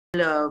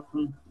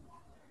um,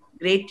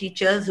 great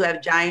teachers who have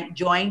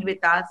joined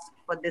with us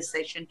for this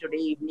session today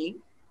evening.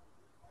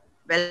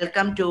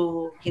 Welcome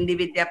to Hindi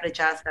Vidya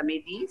Prachar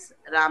Samitis,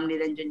 Ram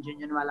Niranjan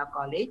Jhunjhunwala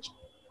College.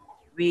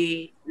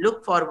 We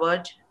look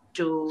forward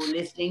to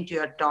listening to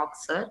your talk,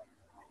 sir,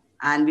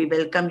 and we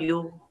welcome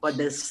you for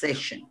this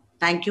session.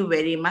 Thank you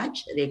very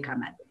much, Rekha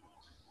Madam.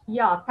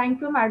 Yeah, thank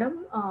you,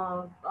 madam.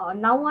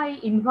 Now I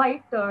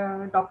invite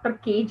Dr.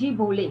 K.G.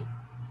 Bole,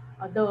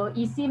 the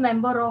EC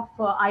member of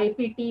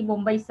IAPT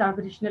Mumbai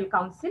SRC Regional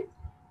Council,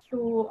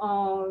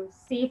 to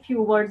say a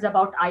few words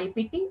about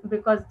IAPT,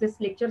 because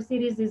this lecture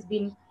series is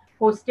being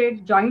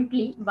hosted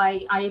jointly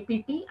by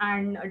IAPT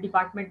and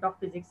Department of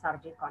Physics,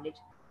 RJ College.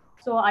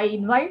 So I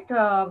invite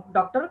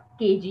Dr.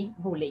 K.G.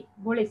 Bole.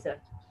 Bole, sir.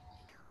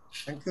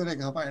 Thank you,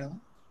 Rekha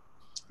Madam.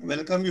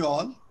 Welcome you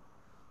all.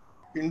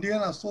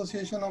 Indian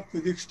Association of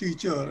Physics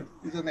Teachers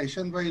is a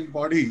nationwide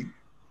body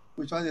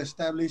which was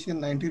established in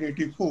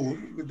 1984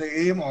 with the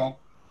aim of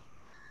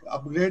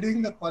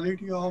upgrading the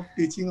quality of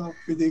teaching of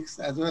physics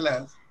as well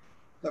as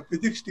the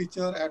physics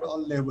teacher at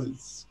all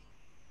levels.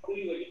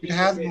 It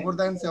has more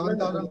than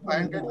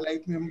 7,500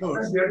 life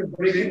members,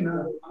 including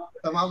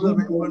some of the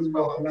members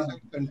from outside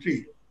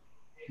country.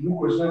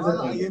 All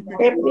IAPT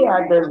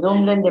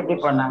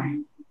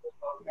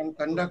and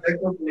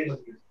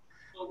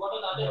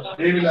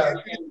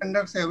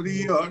conducts every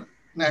year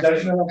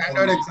national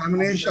standard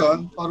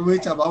examination for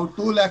which about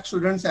 2 lakh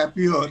students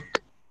appear,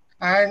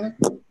 and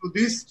to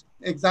these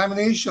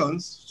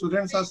examinations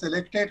students are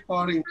selected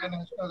for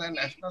international and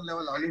national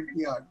level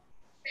Olympiad.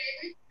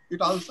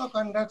 It also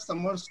conducts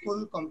summer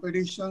school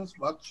competitions,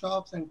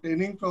 workshops and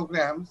training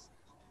programs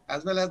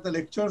as well as the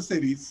lecture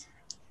series.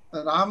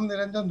 The Ram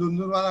Niranjan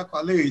Jhunjhunwala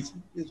College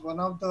is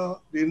one of the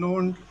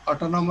renowned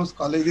autonomous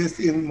colleges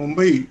in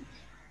Mumbai.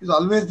 Is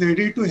always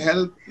ready to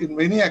help in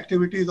many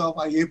activities of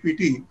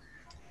IAPT.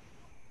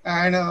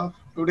 And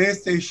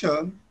today's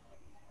session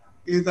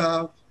is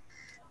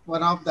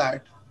one of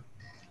that.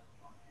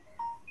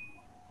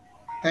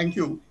 Thank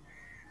you.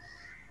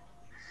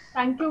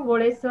 Thank you,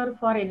 Bole sir,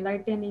 for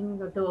enlightening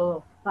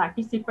the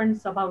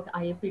participants about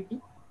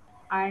IAPT.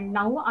 And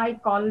now I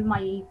call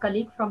my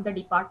colleague from the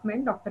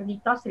department, Dr.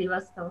 Neeta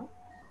Srivastava,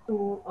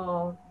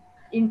 to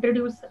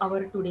introduce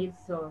our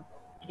today's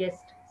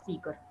guest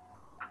speaker.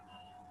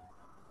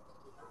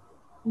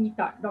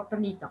 Neeta, Dr.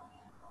 Neeta.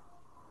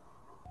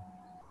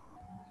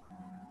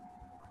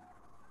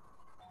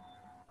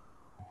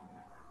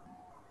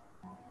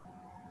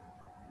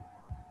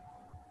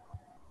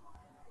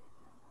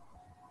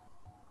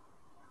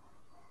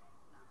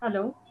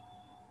 Hello.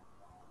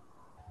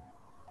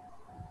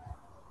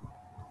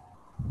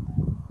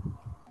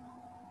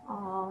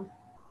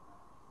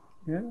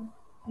 Yeah.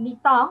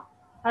 Neeta.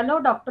 Hello,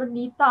 Dr.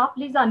 Neeta.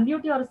 Please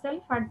unmute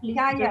yourself and please.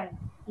 Yeah.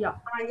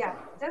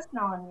 Just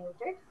now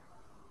unmuted.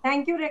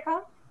 Thank you,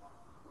 Rekha.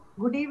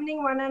 Good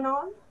evening, one and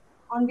all.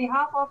 On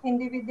behalf of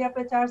Hindi Vidya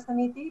Prachar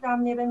Samiti,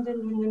 Ram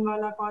Niranjan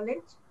Jhunjhunwala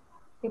College,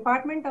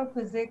 Department of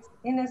Physics,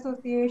 in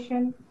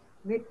association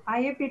with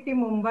IAPT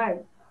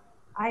Mumbai,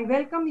 I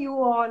welcome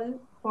you all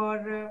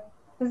for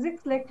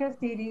Physics Lecture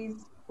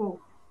Series 4.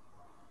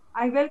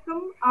 I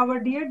welcome our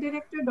dear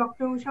Director,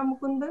 Dr. Usha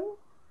Mukundan,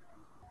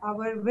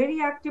 our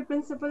very active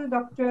Principal,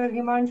 Dr.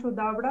 Himanshu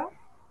Davda,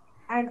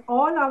 and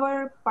all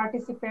our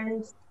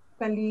participants,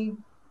 colleagues,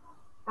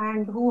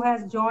 and who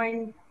has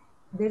joined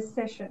this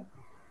session.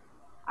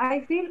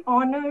 I feel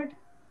honored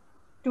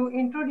to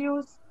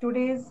introduce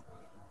today's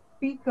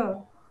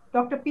speaker,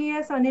 Dr.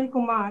 P.S. Anil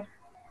Kumar,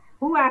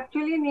 who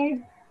actually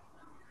needs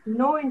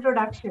no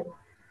introduction.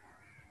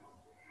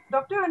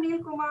 Dr.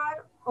 Anil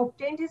Kumar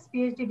obtained his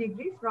PhD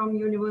degree from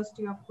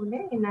University of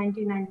Pune in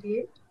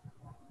 1998.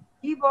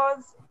 He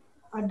was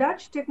a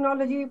Dutch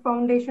Technology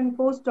Foundation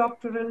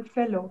postdoctoral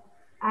fellow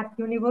at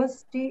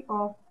University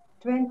of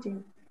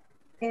Twente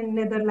in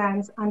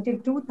Netherlands until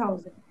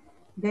 2000.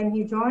 Then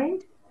he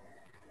joined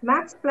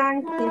Max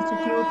Planck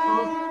Institute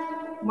of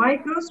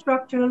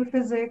Microstructural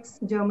Physics,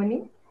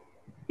 Germany.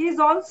 He is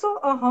also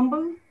a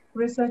humble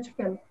research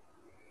fellow.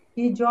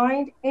 He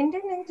joined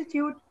Indian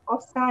Institute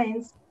of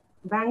Science,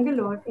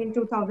 Bangalore in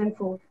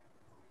 2004,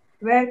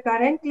 where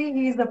currently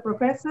he is the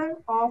professor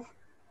of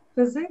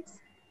physics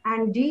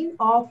and dean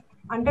of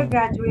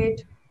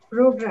undergraduate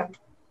program.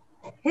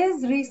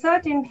 His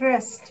research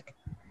interests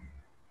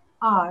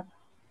are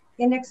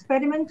in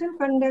experimental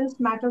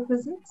condensed matter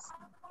physics,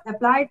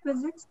 applied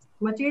physics,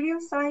 material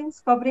science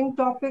covering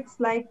topics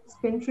like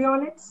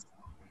spintronics,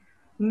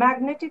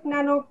 magnetic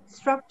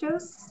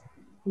nanostructures,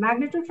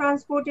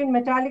 magnetotransport in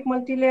metallic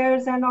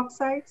multilayers and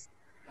oxides,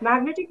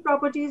 magnetic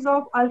properties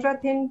of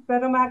ultra-thin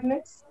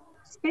ferromagnets,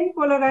 spin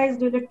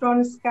polarized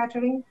electron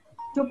scattering,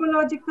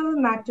 topological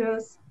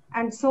matters,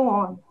 and so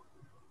on.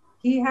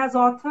 He has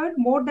authored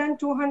more than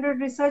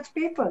 200 research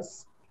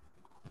papers.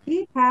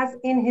 He has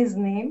in his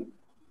name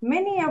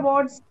many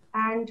awards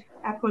and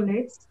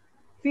accolades.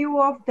 Few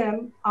of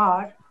them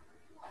are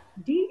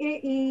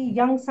DAE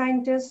Young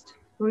Scientist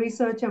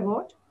Research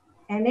Award,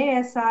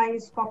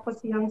 NASI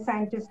Scopus Young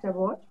Scientist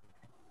Award,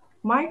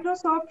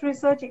 Microsoft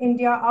Research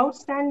India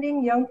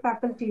Outstanding Young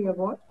Faculty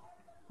Award,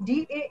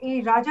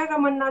 DAE Raja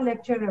Ramanna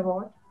Lecture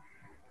Award,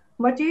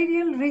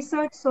 Material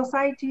Research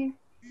Society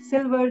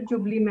Silver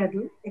Jubilee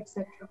Medal,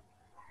 etc.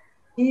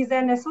 He is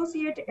an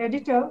associate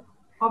editor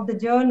of the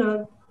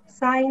journal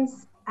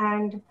Science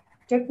and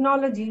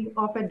Technology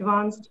of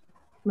Advanced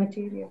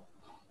Material.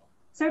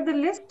 Sir, the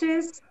list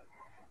is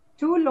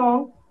too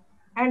long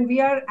and we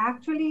are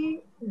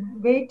actually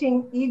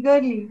waiting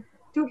eagerly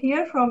to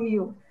hear from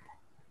you.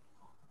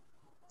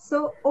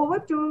 So over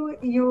to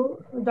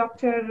you,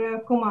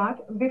 Dr. Kumar.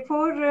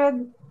 Before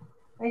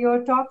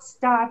your talk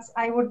starts,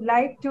 I would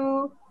like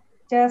to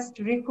just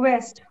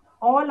request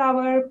all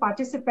our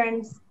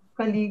participants,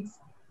 colleagues,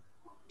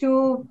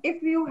 to,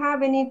 if you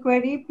have any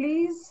query,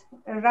 please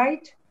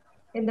write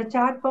in the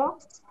chat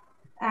box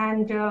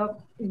and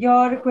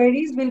your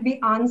queries will be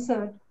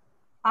answered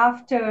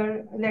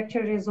after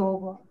lecture is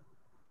over.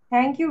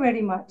 Thank you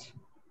very much.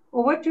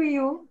 Over to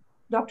you,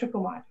 Dr.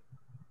 Kumar.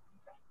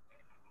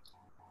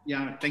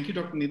 Yeah, thank you,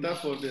 Dr. Nita,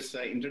 for this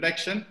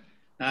introduction.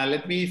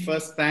 Let me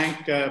first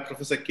thank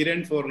Professor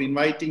Kiran for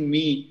inviting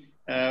me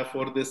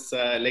for this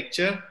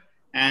lecture,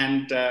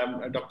 and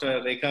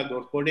Dr. Rekha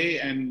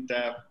Gorpode and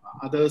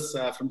others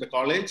from the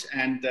college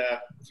and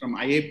from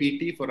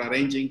IAPT for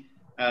arranging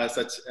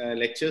such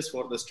lectures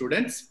for the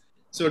students.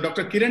 So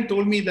Dr. Kiran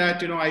told me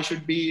that I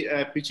should be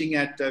pitching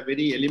at a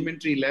very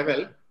elementary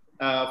level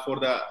for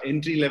the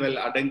entry level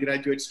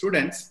undergraduate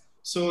students.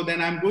 So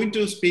then I'm going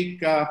to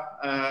speak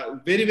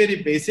very,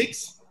 very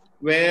basics,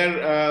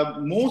 where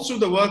most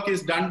of the work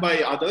is done by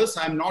others.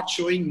 I'm not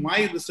showing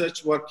my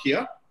research work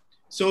here.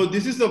 So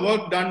this is the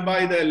work done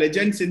by the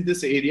legends in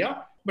this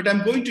area, but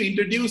I'm going to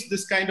introduce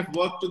this kind of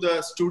work to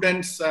the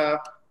students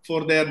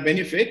for their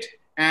benefit,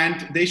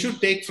 and they should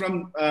take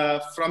from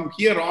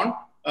here on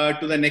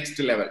to the next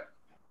level.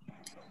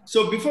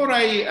 So before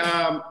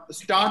I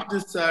start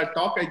this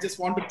talk, I just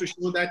wanted to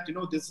show that,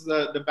 this is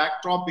the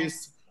backdrop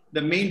is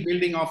the main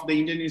building of the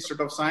Indian Institute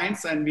of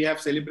Science, and we have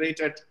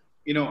celebrated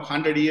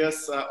 100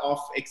 years of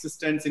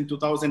existence in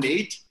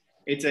 2008.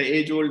 It's an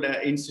age-old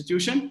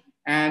institution,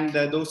 and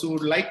those who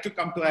would like to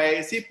come to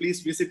IISc,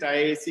 please visit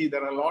IISc.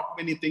 There are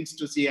many things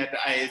to see at the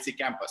IISc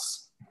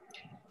campus.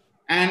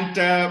 And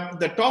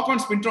the talk on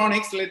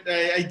Spintronics,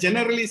 I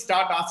generally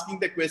start asking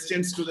the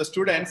questions to the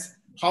students.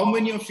 How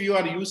many of you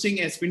are using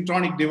a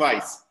Spintronic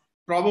device?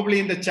 Probably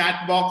in the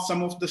chat box,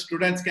 some of the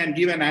students can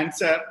give an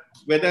answer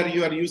whether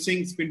you are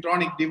using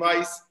Spintronic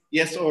device,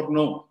 yes or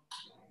no.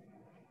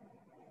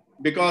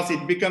 Because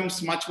it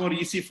becomes much more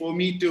easy for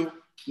me to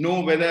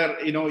know whether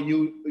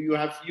you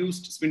have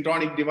used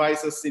Spintronic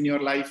devices in your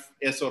life,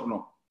 yes or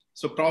no.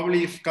 So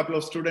probably if a couple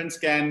of students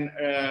can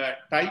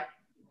type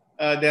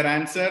their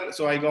answer.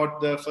 So I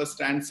got the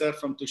first answer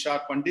from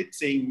Tushar Pandit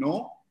saying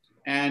no.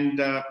 And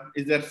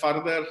is there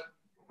further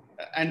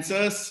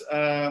answers?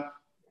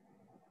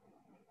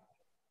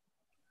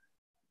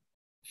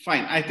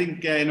 Fine, I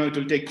think it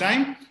will take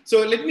time.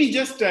 So let me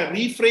just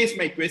rephrase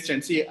my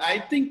question. See, I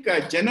think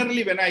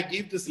generally when I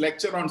give this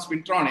lecture on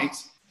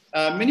Spintronics,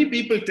 many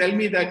people tell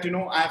me that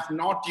I have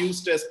not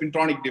used a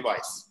Spintronic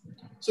device.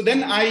 So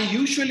then I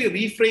usually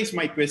rephrase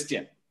my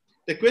question.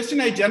 The question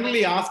I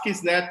generally ask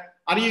is that,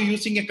 are you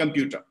using a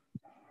computer?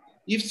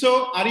 If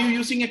so, are you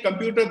using a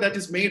computer that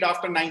is made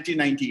after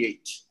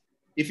 1998?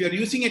 If you're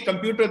using a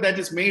computer that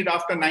is made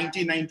after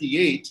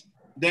 1998,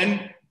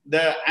 then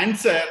the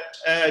answer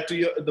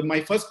to my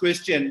first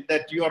question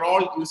that you are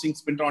all using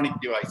Spintronic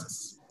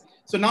devices.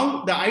 So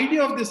now the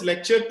idea of this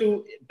lecture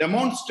to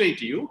demonstrate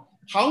to you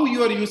how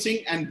you are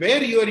using and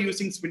where you are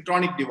using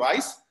Spintronic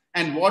device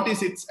and what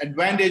is its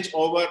advantage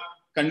over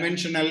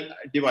conventional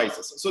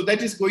devices. So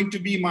that is going to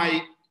be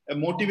my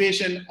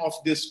motivation of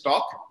this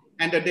talk.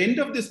 And at the end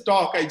of this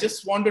talk, I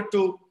just wanted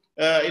to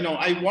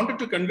I wanted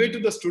to convey to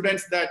the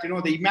students that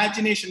the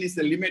imagination is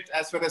the limit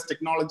as far as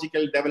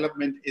technological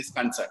development is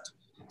concerned.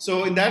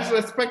 So in that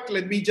respect,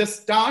 let me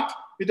just start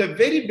with a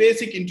very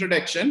basic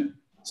introduction.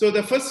 So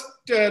the first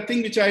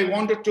thing which I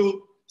wanted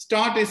to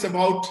start is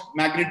about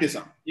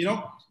magnetism.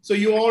 So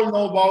you all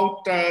know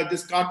about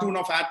this cartoon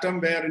of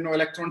atom where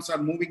electrons are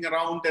moving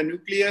around the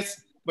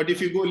nucleus. But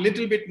if you go a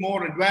little bit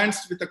more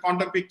advanced with the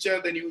quantum picture,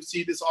 then you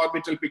see this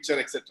orbital picture,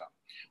 etc.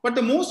 But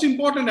the most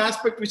important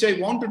aspect which I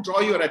want to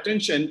draw your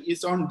attention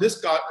is on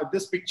this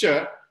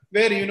picture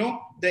where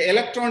the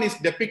electron is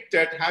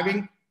depicted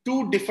having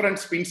two different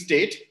spin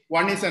states.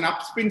 One is an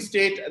up spin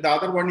state, the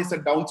other one is a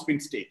down spin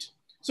state.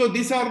 So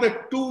these are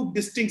the two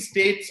distinct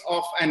states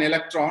of an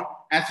electron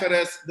as far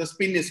as the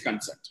spin is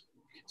concerned.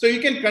 So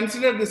you can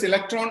consider this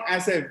electron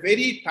as a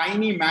very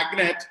tiny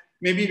magnet,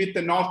 maybe with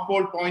the north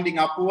pole pointing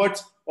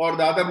upwards or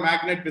the other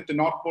magnet with the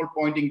north pole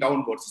pointing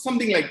downwards,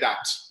 something like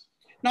that.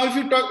 Now, if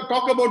you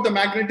talk about the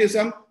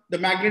magnetism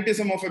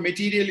of a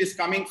material is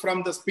coming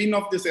from the spin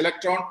of this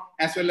electron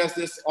as well as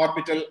this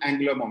orbital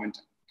angular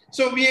momentum.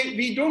 So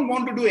we don't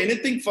want to do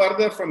anything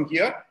further from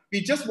here.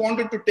 We just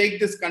wanted to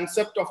take this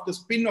concept of the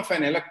spin of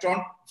an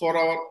electron for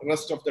our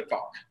rest of the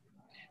talk.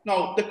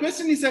 Now, the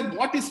question is that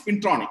what is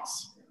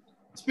Spintronics?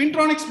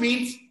 Spintronics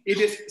means it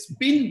is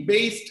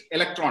spin-based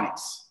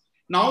electronics.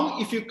 Now,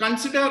 if you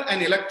consider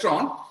an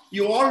electron,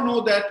 you all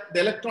know that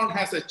the electron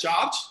has a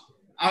charge.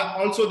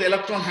 Also, the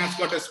electron has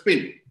got a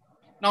spin.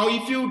 Now,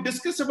 if you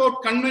discuss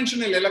about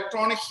conventional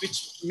electronics,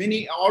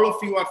 which all of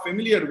you are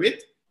familiar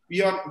with,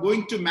 we are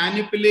going to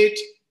manipulate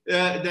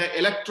the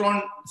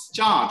electron's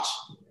charge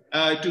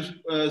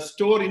to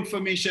store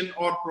information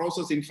or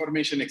process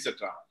information,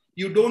 etc.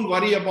 You don't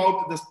worry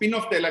about the spin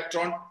of the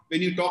electron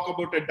when you talk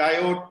about a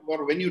diode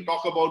or when you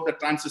talk about the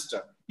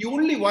transistor. You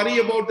only worry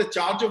about the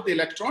charge of the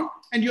electron,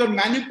 and you are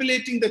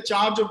manipulating the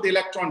charge of the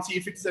electron. See,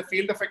 if it's a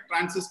field effect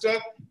transistor,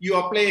 you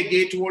apply a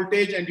gate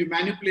voltage and you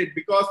manipulate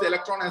because the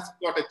electron has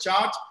got a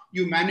charge,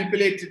 you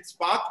manipulate its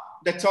path.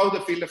 That's how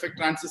the field effect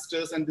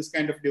transistors and this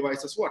kind of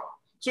devices work.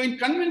 So in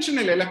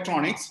conventional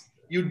electronics,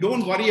 you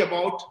don't worry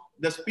about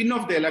the spin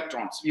of the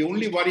electrons. You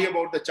only worry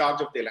about the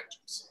charge of the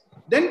electrons.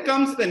 Then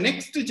comes the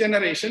next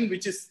generation,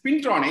 which is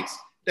Spintronics.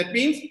 That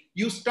means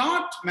you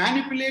start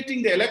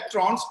manipulating the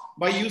electrons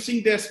by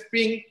using their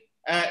spin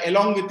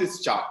along with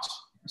its charge.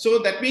 So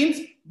that means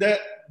the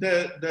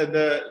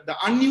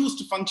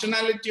unused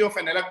functionality of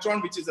an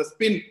electron, which is a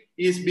spin,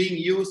 is being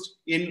used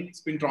in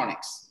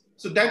Spintronics.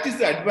 So that is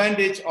the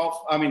advantage of,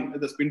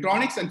 the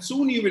Spintronics, and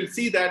soon you will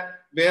see that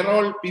where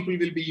all people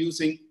will be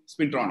using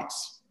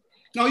Spintronics.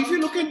 Now, if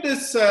you look at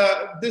this,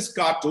 this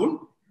cartoon,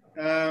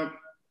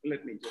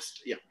 let me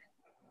just,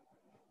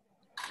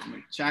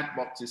 my chat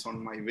box is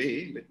on my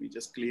way. Let me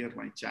just clear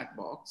my chat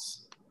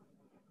box.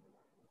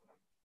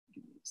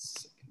 Give me a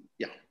second.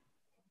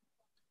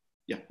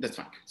 Yeah, that's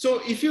fine.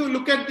 So if you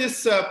look at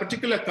this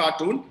particular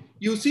cartoon,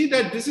 you see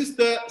that this is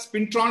the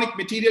spintronic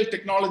material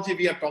technology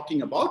we are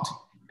talking about.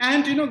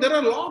 And there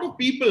are a lot of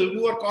people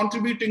who are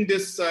contributing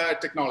this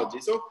technology.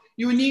 So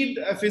you need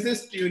a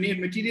physicist, you need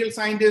material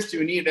scientists,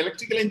 you need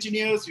electrical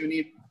engineers, you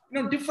need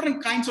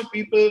different kinds of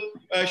people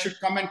should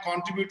come and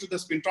contribute to the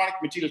spintronic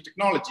material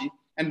technology.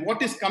 And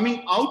what is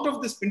coming out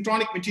of the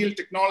spintronic material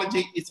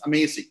technology is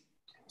amazing.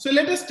 So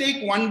let us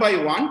take one by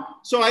one.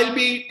 So I'll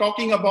be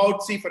talking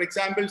about, see, for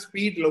example,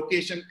 speed,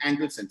 location,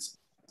 angle sensing.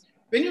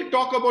 When you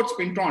talk about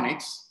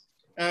spintronics,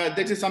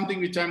 that is something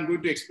which I'm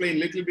going to explain a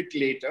little bit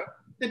later,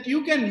 that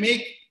you can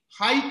make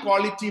high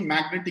quality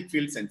magnetic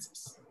field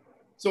sensors.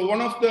 So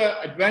one of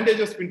the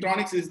advantages of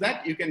spintronics is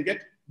that you can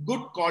get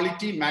good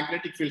quality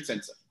magnetic field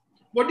sensor.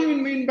 What do you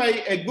mean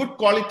by a good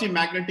quality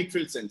magnetic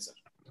field sensor?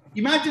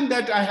 Imagine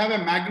that I have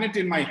a magnet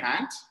in my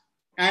hand,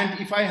 and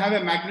if I have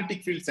a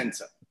magnetic field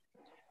sensor,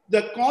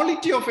 the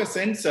quality of a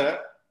sensor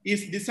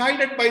is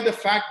decided by the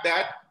fact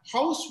that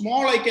how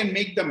small I can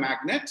make the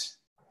magnet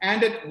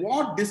and at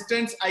what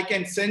distance I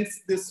can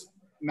sense this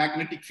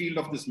magnetic field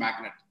of this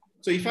magnet.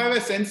 So if I have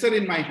a sensor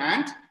in my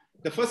hand,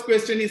 the first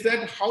question is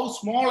that how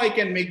small I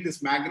can make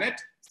this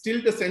magnet,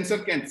 still the sensor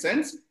can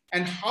sense,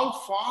 and how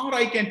far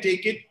I can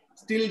take it,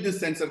 still the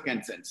sensor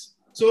can sense.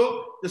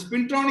 So the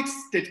Spintronics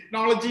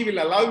technology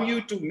will allow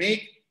you to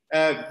make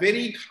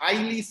very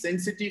highly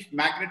sensitive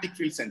magnetic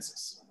field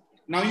sensors.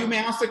 Now you may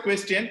ask the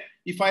question,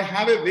 if I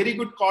have a very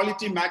good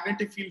quality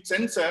magnetic field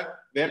sensor,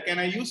 where can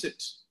I use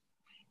it?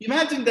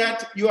 Imagine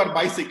that you are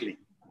bicycling,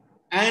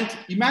 and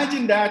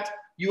imagine that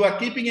you are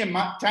keeping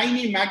a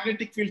tiny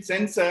magnetic field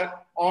sensor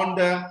on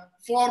the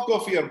fork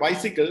of your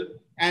bicycle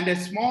and a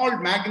small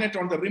magnet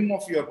on the rim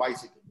of your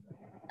bicycle.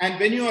 And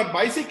when you are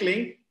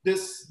bicycling,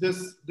 this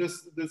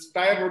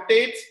tire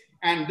rotates,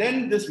 and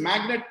then this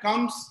magnet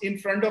comes in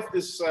front of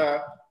this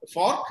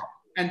fork,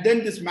 and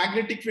then this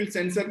magnetic field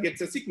sensor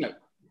gets a signal.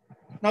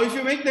 Now, if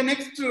you make the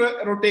next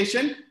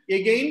rotation,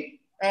 again,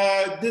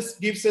 this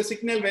gives a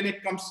signal when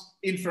it comes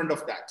in front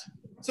of that.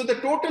 So the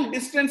total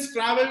distance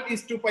traveled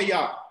is 2 pi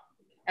r,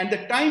 and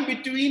the time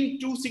between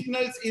two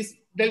signals is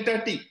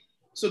delta t.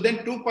 So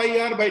then 2 pi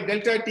r by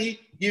delta t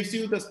gives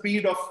you the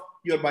speed of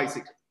your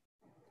bicycle,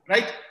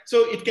 right?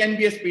 So it can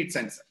be a speed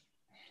sensor.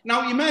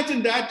 Now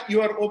imagine that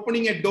you are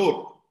opening a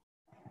door,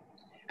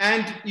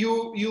 and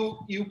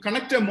you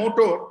connect a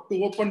motor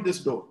to open this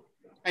door,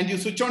 and you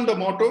switch on the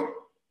motor,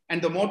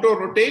 and the motor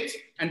rotates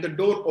and the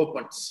door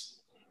opens.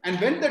 And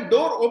when the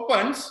door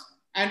opens,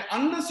 and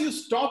unless you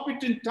stop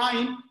it in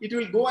time, it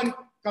will go and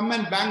come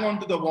and bang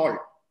onto the wall.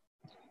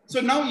 So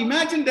now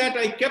imagine that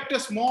I kept a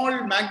small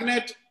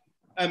magnetic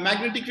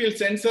field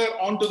sensor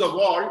onto the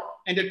wall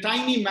and a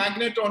tiny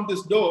magnet on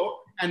this door.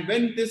 And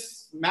when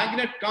this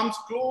magnet comes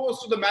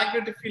close to the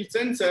magnetic field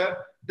sensor,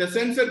 the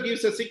sensor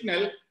gives a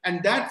signal,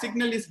 and that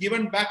signal is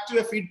given back to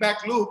a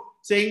feedback loop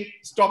saying,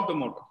 stop the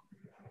motor.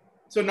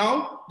 So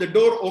now the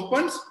door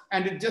opens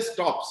and it just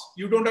stops.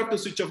 You don't have to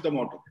switch off the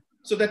motor.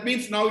 So that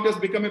means now it has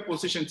become a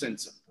position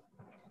sensor.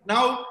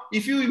 Now,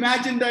 if you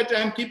imagine that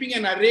I'm keeping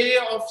an array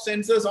of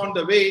sensors on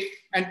the way,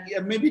 and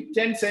maybe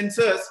 10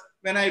 sensors,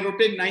 when I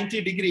rotate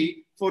 90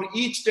 degree, for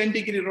each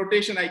 10-degree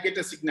rotation, I get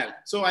a signal.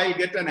 So I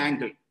get an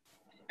angle.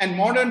 And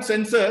modern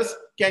sensors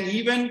can,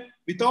 even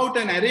without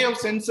an array of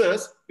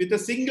sensors, with a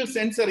single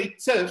sensor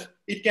itself,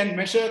 it can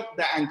measure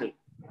the angle.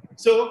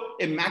 So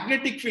a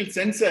magnetic field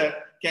sensor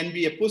can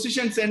be a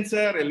position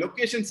sensor, a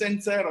location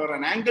sensor, or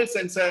an angle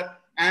sensor,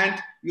 and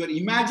your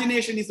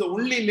imagination is the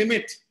only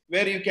limit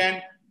where you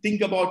can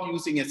think about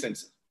using a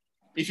sensor.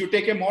 If you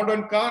take a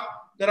modern car,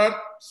 there are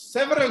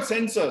several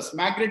sensors,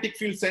 magnetic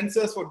field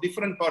sensors for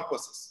different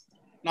purposes.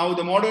 Now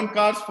the modern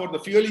cars for the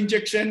fuel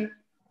injection,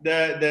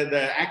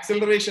 the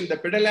acceleration, the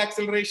pedal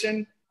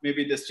acceleration,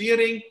 maybe the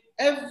steering,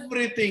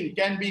 everything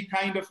can be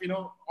kind of,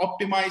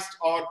 optimized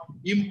or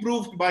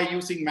improved by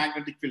using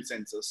magnetic field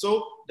sensors. So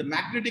the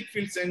magnetic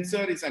field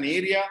sensor is an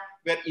area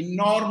where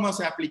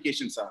enormous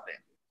applications are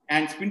there.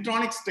 And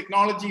Spintronics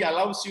technology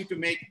allows you to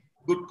make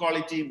good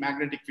quality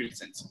magnetic field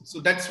sensors. So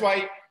that's why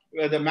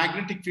the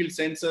magnetic field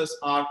sensors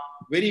are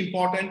very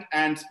important,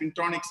 and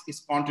Spintronics is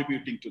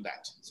contributing to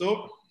that. So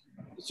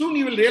soon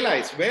you will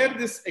realize where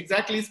this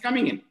exactly is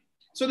coming in.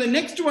 So the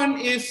next one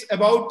is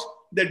about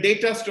the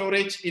data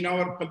storage in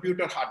our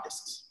computer hard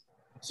disks.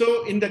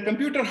 So in the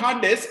computer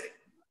hard disk,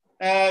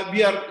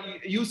 we are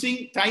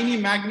using tiny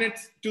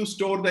magnets to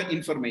store the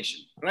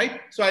information,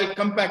 right? So I'll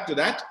come back to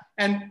that.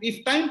 And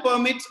if time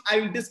permits, I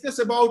will discuss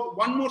about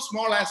one more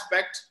small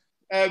aspect,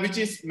 which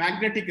is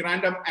magnetic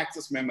random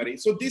access memory.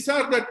 So these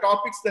are the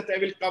topics that I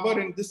will cover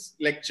in this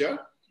lecture.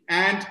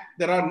 And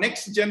there are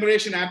next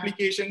generation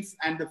applications,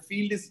 and the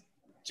field is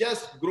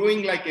just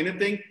growing like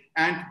anything.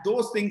 And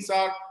those things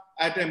are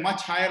at a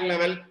much higher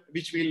level,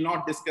 which we will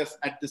not discuss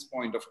at this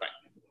point of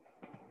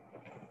time.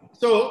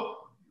 So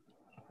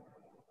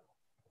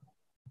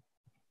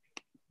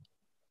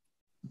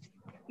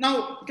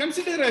now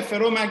consider a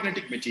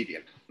ferromagnetic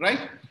material,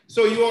 right?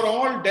 So you are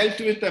all dealt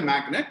with a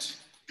magnet.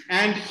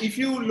 And if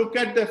you look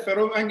at the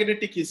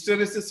ferromagnetic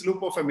hysteresis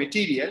loop of a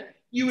material,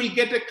 you will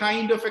get a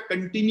kind of a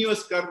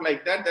continuous curve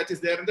like that. That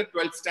is there in the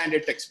 12th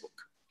standard textbook.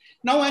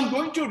 Now I'm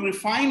going to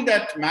refine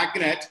that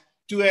magnet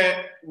to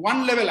a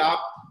one level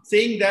up,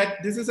 saying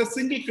that this is a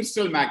single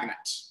crystal magnet,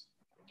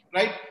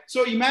 right?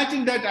 So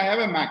imagine that I have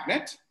a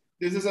magnet.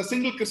 This is a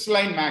single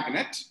crystalline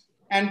magnet.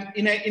 And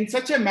in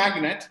such a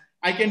magnet,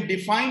 I can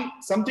define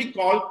something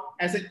called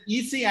as an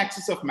easy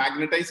axis of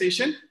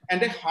magnetization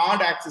and a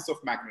hard axis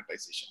of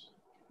magnetization.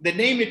 The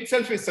name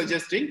itself is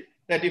suggesting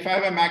that if I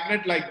have a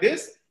magnet like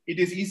this, it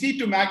is easy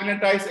to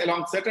magnetize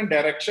along certain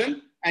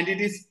direction, and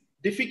it is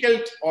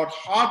difficult or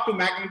hard to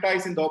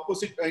magnetize in the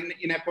opposite,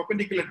 in a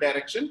perpendicular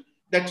direction.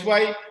 That's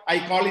why I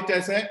call it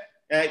as a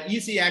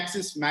easy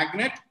axis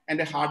magnet and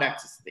a hard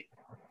axis thing.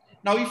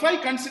 Now, if I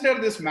consider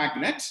this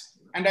magnet,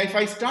 and if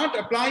I start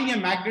applying a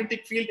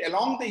magnetic field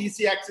along the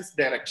easy axis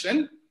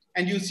direction,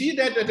 and you see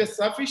that at a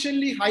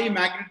sufficiently high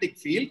magnetic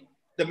field,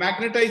 the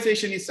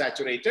magnetization is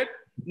saturated.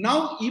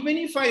 Now, even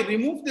if I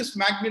remove this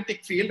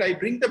magnetic field, I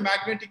bring the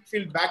magnetic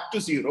field back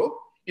to zero.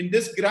 In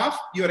this graph,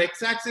 your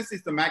x-axis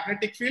is the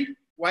magnetic field,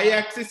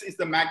 y-axis is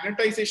the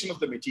magnetization of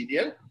the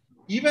material.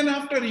 Even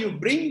after you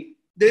bring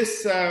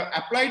this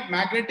applied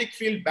magnetic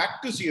field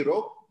back to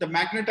zero, the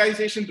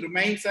magnetization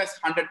remains as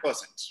 100%.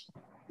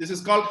 This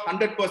is called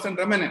 100%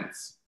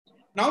 remanence.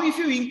 Now, if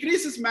you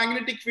increase this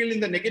magnetic field in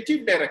the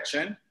negative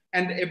direction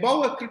and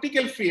above a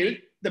critical field,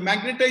 the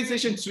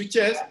magnetization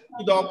switches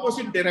to the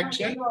opposite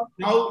direction.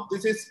 Now,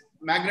 this is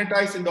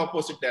magnetized in the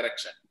opposite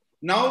direction.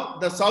 Now,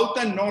 the south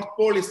and north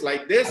pole is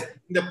like this.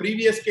 In the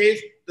previous case,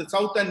 the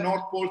south and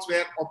north poles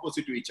were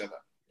opposite to each other.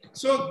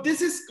 So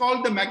this is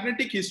called the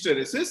magnetic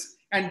hysteresis,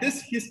 and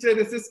this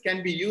hysteresis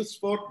can be used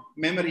for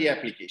memory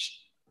application.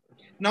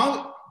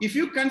 Now, if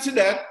you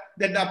consider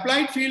that the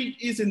applied field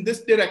is in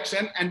this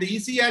direction and the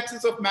easy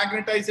axis of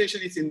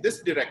magnetization is in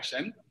this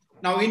direction,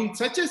 now in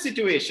such a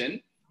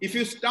situation, if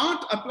you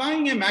start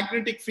applying a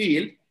magnetic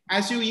field,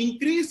 as you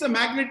increase the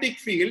magnetic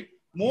field,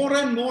 more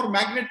and more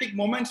magnetic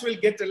moments will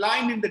get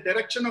aligned in the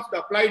direction of the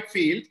applied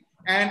field,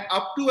 and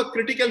up to a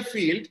critical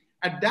field.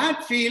 At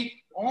that field,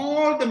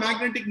 all the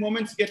magnetic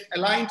moments get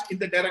aligned in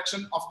the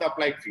direction of the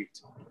applied field.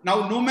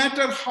 Now, no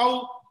matter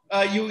how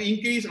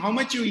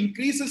much you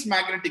increase this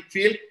magnetic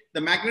field, the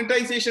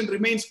magnetization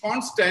remains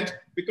constant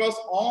because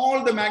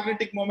all the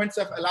magnetic moments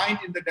have aligned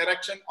in the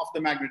direction of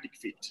the magnetic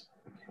field.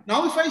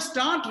 Now, if I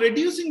start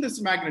reducing this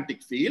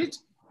magnetic field,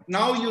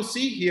 now you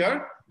see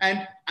here,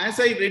 and as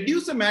I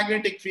reduce the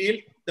magnetic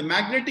field, the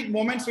magnetic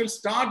moments will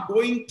start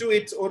going to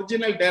its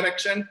original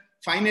direction.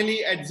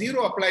 Finally, at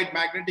zero applied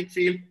magnetic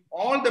field,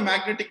 all the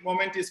magnetic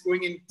moment is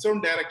going in its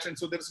own direction.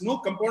 So there's no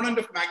component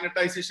of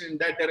magnetization in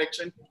that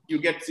direction. You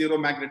get zero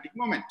magnetic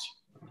moment.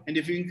 And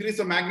if you increase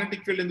the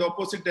magnetic field in the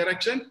opposite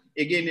direction,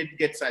 again, it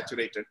gets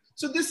saturated.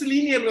 So this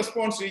linear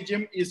response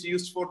regime is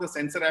used for the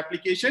sensor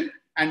application,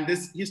 and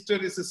this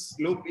hysteresis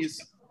loop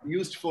is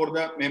used for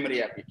the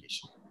memory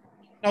application.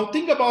 Now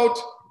think about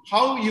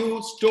how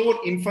you store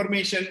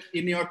information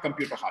in your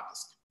computer hard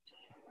disk.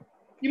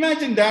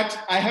 Imagine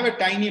that I have a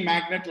tiny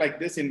magnet like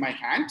this in my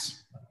hand,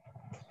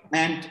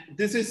 and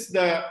this is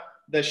the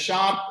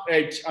sharp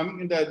edge,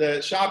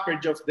 the sharp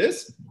edge of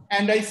this.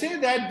 And I say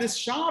that this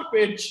sharp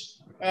edge,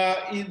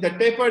 the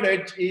tapered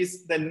edge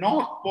is the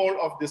north pole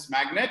of this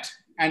magnet,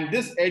 and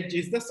this edge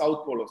is the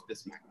south pole of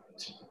this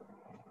magnet.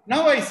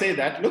 Now I say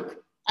that,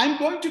 look, I'm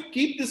going to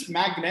keep this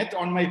magnet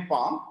on my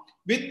palm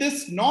with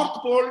this north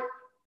pole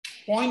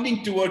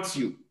pointing towards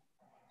you.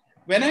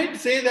 When I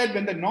say that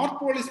when the North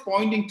Pole is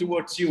pointing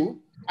towards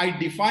you, I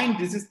define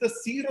this is the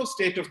zero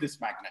state of this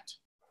magnet.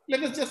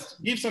 Let us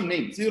just give some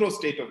name, zero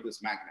state of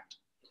this magnet.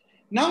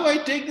 Now I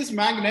take this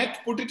magnet,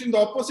 put it in the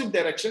opposite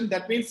direction.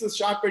 That means the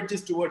sharp edge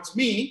is towards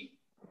me.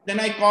 Then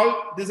I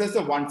call this as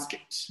a one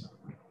state.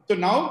 So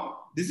now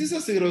this is a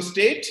zero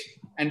state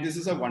and this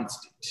is a one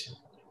state.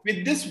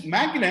 With this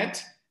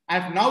magnet,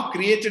 I've now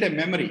created a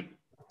memory.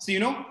 So, you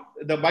know,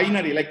 the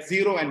binary like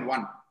 0 and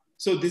 1.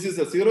 So this is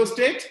a 0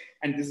 state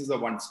and this is a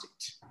 1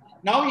 state.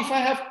 Now, if I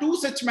have two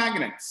such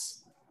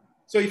magnets,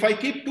 so if I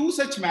keep two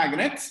such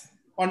magnets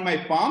on my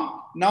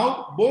palm,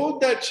 now both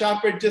the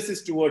sharp edges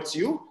is towards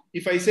you.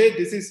 If I say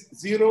this is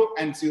 0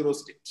 and 0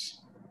 state.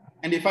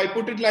 And if I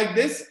put it like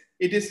this,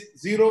 it is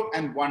 0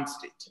 and 1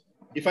 state.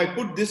 If I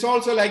put this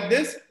also like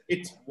this,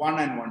 it's 1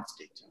 and 1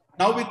 state.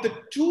 Now with the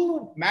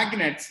two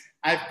magnets,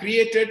 I've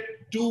created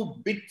 2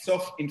 bits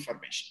of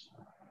information.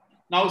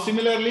 Now,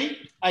 similarly,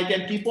 I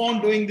can keep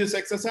on doing this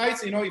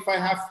exercise. You know, if I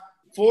have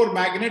 4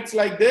 magnets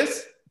like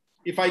this,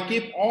 if I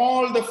keep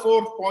all the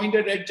 4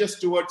 pointed edges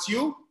towards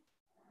you,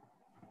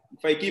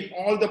 if I keep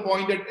all the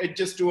pointed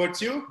edges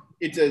towards you,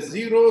 it's a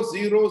 0,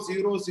 0,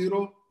 0,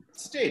 0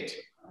 state.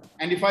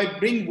 And if I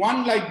bring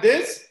 1 like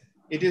this,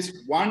 it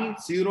is 1,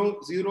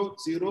 0, 0,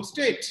 0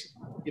 state.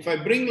 If I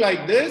bring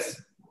like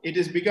this, it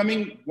is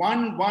becoming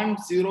 1, 1,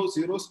 0,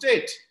 0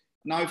 state.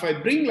 Now, if I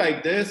bring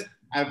like this,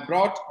 I've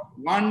brought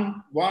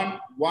 1, 1,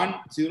 1,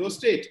 0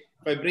 state.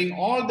 If I bring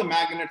all the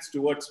magnets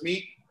towards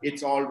me,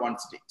 it's all 1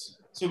 state.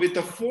 So with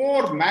the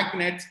 4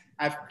 magnets,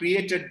 I've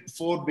created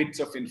 4 bits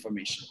of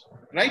information,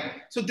 right?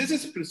 So this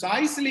is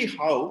precisely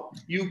how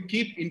you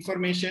keep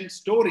information,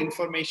 store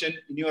information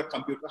in your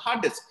computer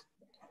hard disk.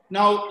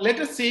 Now, let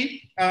us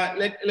see,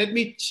 let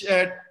me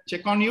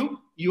check on you.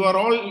 You are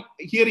all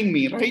hearing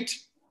me, right?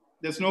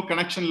 There's no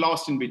connection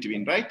lost in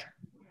between, right?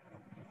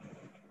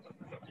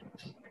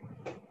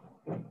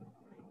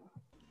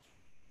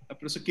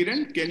 Professor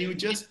Kiran, can you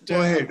just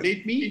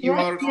update me? You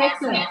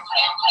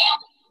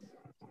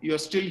are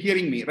still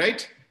hearing me,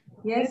 right?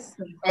 Yes.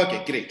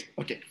 Okay, great.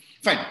 Okay,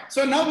 fine.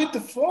 So now with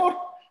the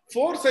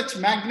four such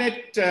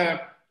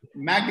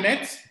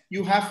magnets,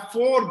 you have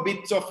 4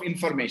 bits of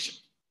information.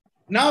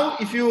 Now,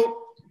 if you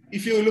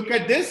look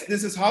at this,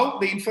 this is how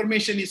the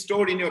information is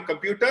stored in your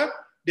computer.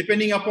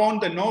 Depending upon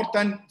the north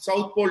and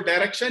south pole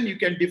direction, you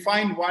can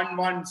define 1,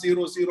 1,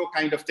 0, 0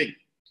 kind of thing.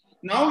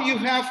 Now you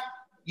have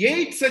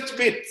 8 such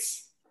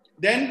bits.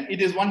 Then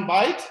it is 1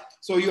 byte.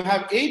 So you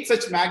have 8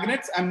 such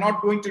magnets. I'm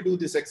not going to do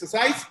this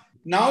exercise.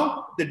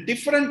 Now the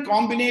different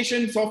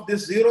combinations of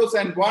these zeros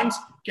and ones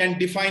can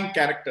define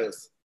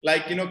characters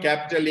like, you know,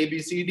 capital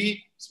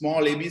ABCD,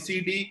 small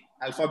ABCD,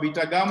 alpha,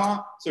 beta,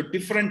 gamma. So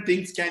different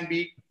things can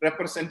be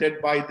represented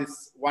by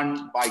this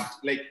 1 byte,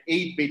 like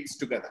 8 bits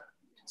together.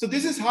 So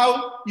this is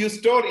how you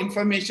store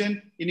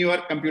information in your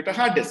computer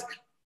hard disk.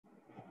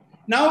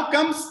 Now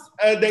comes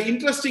the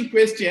interesting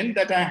question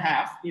that I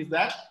have is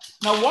that,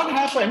 now what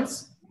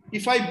happens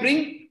if I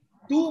bring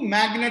 2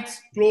 magnets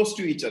close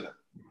to each other?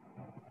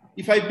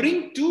 If I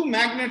bring 2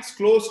 magnets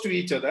close to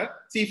each other,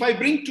 see, if I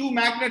bring 2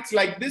 magnets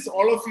like this,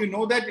 all of you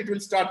know that it will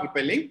start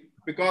repelling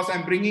because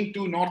I'm bringing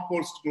 2 north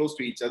poles close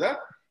to each other.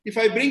 If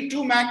I bring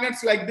 2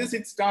 magnets like this,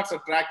 it starts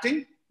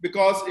attracting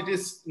because it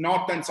is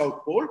north and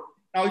south pole.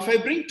 Now, if I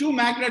bring 2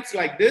 magnets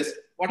like this,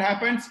 what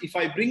happens if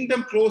I bring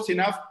them close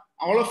enough?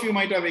 All of you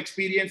might have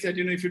experienced that,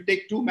 you know, if you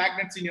take 2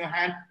 magnets in your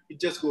hand,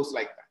 it just goes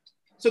like that.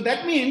 So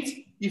that means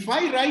if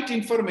I write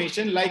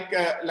information like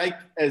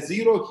a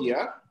 0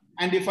 here,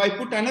 and if I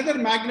put another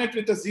magnet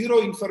with a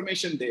 0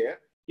 information there,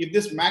 if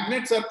these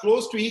magnets are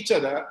close to each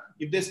other,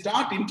 if they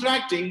start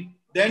interacting,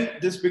 then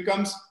this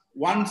becomes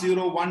 1,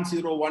 0, 1,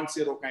 0, 1,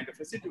 0 kind of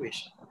a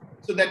situation.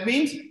 So that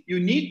means you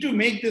need to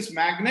make this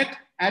magnet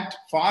at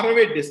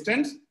faraway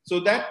distance so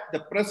that the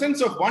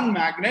presence of one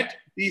magnet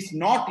is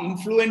not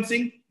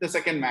influencing the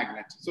second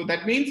magnet. So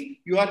that means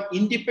you are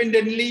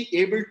independently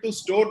able to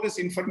store this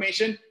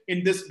information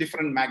in these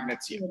different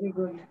magnets here. Very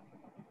good.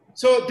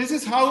 So this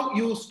is how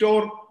you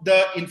store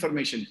the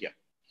information here.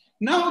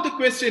 Now the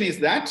question is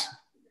that,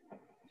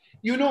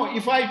 you know,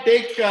 if I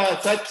take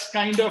such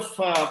kind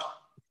of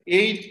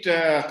 8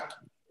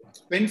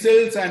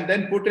 pencils and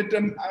then put it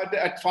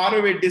at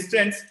faraway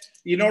distance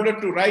in order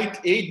to write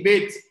 8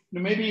 bits,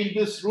 maybe in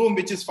this room,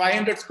 which is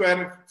 500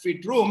 square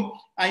feet room,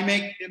 I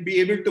may be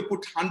able to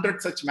put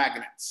 100 such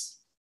magnets.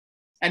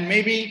 And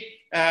maybe,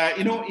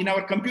 you know, in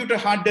our computer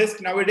hard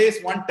disk nowadays,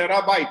 1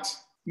 terabyte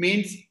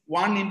means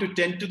 1 into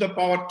 10 to the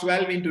power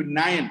 12 into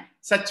 9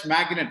 such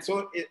magnets.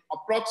 So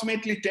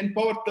approximately 10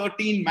 power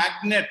 13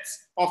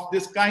 magnets of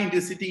this kind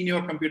is sitting in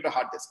your computer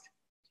hard disk.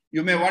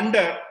 You may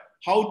wonder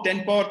how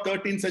 10 power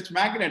 13 such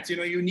magnets, you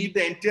know, you need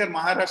the entire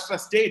Maharashtra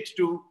state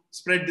to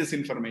spread this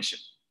information.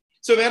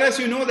 So whereas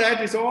you know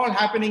that it's all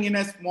happening in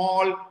a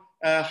small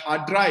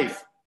hard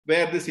drive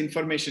where this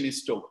information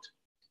is stored.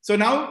 So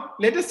now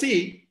let us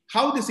see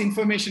how this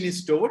information is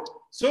stored.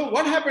 So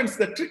what happens,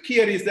 the trick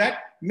here is that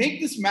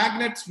make this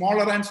magnet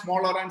smaller and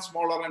smaller and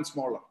smaller and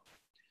smaller.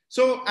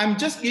 So I'm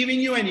just giving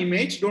you an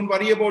image. Don't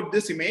worry about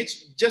this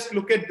image. Just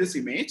look at this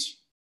image.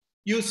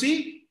 you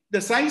see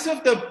the size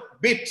of the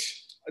bit,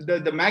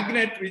 the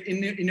magnet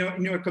in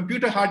your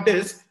computer hard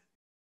disk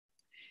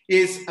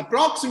is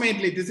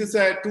approximately, this is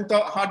a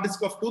hard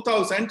disk of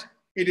 2000,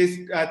 it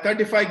is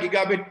 35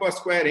 gigabit per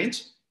square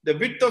inch. The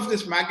width of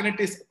this magnet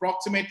is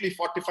approximately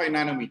 45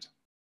 nanometer.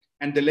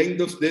 And the length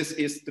of this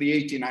is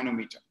 380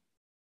 nanometer.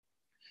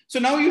 So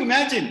now you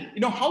imagine,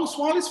 how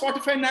small is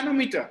 45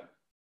 nanometer?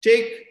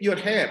 Take your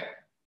hair.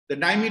 The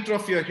diameter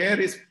of your hair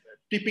is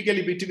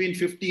typically between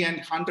 50 and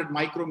 100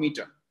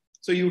 micrometer.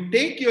 So you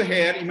take your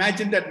hair,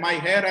 imagine that my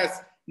hair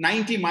has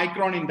 90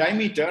 micron in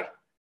diameter,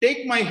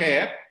 take my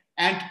hair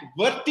and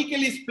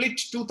vertically split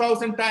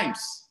 2000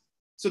 times.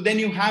 So then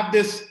you have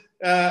this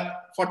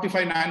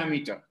 45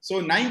 nanometer. So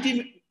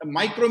 90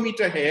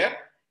 micrometer hair,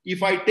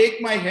 if I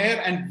take my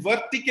hair and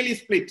vertically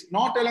split,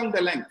 not along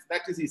the length,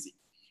 that is easy.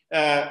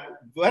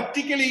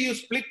 Vertically you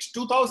split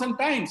 2000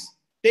 times,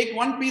 take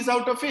one piece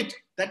out of it,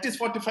 that is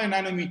 45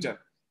 nanometer.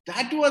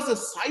 That was the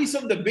size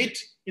of the bit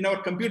in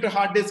our computer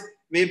hard disk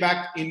way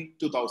back in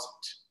 2000,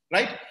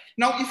 right?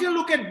 Now, if you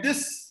look at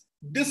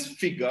this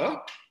figure,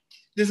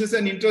 this is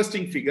an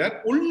interesting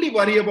figure. Only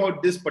worry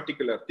about this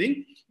particular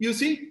thing. You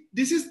see,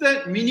 this is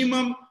the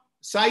minimum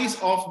size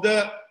of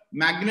the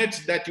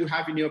magnets that you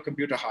have in your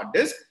computer hard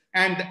disk.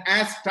 And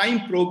as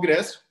time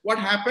progressed, what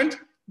happened?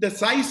 The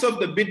size of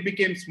the bit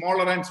became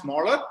smaller and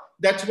smaller.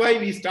 That's why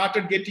we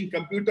started getting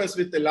computers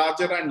with a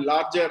larger and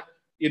larger,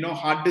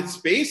 hard disk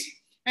space.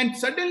 And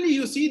suddenly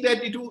you see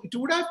that it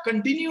would have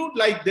continued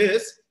like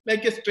this,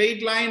 like a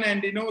straight line.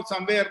 And,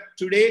 somewhere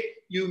today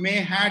you may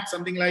have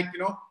something like,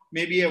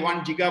 maybe a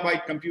 1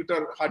 gigabyte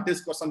computer hard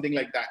disk or something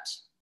like that.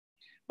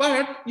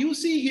 But you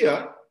see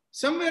here,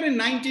 somewhere in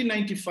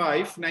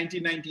 1995,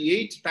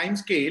 1998 time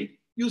scale,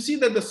 you see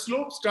that the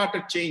slope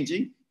started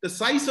changing. The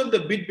size of the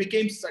bit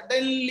became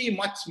suddenly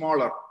much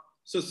smaller.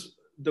 So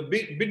the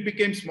bit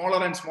became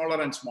smaller and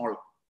smaller and smaller.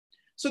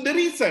 So the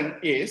reason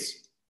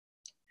is,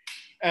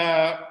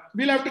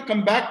 we'll have to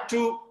come back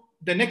to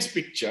the next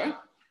picture.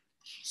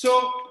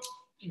 So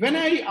when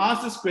I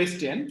ask this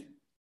question,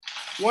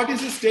 what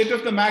is the state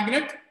of the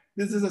magnet?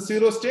 This is a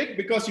 0 state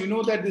because you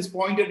know that this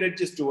pointed edge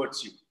is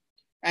towards you.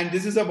 And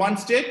this is a 1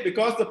 state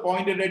because the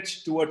pointed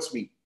edge towards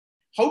me.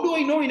 How do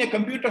I know in a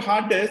computer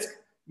hard disk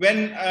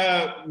when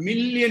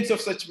millions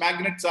of such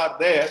magnets are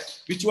there,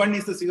 which one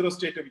is the 0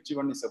 state or which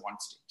one is a 1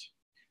 state?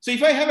 So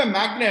if I have a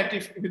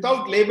magnet,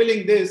 without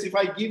labeling this, if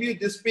I give you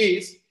this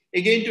space,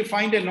 again to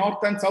find a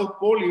north and south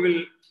pole,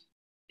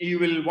 you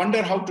will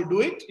wonder how to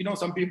do it.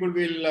 Some people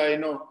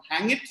will,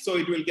 hang it so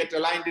it will get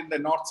aligned in the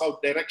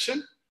north-south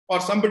direction. Or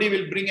somebody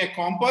will bring a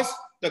compass.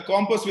 The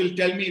compass will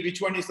tell me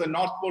which one is the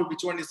north pole,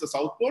 which one is the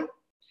south pole.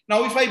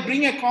 Now, if I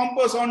bring a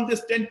compass on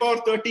this 10 power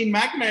 13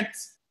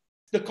 magnets,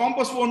 the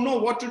compass won't know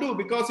what to do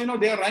because,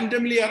 they are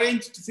randomly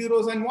arranged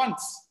zeros and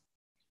ones.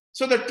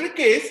 So the trick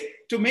is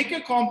to make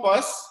a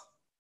compass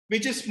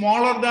which is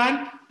smaller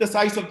than the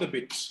size of the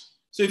bit.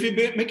 So if you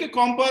make a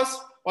compass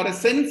or a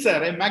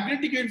sensor, a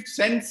magnetic field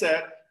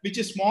sensor, which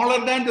is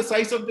smaller than the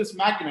size of this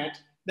magnet,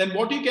 then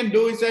what you can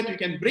do is that you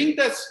can bring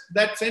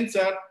that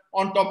sensor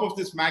on top of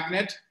this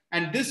magnet.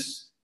 And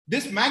this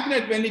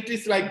magnet, when it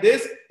is like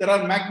this, there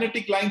are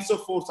magnetic lines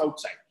of force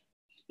outside.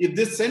 If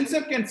this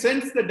sensor can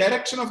sense the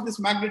direction of this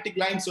magnetic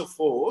lines of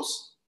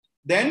force,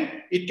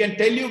 then it can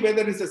tell you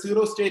whether it's a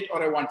 0 state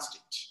or a 1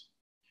 state.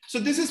 So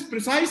this is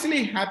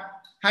precisely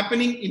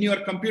happening in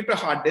your computer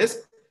hard disk.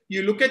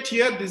 You look at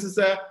here, this is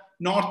a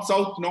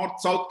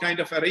north-south kind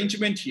of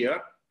arrangement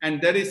here.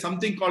 And there is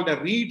something called a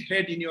read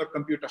head in your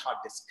computer hard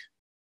disk.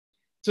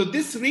 So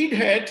this read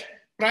head,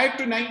 prior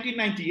to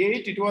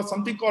 1998, it was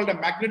something called a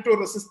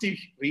magnetoresistive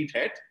read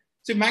head.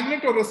 So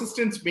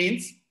magnetoresistance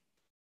means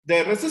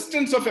the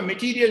resistance of a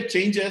material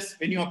changes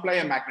when you apply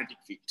a magnetic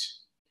field.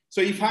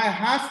 So if I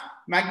have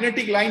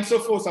magnetic lines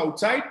of force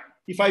outside,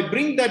 if I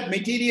bring that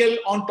material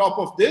on top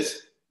of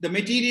this, the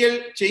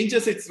material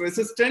changes its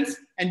resistance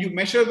and you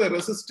measure the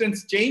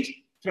resistance change.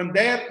 From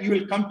there, you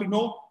will come to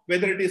know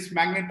whether it is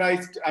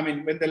magnetized,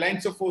 when the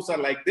lines of force are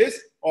like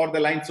this or the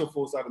lines of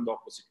force are in the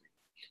opposite way.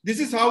 This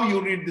is how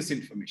you read this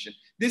information.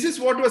 This is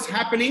what was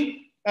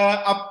happening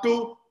up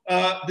to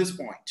this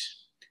point.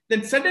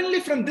 Then suddenly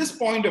from this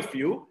point of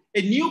view,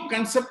 a new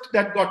concept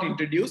that got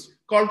introduced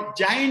called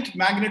giant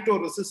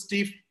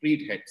magnetoresistive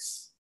read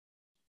heads.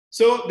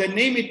 So the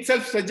name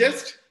itself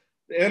suggests,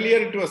 earlier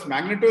it was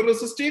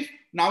magnetoresistive,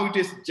 now it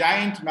is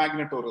giant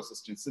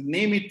magnetoresistance. The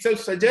name itself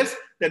suggests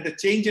that the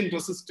change in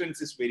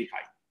resistance is very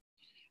high.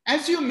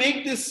 As you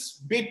make this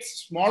bit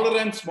smaller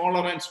and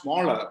smaller and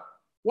smaller,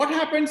 what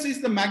happens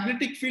is the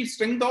magnetic field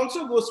strength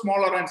also goes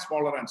smaller and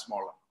smaller and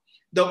smaller.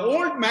 The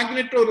old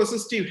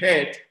magnetoresistive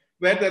head,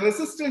 where the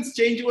resistance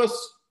change was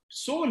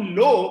so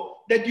low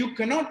that you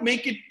cannot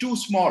make it too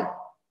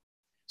small.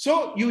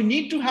 So you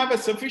need to have a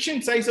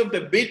sufficient size of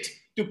the bit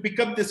to pick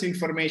up this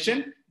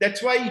information.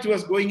 That's why it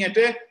was going at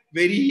a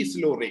very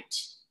slow rate.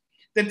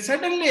 Then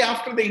suddenly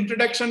after the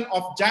introduction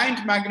of giant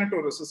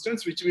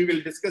magnetoresistance, which we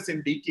will discuss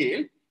in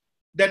detail,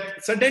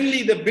 that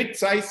suddenly the bit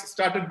size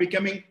started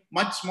becoming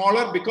much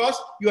smaller because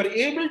you are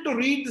able to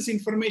read this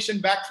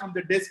information back from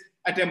the disk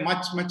at a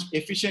much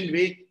efficient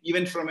way,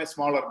 even from a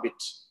smaller bit.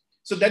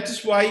 So that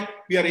is why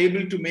we are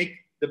able to make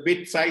the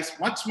bit size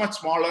much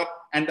smaller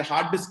and the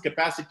hard disk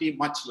capacity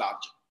much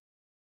larger.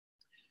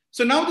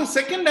 So now the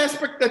second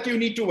aspect that you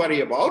need to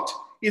worry about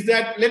is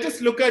that let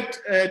us look at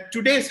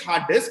today's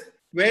hard disk,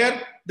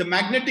 where the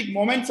magnetic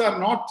moments are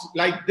not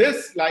like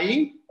this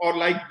lying or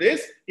like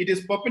this. It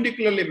is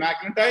perpendicularly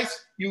magnetized.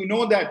 You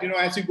know that,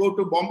 as you go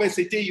to Bombay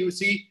city, you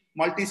see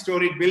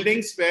multi-storied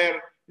buildings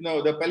where,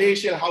 the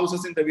palatial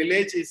houses in the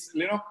village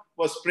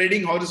was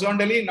spreading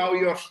horizontally. Now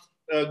you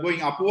are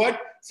going upward.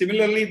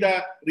 Similarly,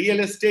 the real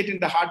estate in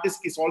the hard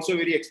disk is also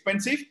very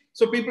expensive.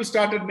 So people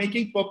started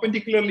making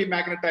perpendicularly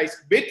magnetized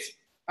bits,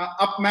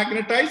 up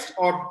magnetized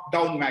or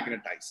down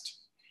magnetized.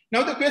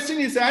 Now the question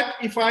is that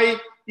if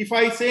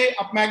I say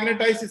up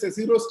magnetized is a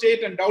 0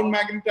 state and down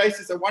magnetized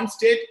is a 1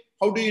 state,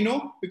 how do you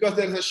know? Because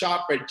there is a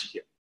sharp edge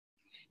here.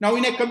 Now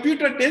in a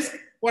computer disk,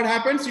 what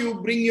happens? You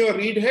bring your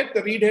read head.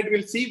 The read head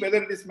will see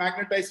whether it is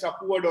magnetized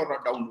upward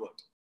or downward.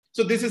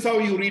 So this is how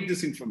you read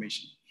this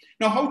information.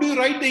 Now, how do you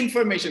write the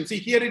information? See,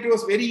 here it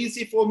was very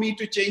easy for me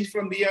to change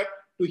from here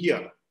to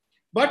here.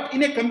 But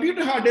in a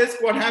computer hard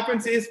disk, what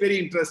happens is very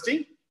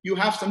interesting. You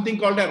have something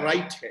called a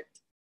write head.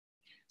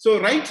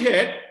 So write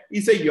head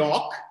is a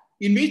yoke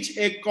in which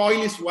a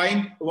coil is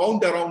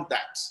wound around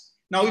that.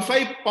 Now, if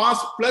I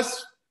pass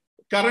plus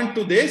current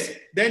to this,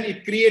 then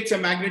it creates a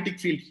magnetic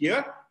field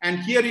here. And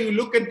here you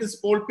look at this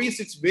pole piece,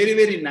 it's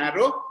very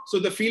narrow. So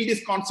the field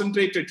is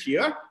concentrated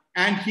here.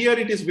 And here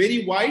it is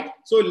very wide,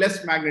 so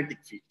less magnetic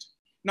field.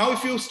 Now,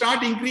 if you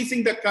start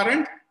increasing the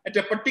current at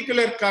a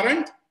particular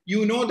current,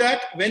 you know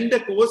that when the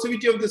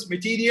coercivity of this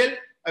material,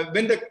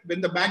 when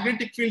the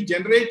magnetic field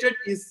generated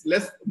is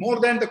more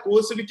than the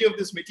coercivity of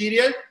this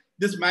material,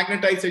 this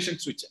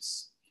magnetization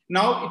switches.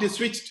 Now it is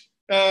switched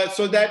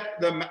so that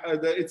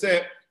it's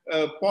a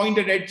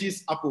pointed edge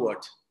is upward.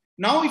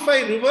 Now, if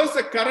I reverse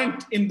the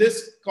current in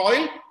this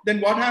coil,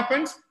 then what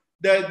happens?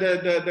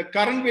 The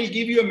current will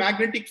give you a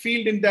magnetic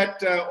field in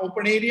that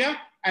open area,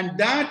 and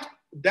that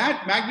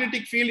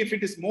magnetic field, if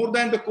it is more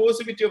than the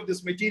coercivity of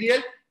this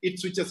material, it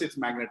switches its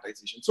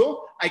magnetization.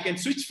 So I can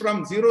switch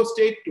from 0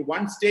 state to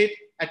 1 state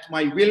at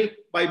my will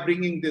by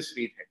bringing this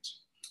read head.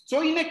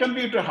 So in a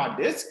computer hard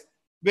disk,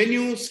 when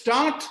you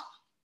start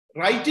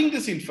writing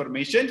this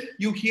information,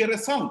 you hear a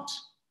sound.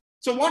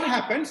 So what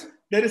happens?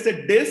 There is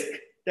a disk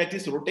that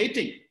is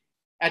rotating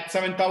at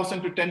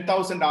 7,000 to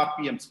 10,000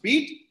 RPM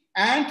speed.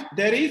 And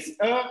there is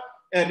a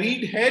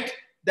read head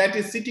that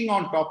is sitting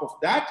on top of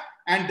that.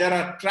 And there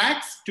are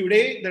tracks.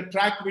 Today, the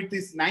track width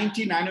is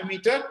 90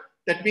 nanometer.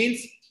 That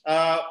means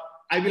I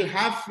will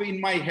have in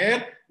my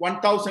hair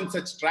 1,000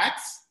 such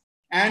tracks.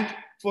 And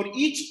for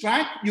each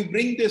track, you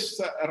bring this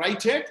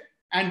write head,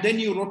 and then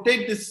you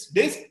rotate this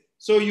disk.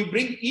 So you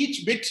bring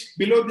each bit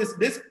below this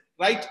disk,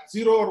 write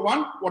 0 or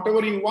 1,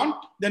 whatever you want,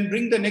 then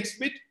bring the next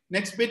bit,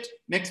 next bit,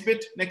 next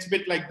bit, next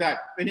bit, like that.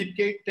 When it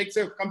takes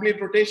a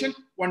complete rotation,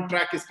 one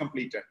track is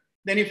completed.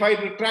 Then if I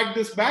retract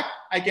this back,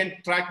 I can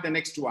track the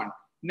next one,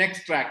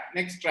 next track,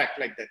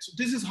 like that. So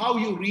this is how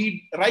you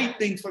write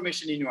the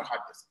information in your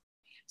hard disk.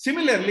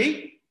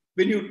 Similarly,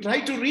 when you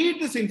try to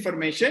read this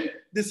information,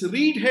 this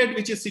read head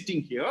which is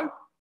sitting here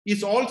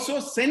is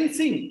also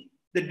sensing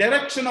the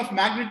direction of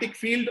magnetic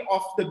field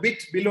of the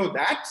bit below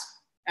that.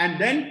 And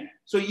then,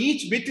 so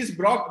each bit is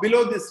brought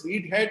below this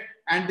read head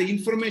and the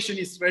information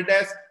is read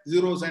as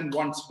zeros and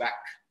ones back.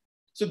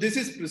 So this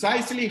is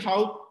precisely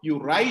how you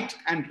write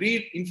and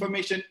read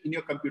information in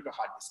your computer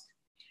hard disk.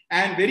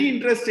 And very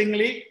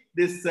interestingly,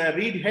 this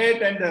read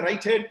head and the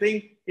write head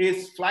thing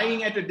is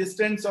flying at a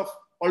distance of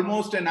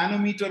almost a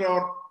nanometer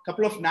or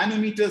couple of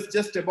nanometers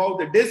just above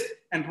the disk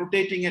and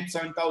rotating at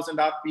 7,000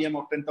 RPM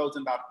or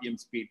 10,000 RPM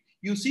speed.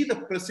 You see the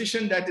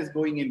precision that is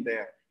going in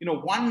there.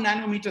 1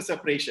 nanometer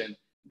separation,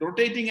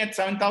 rotating at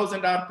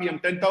 7,000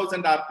 RPM,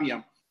 10,000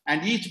 RPM,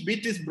 and each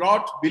bit is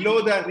brought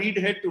below the read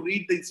head to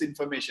read this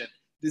information.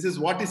 This is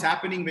what is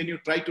happening when you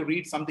try to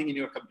read something in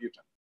your computer.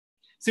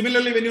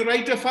 Similarly, when you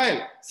write a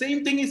file,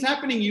 same thing is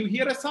happening. You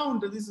hear a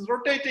sound, this is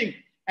rotating,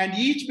 and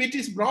each bit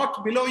is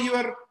brought below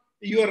your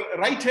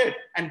write head,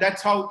 and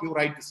that's how you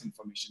write this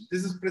information.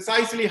 This is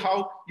precisely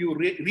how you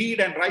read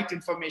and write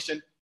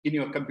information in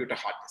your computer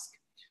hard disk.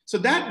 So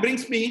that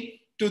brings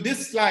me to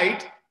this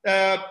slide.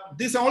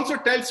 This also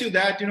tells you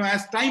that,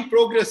 as time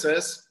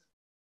progresses,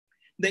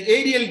 the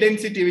areal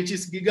density, which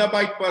is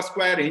gigabyte per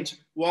square inch,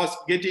 was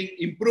getting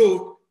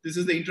improved. This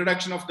is the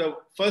introduction of the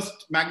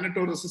first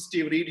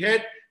magnetoresistive read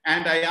head.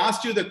 And I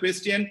asked you the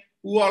question,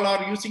 who all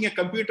are using a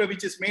computer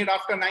which is made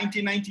after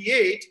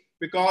 1998?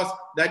 Because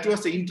that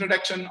was the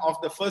introduction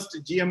of the first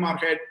GMR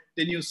head.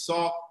 Then you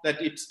saw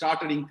that it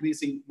started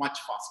increasing much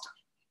faster.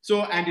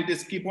 So, and it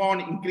is keep on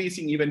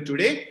increasing even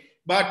today.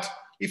 But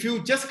if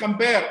you just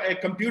compare a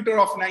computer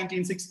of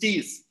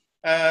 1960s,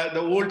 the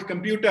old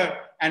computer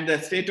and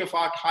the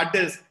state-of-art hard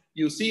disk,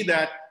 you see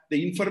that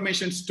the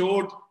information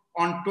stored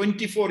on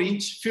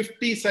 24-inch,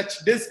 50 such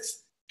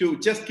disks to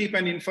just keep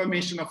an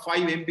information of 5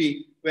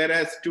 MB,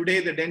 whereas today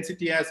the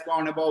density has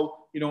gone above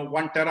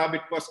 1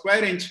 terabit per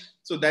square inch.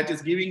 So that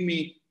is giving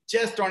me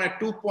just on a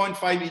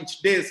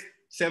 2.5-inch disk,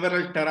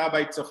 several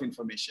terabytes of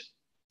information.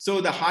 So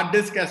the hard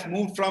disk has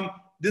moved from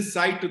this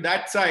side to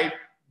that side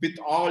with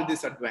all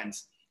this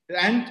advance.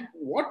 And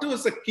what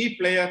was a key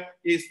player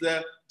is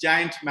the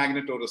giant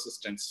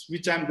magnetoresistance,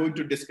 which I'm going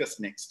to discuss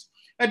next.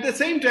 At the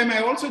same time,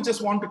 I also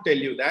just want to tell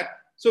you that,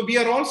 so we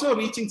are also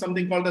reaching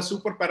something called the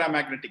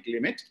superparamagnetic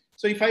limit.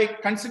 So if I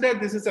consider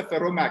this is a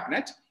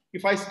ferromagnet,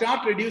 if I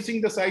start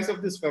reducing the size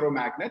of this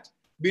ferromagnet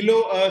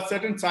below a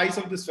certain size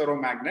of this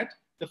ferromagnet,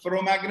 the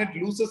ferromagnet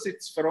loses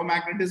its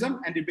ferromagnetism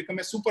and it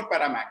becomes a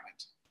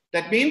superparamagnet.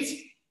 That means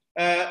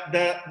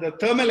the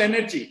thermal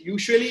energy,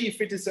 usually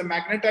if it is a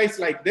magnetized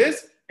like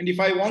this, and if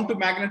I want to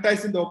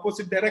magnetize in the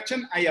opposite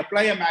direction, I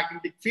apply a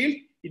magnetic field,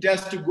 it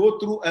has to go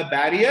through a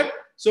barrier.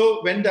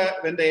 So when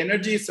the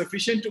energy is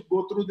sufficient to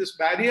go through this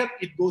barrier,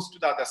 it goes to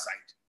the other side.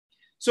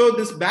 So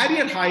this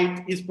barrier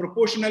height is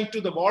proportional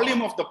to the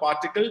volume of the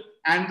particle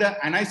and the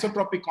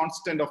anisotropic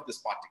constant of this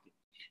particle.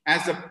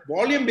 As the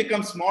volume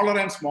becomes smaller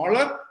and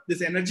smaller,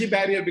 this energy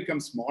barrier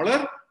becomes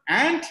smaller.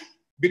 And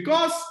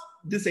because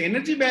this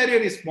energy barrier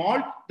is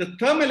small, the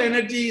thermal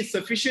energy is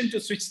sufficient to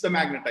switch the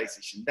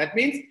magnetization. That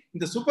means in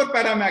the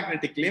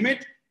superparamagnetic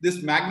limit,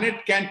 this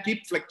magnet can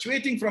keep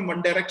fluctuating from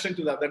one direction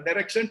to the other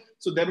direction.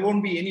 So there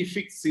won't be any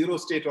fixed zero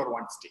state or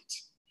one state.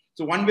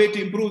 So one way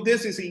to improve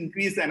this is to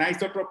increase the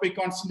anisotropic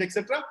constant,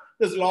 etc.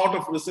 There's a lot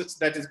of research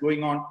that is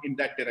going on in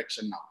that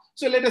direction now.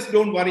 So let us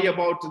don't worry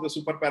about the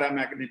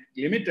superparamagnetic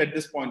limit at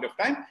this point of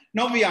time.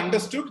 Now we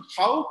understood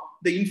how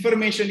the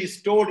information is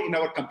stored in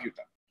our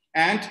computer.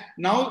 And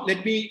now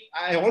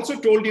I also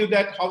told you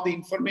that how the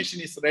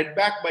information is read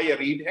back by a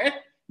read head.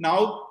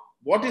 Now,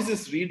 what is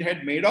this read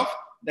head made of?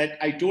 That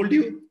I told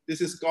you,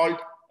 this is called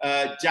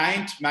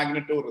giant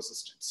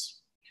magnetoresistance.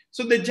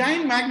 So the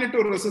giant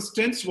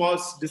magnetoresistance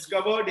was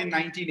discovered in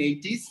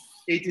 1980s,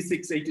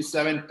 86,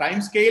 87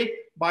 time scale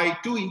by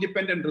two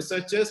independent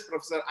researchers,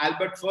 Professor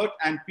Albert Fert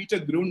and Peter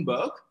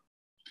Grunberg.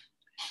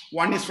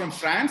 One is from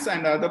France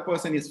and the other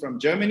person is from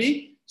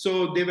Germany.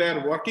 So they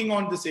were working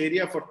on this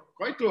area for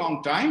quite a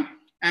long time.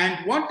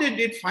 And what they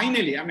did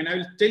finally, I mean, I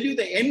will tell you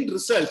the end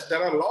result.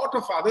 There are a lot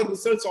of other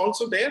results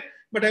also there,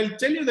 but I'll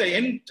tell you the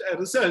end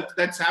result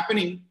that's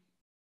happening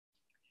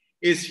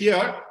is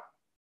here.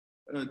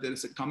 There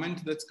is a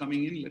comment that's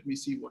coming in. Let me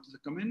see what is the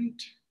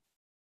comment.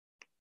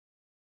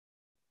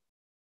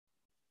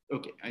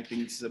 Okay, I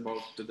think it's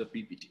about the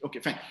PPT. Okay,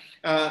 fine.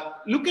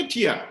 Look at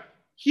here.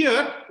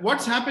 Here,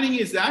 what's happening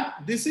is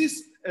that this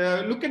is,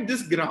 look at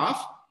this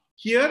graph.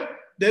 Here,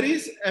 there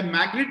is a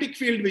magnetic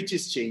field which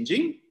is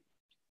changing,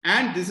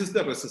 and this is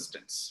the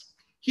resistance.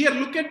 Here,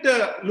 look at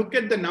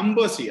the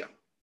numbers here.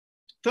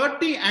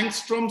 30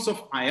 angstroms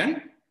of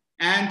iron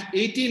and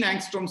 18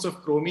 angstroms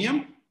of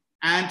chromium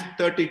and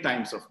 30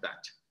 times of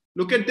that.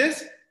 Look at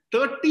this,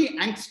 30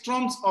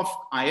 angstroms of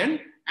iron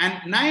and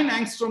 9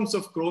 angstroms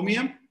of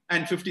chromium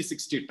and 50,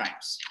 60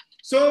 times.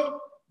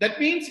 So that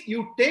means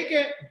you take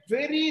a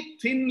very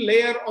thin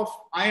layer of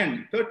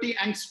iron, 30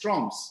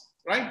 angstroms,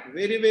 right?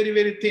 Very, very,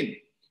 very thin.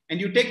 And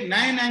you take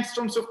 9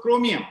 angstroms of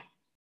chromium.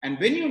 And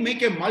when you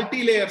make a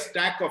multi-layer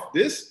stack of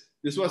this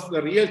was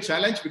the real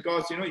challenge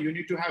because, you know, you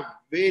need to have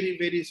very,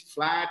 very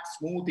flat,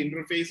 smooth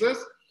interfaces.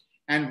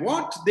 And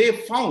what they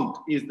found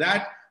is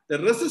that the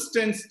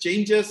resistance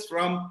changes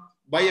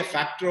by a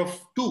factor of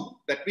 2.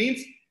 That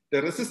means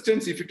the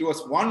resistance, if it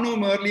was 1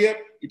 ohm earlier,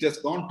 it has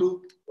gone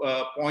to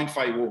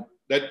 0.5 ohm.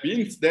 That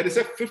means there is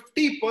a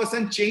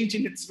 50% change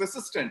in its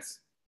resistance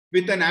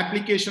with an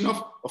application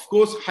of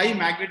course, high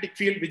magnetic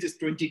field, which is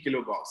 20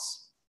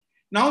 kilogauss.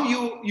 Now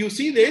you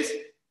see this.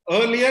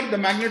 Earlier, the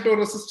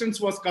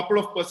magnetoresistance was a couple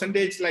of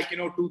percentage, like, you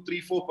know, 2,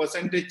 3,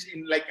 4%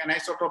 in like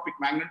anisotropic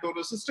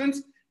magnetoresistance.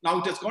 Now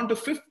it has gone to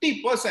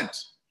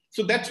 50%.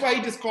 So that's why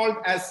it is called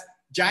as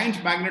giant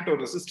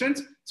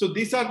magnetoresistance. So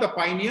these are the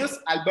pioneers,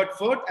 Albert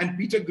Fert and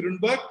Peter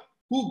Grunberg,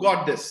 who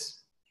got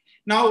this.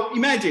 Now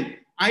imagine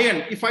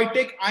iron. If I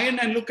take iron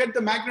and look at the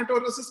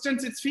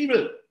magnetoresistance, it's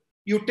feeble.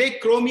 You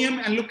take chromium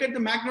and look at the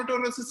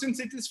magnetoresistance,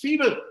 it is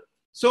feeble.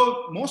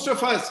 So most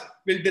of us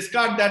will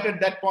discard that at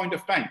that point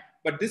of time.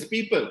 But these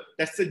people,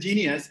 that's the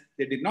genius,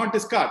 they did not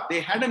discard.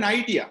 They had an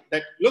idea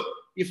that, look,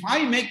 if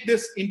I make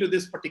this into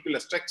this particular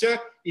structure,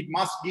 it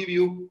must give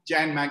you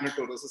giant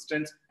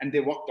magnetoresistance, and they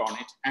worked on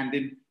it. And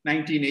in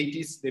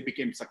 1980s, they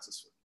became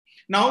successful.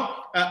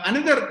 Now,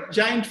 another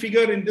giant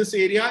figure in this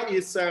area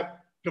is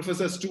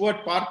Professor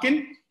Stuart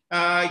Parkin.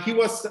 He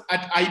was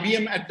at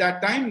IBM at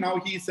that time.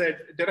 Now he's a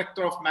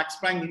director of Max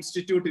Planck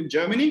Institute in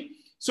Germany.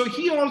 So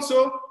he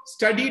also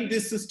studied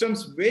these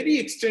systems very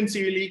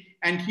extensively,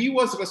 and he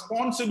was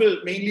responsible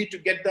mainly to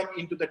get them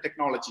into the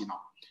technology now.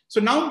 So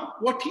now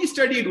what he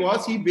studied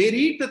was he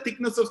varied the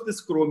thickness of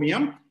this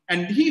chromium,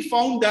 and he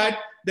found that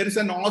there is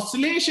an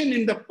oscillation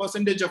in the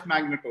percentage of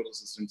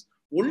magnetoresistance.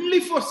 Only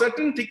for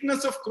certain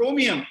thickness of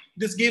chromium,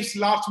 this gives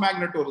large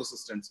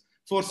magnetoresistance.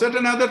 For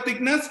certain other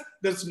thickness,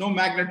 there's no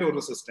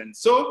magnetoresistance.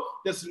 So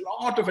there's a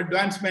lot of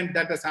advancement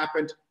that has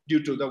happened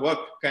due to the work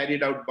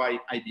carried out by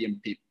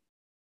IBM team.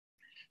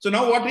 So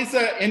now what is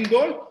the end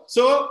goal?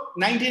 So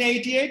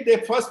 1988, they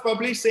first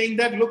published saying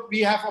that, look,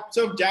 we have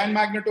observed giant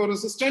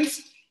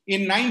magnetoresistance.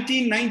 In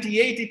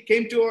 1998, it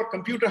came to our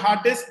computer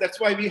hard disk. That's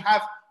why we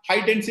have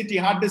high density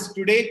hard disk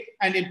today.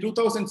 And in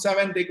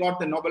 2007, they got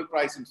the Nobel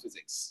Prize in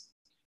Physics.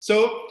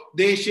 So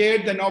they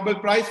shared the Nobel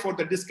Prize for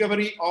the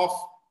discovery of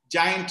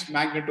giant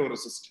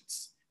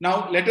magnetoresistance.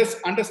 Now let us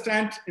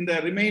understand in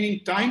the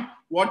remaining time,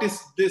 what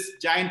is this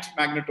giant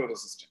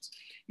magnetoresistance?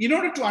 In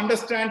order to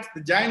understand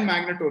the giant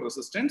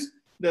magnetoresistance,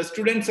 the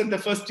students at the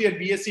first year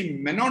BSc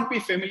may not be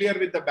familiar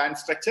with the band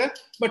structure,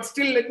 but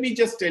still let me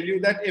just tell you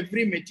that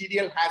every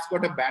material has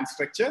got a band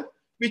structure,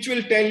 which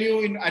will tell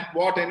you at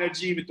what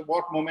energy, with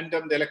what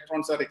momentum the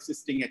electrons are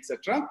existing,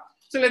 etc.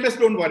 So let us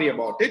don't worry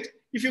about it.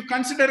 If you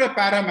consider a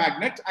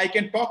paramagnet, I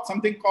can talk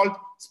something called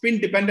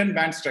spin-dependent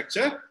band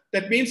structure.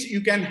 That means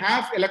you can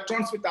have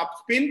electrons with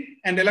upspin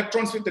and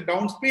electrons with the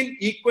downspin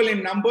equal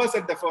in numbers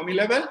at the Fermi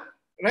level,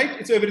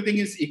 right? So everything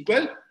is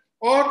equal.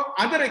 Or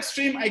other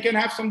extreme, I can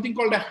have something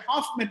called a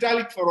half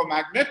metallic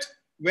ferromagnet,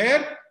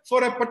 where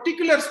for a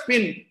particular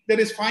spin, there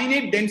is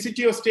finite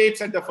density of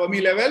states at the Fermi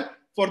level.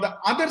 For the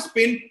other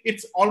spin,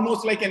 it's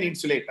almost like an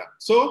insulator.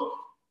 So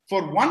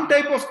for one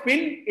type of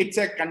spin, it's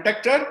a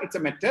conductor, it's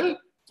a metal.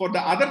 For the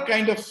other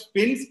kind of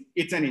spins,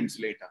 it's an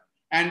insulator.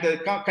 And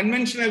the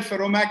conventional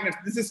ferromagnets,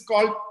 this is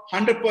called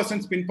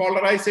 100% spin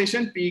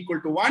polarization, P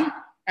equal to 1.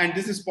 And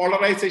this is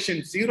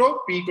polarization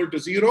 0, P equal to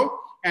 0.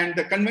 And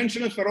the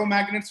conventional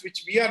ferromagnets,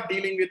 which we are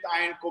dealing with,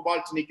 iron,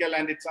 cobalt, nickel,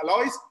 and its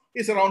alloys,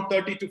 is around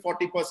 30 to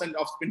 40%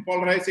 of spin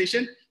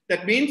polarization.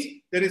 That means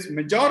there is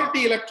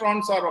majority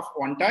electrons are of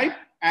one type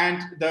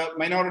and the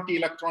minority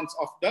electrons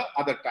of the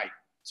other type.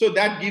 So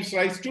that gives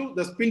rise to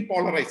the spin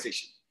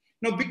polarization.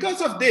 Now,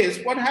 because of this,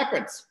 what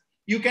happens?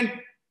 You can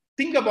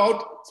think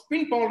about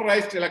spin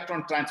polarized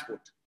electron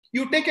transport.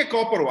 You take a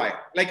copper wire,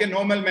 like a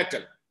normal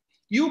metal.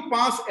 You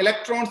pass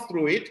electrons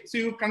through it. So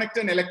you connect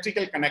an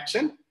electrical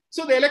connection.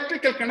 So the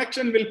electrical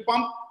connection will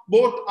pump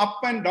both up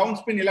and down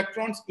spin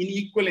electrons in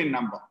equal in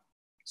number.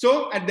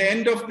 So at the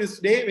end of this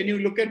day, when you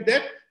look at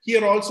that,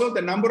 here also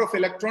the number of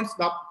electrons,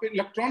 the up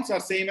electrons are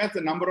same as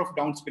the number of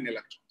down spin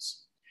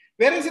electrons.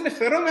 Whereas in a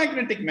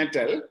ferromagnetic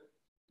metal,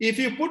 if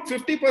you put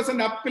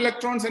 50% up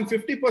electrons and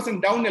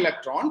 50% down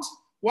electrons,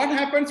 what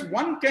happens?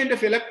 One kind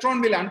of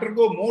electron will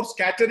undergo more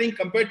scattering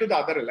compared to the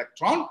other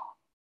electron.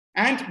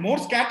 And more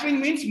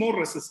scattering means more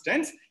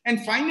resistance.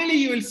 And finally,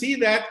 you will see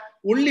that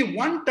only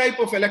one type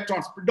of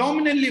electrons,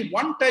 predominantly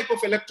one type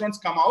of electrons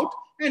come out,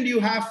 and you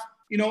have,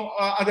 when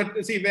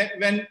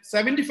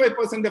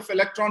 75% of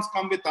electrons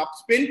come with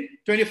upspin,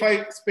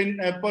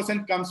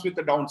 25% comes with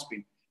the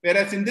downspin.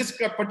 Whereas in this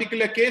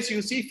particular case,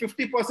 you see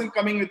 50%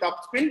 coming with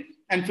upspin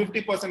and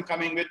 50%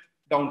 coming with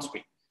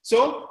downspin.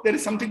 So there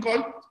is something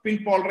called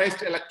spin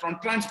polarized electron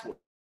transport.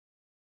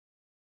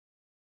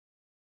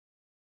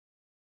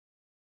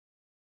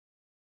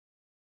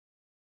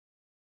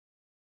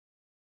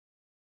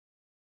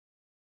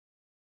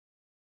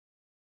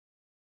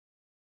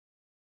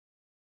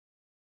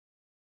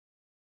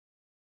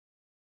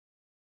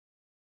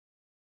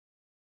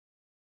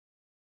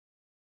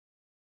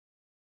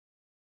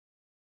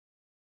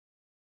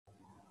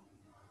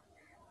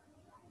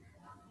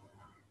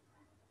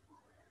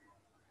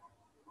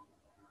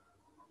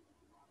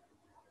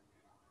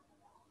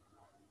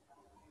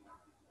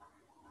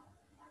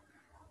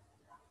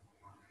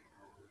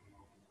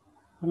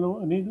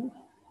 Hello, Anil.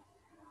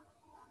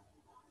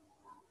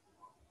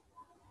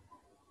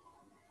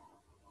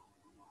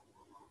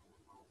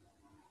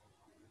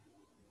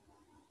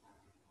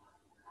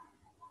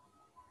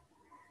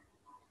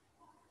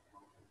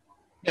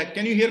 Yeah,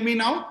 can you hear me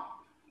now?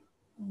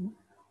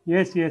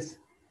 Yes, yes.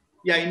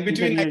 Yeah, in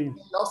between I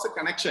lost the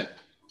connection.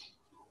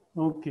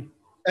 Okay.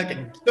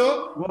 Okay.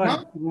 So go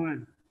ahead. Go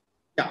ahead.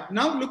 Yeah,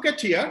 now look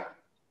at here.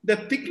 The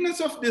thickness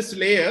of these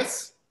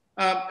layers.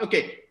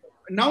 Okay.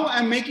 Now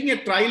I'm making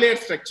a tri-layer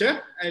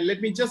structure.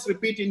 Let me just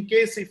repeat in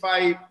case if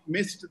I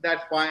missed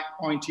that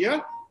point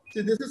here.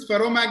 So this is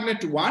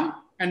ferromagnet 1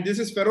 and this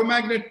is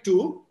ferromagnet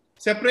 2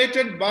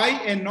 separated by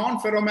a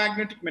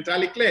non-ferromagnetic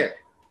metallic layer.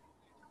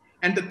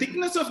 And the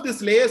thickness of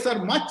these layers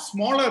are much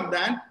smaller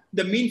than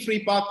the mean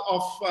free path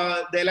of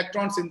the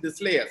electrons in these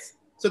layers.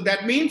 So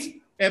that means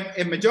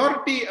a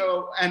majority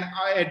and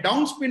a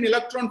downspin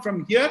electron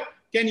from here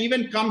can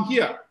even come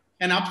here.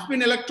 An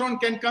upspin electron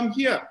can come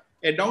here.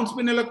 A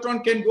downspin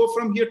electron can go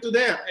from here to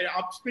there. An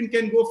upspin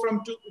can go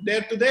from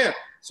there to there.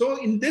 So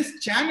in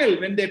this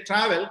channel, when they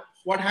travel,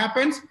 what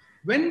happens?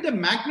 When the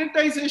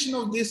magnetization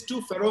of these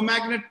two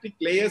ferromagnetic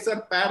layers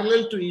are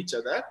parallel to each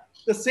other,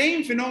 the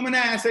same phenomena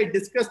as I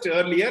discussed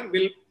earlier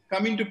will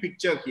come into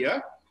picture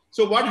here.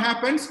 So what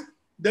happens?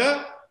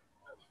 The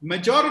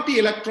majority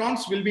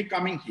electrons will be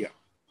coming here.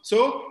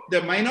 So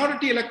the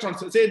minority electrons,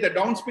 say the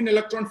downspin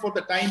electron for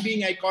the time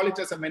being, I call it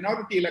as a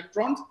minority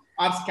electrons,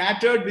 are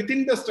scattered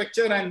within the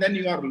structure and then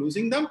you are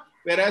losing them,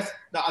 whereas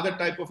the other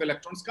type of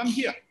electrons come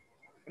here,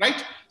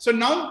 right? So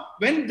now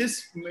when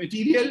this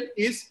material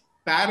is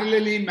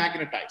parallelly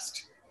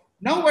magnetized,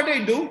 now what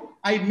I do,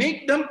 I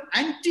make them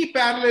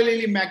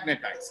anti-parallelly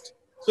magnetized.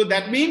 So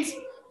that means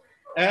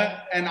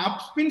an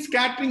upspin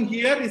scattering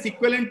here is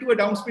equivalent to a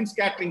downspin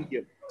scattering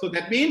here. So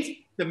that means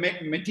the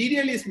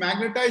material is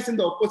magnetized in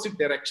the opposite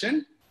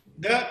direction.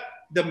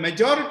 The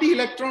majority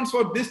electrons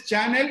for this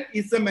channel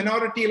is the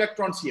minority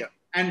electrons here,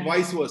 and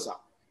vice versa.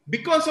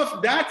 Because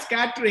of that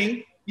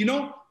scattering, you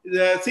know,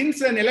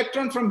 since an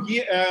electron from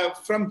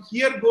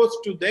here goes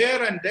to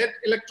there and that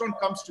electron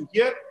comes to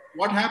here,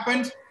 what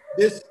happens?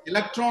 These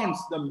electrons,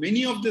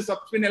 many of these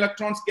upspin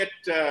electrons get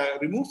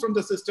removed from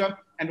the system,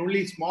 and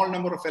only a small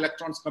number of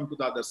electrons come to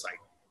the other side.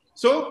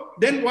 So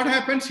then what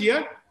happens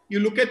here? You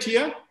look at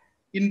here.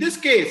 In this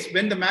case,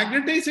 when the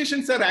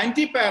magnetizations are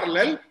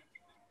anti-parallel,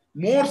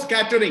 more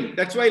scattering.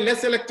 That's why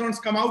less electrons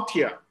come out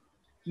here.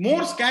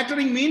 More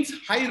scattering means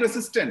high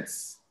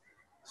resistance.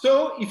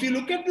 So if you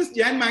look at this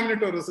Jan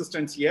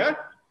magnetoresistance here,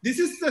 this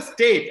is the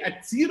state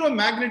at zero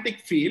magnetic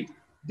field.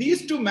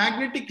 These two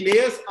magnetic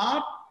layers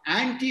are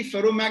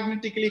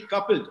anti-ferromagnetically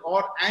coupled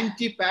or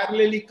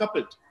anti-parallelly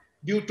coupled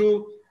due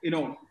to, you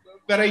know,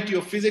 variety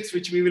of physics,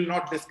 which we will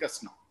not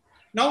discuss now.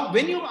 Now,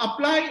 when you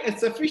apply a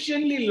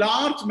sufficiently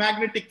large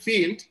magnetic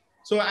field,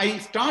 so I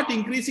start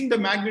increasing the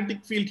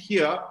magnetic field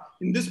here.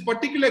 In this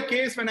particular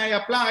case, when I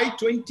apply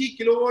 20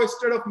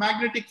 kilovolt of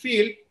magnetic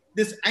field,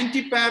 this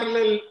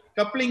anti-parallel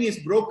coupling is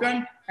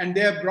broken and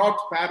they are brought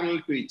parallel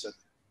to each other.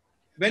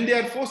 When they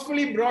are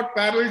forcefully brought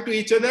parallel to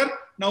each other,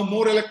 now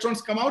more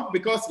electrons come out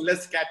because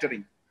less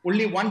scattering.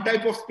 Only one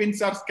type of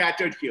spins are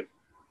scattered here.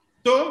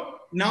 So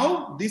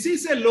now this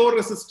is a low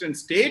resistance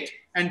state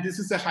and this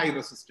is a high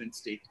resistance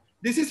state.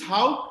 This is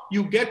how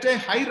you get a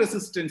high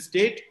resistance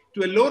state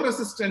to a low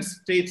resistance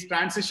state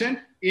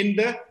transition in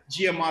the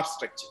GMR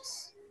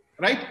structures,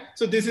 right?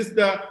 So this is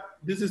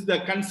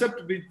the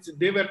concept which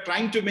they were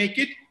trying to make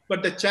it,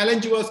 but the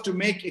challenge was to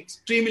make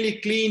extremely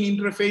clean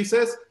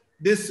interfaces.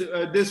 This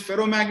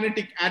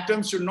ferromagnetic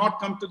atoms should not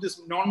come to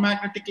this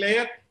non-magnetic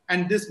layer,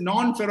 and this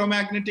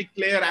non-ferromagnetic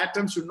layer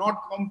atoms should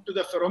not come to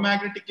the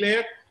ferromagnetic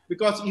layer,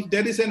 because if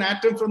there is an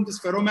atom from this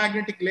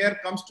ferromagnetic layer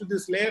comes to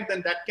this layer,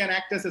 then that can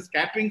act as a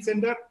scattering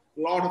center.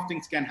 A lot of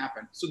things can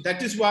happen. So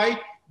that is why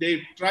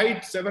they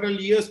tried several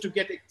years to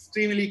get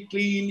extremely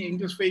clean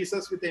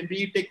interfaces with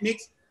MBE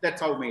techniques.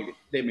 That's how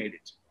they made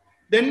it.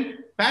 Then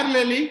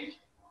parallelly,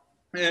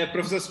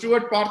 Professor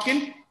Stuart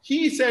Parkin,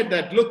 he said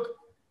that, look,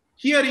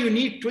 here you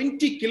need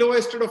 20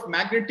 kilovolt of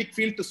magnetic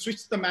field to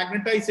switch the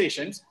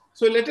magnetizations.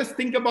 So let us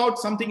think about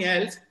something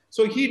else.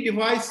 So he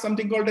devised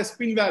something called a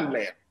spin valve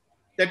layer.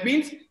 That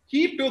means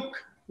he took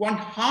one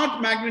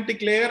hard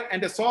magnetic layer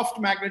and a soft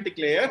magnetic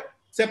layer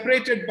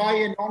separated by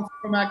a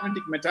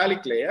non-ferromagnetic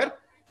metallic layer.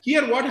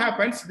 Here what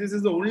happens, this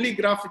is the only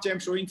graph which I'm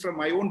showing from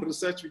my own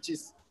research, which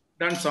is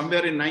done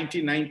somewhere in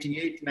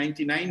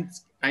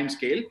 1998-99 time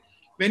scale.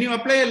 When you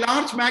apply a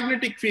large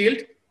magnetic field,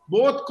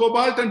 both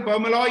cobalt and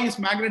permalloy is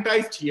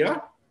magnetized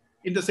here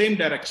in the same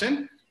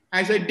direction.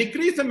 As I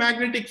decrease the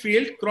magnetic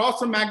field,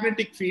 cross the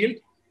magnetic field,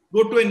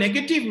 go to a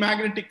negative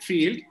magnetic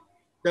field,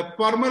 the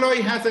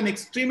permalloy has an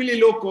extremely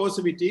low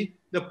coercivity.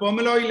 The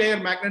permalloy layer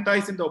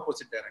magnetized in the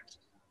opposite direction.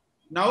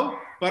 Now,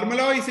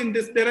 permalloy is in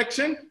this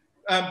direction,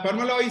 and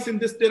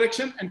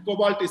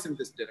cobalt is in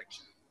this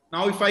direction.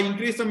 Now, if I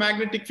increase the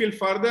magnetic field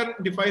further,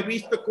 if I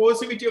reach the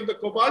coercivity of the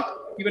cobalt,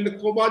 even the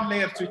cobalt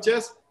layer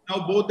switches.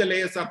 Now, both the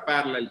layers are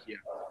parallel here.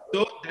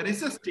 So, there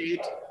is a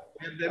state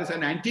where there is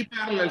an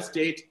anti-parallel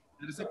state,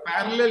 there is a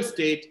parallel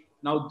state.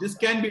 Now, this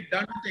can be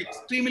done with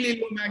extremely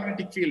low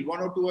magnetic field,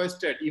 1 or 2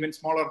 oersted, even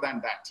smaller than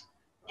that.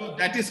 So,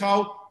 that is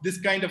how this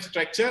kind of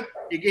structure,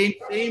 again,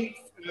 same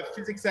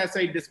physics as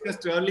I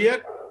discussed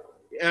earlier.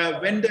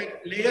 When the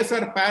layers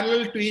are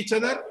parallel to each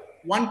other,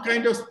 one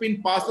kind of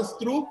spin passes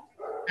through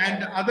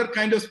and the other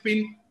kind of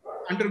spin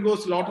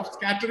undergoes a lot of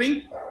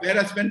scattering.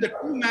 Whereas when the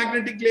two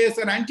magnetic layers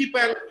are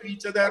anti-parallel to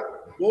each other,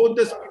 both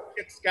the spin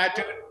get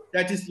scattered.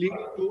 That is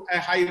leading to a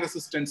high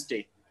resistance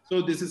state.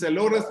 So this is a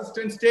low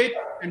resistance state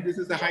and this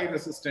is a high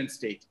resistance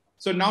state.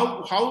 So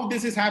now how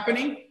this is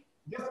happening?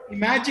 Just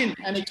imagine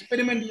an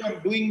experiment you are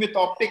doing with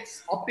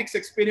optics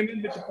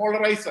experiment with a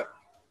polarizer.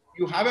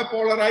 You have a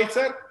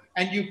polarizer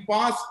and you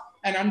pass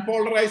an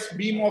unpolarized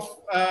beam of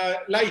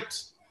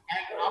light.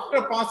 And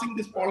after passing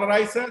this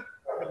polarizer,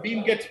 the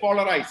beam gets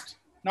polarized.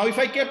 Now, if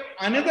I kept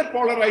another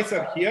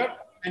polarizer here,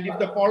 and if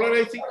the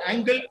polarizing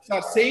angles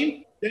are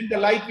same, then the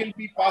light will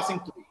be passing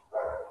through.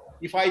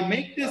 If I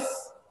make this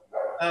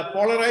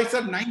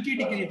polarizer 90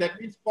 degree,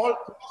 that means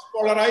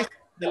cross-polarized,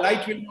 the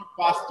light will not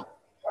pass through.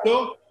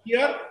 So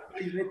here,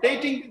 by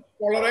rotating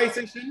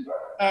polarization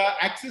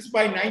axis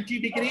by 90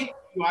 degree,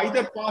 you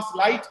either pass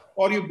light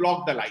or you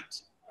block the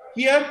light.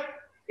 Here,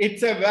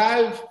 it's a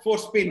valve for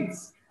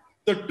spins.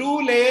 So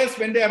two layers,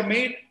 when they are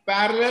made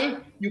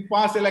parallel, you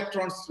pass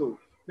electrons through.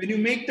 When you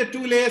make the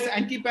two layers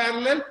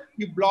anti-parallel,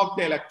 you block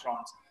the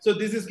electrons. So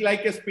this is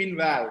like a spin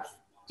valve.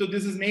 So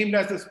this is named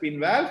as a spin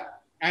valve.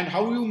 And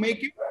how you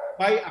make it?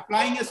 By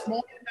applying a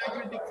small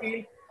magnetic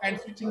field and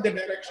switching the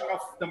direction of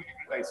the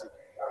magnetization.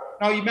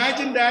 Now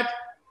imagine that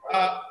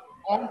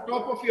on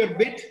top of your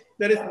bit,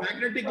 there is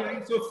magnetic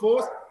lines of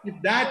force.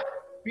 If that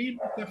field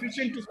is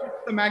sufficient to switch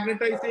the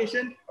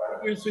magnetization,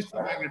 it will switch the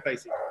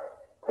magnetization.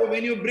 So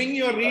when you bring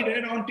your read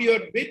head onto your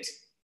bit,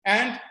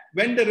 and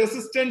when the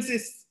resistance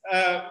is,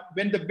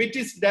 when the bit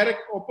is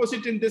direct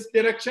opposite in this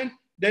direction,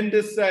 then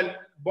this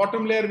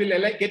bottom layer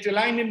will get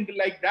aligned in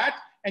like that,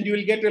 and you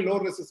will get a low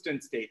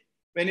resistance state.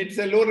 When it's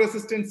a low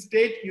resistance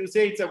state, you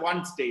say it's a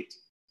 1 state.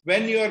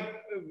 When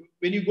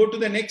you go to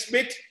the next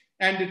bit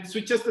and it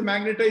switches the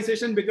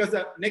magnetization because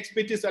the next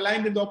bit is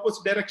aligned in the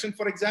opposite direction,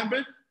 for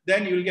example,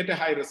 then you will get a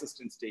high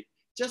resistance state.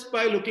 Just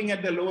by looking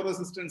at the low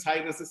resistance,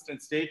 high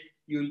resistance state,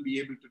 you will be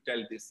able to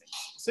tell these things.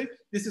 So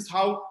this is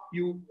how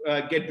you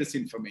get this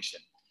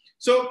information.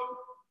 So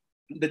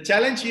the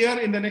challenge here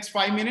in the next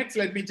 5 minutes,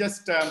 let me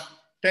just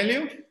tell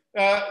you,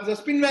 the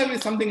spin valve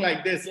is something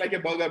like this, like a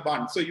burger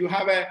bun. So you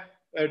have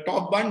a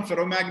top bun,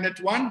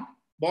 ferromagnet 1,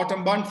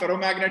 bottom bun,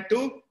 ferromagnet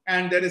 2,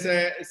 and there is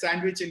a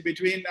sandwich in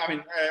between. I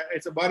mean,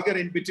 it's a burger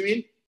in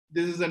between.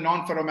 This is a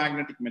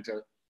non-ferromagnetic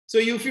metal. So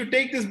if you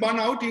take this bun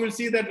out, you will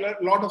see that a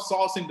lot of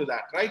sauce into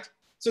that, right?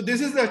 So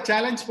this is the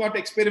challenge what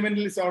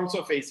experimentalists are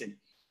also facing.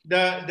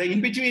 The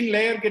in-between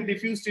layer get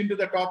diffused into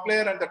the top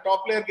layer, and the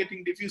top layer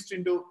getting diffused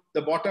into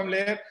the bottom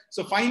layer.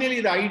 So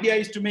finally, the idea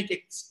is to make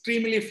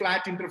extremely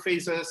flat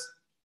interfaces,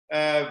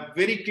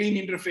 very clean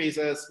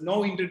interfaces,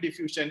 no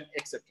interdiffusion,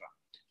 etc.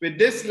 With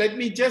this, let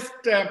me just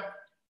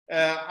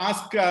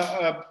ask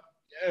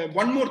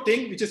one more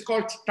thing, which is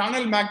called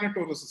tunnel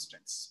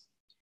magnetoresistance.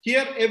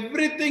 Here,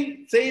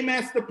 everything same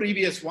as the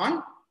previous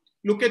one.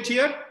 Look at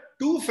here,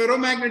 2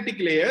 ferromagnetic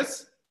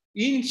layers.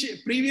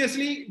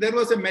 Previously, there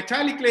was a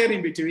metallic layer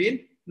in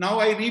between. Now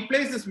I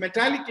replace this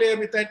metallic layer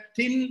with a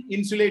thin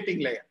insulating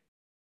layer.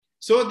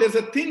 So there's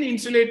a thin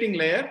insulating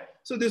layer.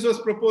 So this was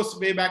proposed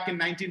way back in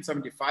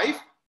 1975.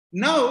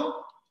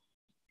 Now,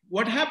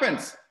 what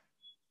happens?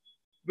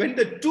 When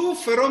the 2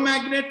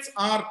 ferromagnets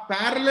are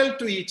parallel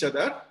to each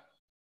other,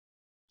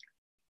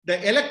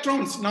 the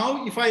electrons,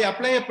 now if I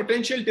apply a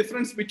potential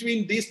difference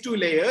between these 2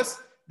 layers,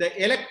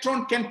 the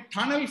electron can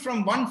tunnel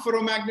from one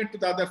ferromagnet to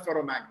the other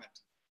ferromagnet.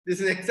 This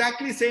is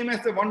exactly same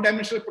as the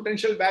one-dimensional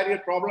potential barrier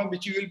problem,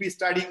 which you will be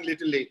studying a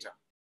little later.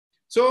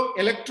 So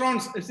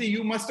electrons, see,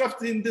 you must have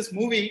seen this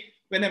movie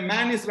when a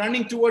man is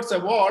running towards a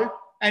wall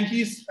and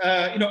he's,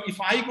 if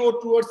I go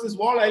towards this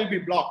wall, I'll be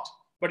blocked.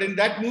 But in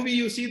that movie,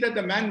 you see that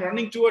the man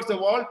running towards the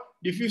wall,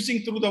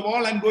 diffusing through the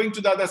wall and going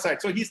to the other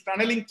side. So he's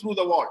tunneling through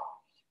the wall.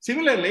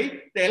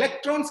 Similarly, the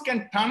electrons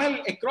can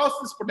tunnel across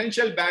this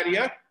potential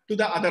barrier to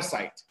the other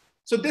side.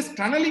 So this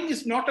tunneling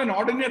is not an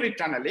ordinary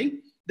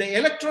tunneling. The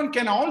electron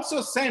can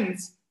also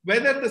sense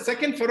whether the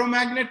second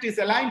ferromagnet is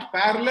aligned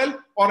parallel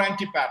or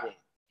anti-parallel.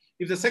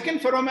 If the second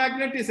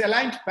ferromagnet is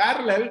aligned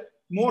parallel,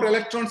 more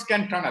electrons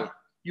can tunnel.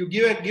 You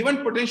give a given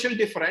potential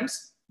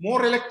difference,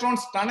 more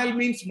electrons tunnel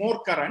means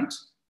more current.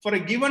 For a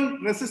given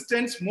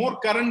resistance, more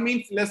current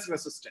means less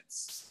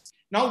resistance.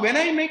 Now, when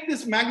I make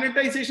these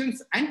magnetizations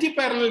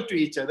anti-parallel to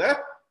each other,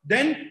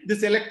 then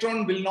this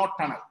electron will not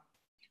tunnel.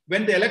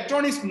 When the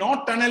electron is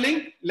not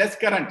tunneling, less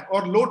current,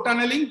 or low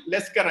tunneling,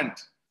 less current.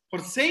 For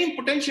same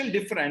potential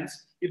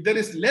difference, if there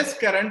is less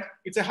current,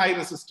 it's a high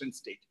resistance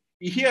state.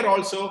 Here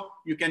also,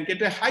 you can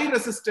get a high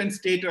resistance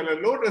state or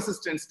a low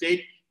resistance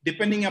state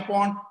depending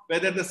upon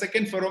whether the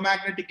second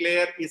ferromagnetic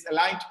layer is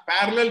aligned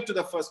parallel to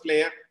the first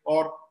layer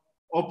or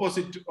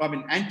opposite,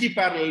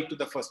 anti-parallel to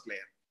the first layer.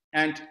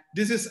 And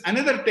this is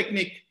another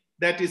technique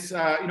that is, in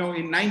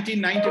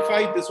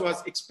 1995, this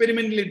was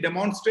experimentally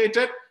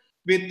demonstrated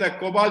with the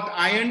cobalt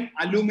iron,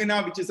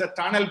 alumina, which is a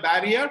tunnel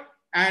barrier,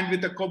 and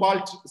with the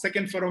cobalt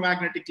second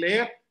ferromagnetic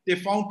layer, they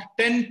found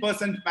 10%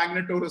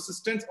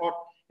 magnetoresistance, or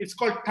it's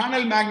called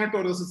tunnel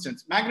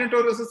magnetoresistance.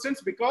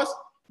 Magnetoresistance because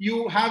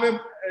you have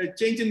a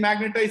change in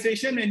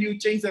magnetization and you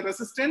change the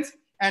resistance,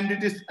 and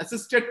it is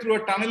assisted through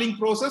a tunneling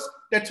process.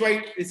 That's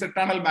why it's a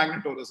tunnel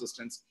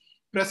magnetoresistance.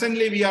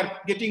 Presently, we are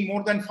getting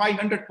more than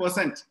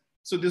 500%.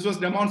 So this was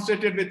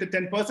demonstrated with the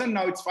 10%.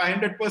 Now it's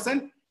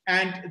 500%.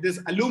 And this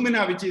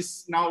alumina, which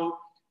is now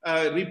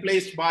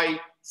replaced by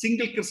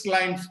single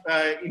crystalline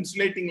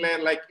insulating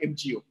layer like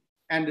MgO.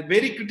 And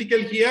very critical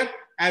here,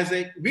 as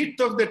the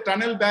width of the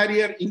tunnel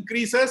barrier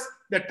increases,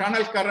 the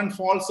tunnel current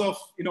falls off,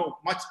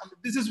 much.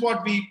 This is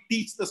what we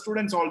teach the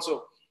students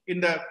also in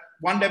the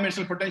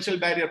one-dimensional potential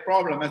barrier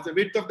problem. As the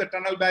width of the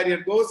tunnel barrier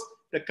goes,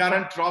 the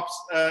current drops,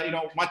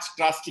 much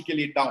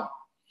drastically down.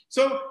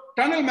 So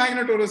tunnel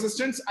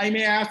magnetoresistance, I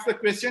may ask the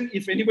question,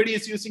 if anybody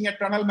is using a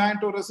tunnel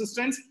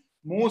magnetoresistance,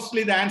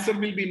 mostly the answer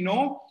will be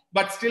no,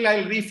 but still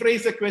I'll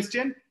rephrase the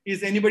question.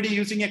 Is anybody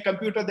using a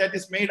computer that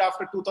is made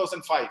after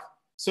 2005?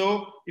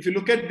 So if you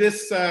look at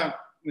this,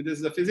 this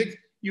is the physics,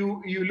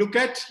 you look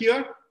at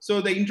here.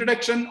 So the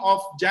introduction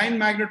of giant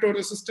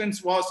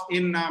magnetoresistance was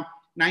in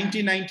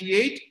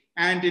 1998,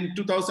 and in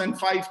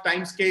 2005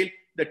 timescale,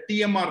 the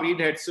TMR read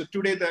heads. So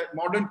today the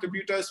modern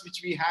computers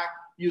which we have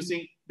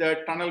using the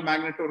tunnel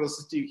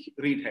magnetoresistive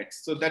read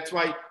heads. So that's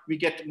why we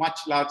get much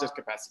larger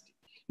capacity.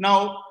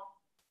 Now,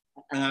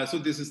 so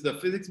this is the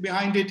physics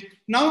behind it.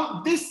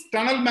 Now, this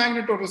tunnel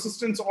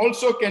magnetoresistance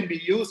also can be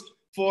used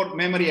for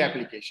memory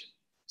application.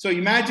 So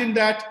imagine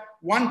that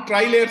one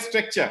tri-layer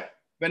structure,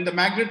 when the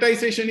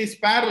magnetization is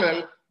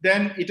parallel,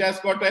 then it has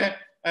got a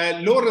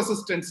low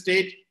resistance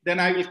state, then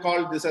I will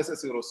call this as a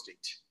zero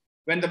state.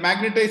 When the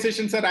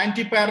magnetizations are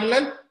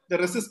anti-parallel, the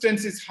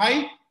resistance is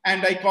high,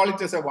 and I call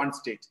it as a one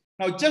state.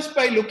 Now, just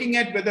by looking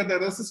at whether the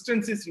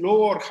resistance is low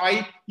or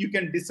high, you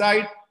can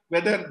decide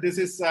whether this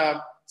is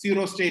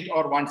zero state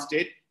or one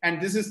state. And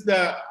this is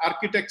the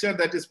architecture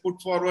that is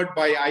put forward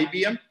by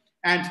IBM.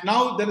 And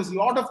now there is a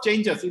lot of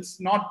changes. It's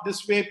not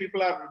this way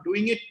people are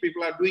doing it.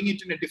 People are doing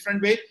it in a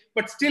different way.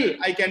 But still,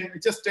 I can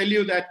just tell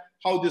you that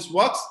how this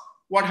works.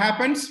 What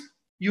happens?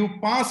 You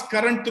pass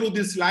current through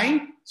this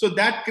line. So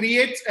that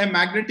creates a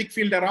magnetic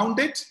field around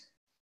it.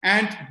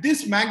 And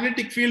this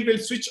magnetic field will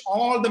switch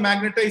all the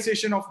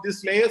magnetization of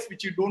these layers,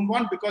 which you don't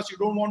want because you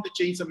don't want to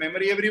change the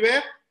memory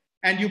everywhere.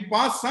 And you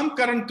pass some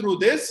current through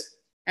this.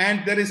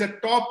 And there is a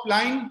top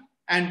line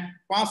and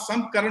pass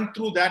some current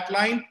through that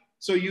line.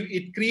 So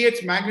it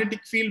creates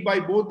magnetic field by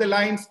both the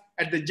lines.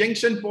 At the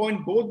junction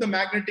point, both the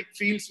magnetic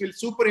fields will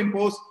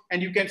superimpose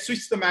and you can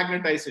switch the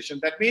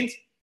magnetization. That means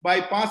by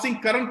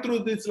passing current through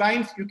these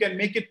lines, you can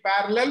make it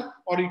parallel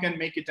or you can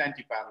make it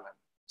anti-parallel.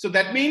 So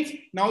that means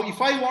now if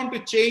I want to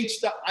change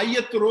the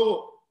ith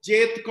row,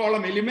 jth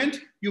column element,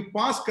 you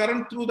pass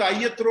current through the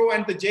ith row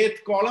and the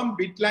jth column,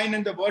 bit line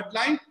and the word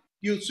line,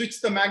 you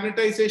switch the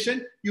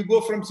magnetization, you go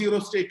from zero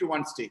state to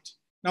one state.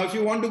 Now, if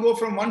you want to go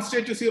from one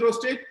state to zero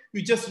state,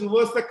 you just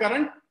reverse the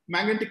current,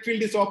 magnetic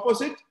field is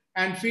opposite,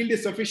 and field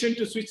is sufficient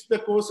to switch the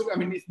course. I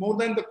mean, it's more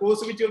than the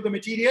coercivity of the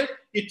material,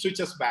 it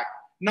switches back.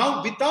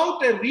 Now,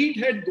 without a read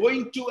head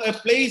going to a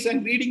place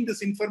and reading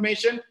this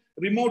information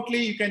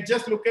remotely, you can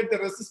just look at the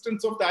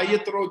resistance of the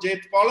ith row,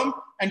 jth column,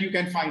 and you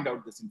can find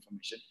out this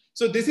information.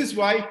 So this is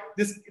why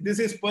this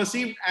is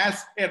perceived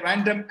as a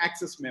random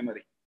access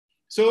memory.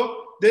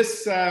 So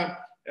this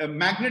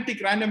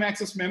magnetic random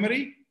access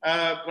memory,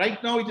 right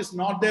now it is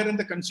not there in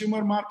the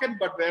consumer market,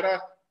 but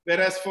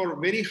whereas for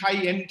very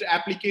high-end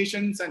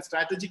applications and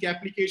strategic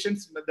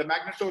applications, the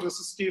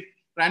magnetoresistive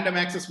random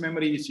access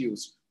memory is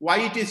used. Why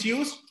it is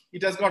used?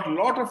 It has got a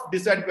lot of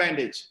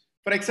disadvantage.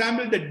 For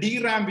example, the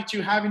DRAM which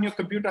you have in your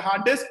computer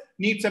hard disk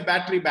needs a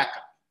battery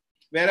backup.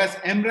 Whereas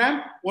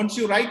MRAM, once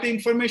you write the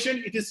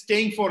information, it is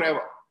staying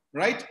forever,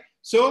 right?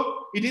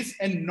 So it is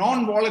a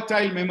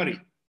non-volatile memory.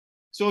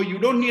 So you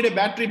don't need a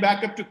battery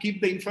backup to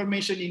keep the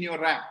information in your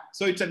RAM.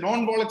 So it's a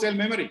non-volatile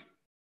memory.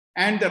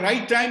 And the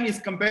write time is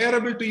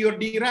comparable to your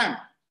DRAM.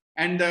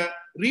 And the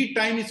read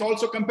time is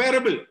also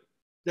comparable.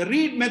 The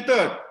read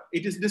method,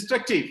 it is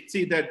destructive.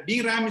 See, the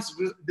DRAM is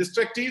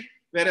destructive,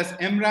 whereas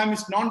MRAM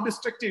is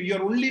non-destructive.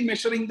 You're only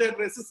measuring the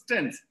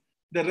resistance.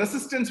 The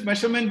resistance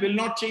measurement will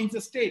not change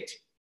the state.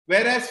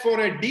 Whereas for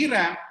a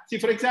DRAM, see,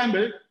 for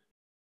example,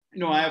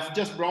 I have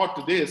just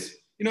brought this.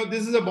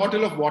 This is a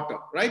bottle of water,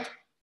 right?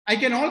 I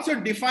can also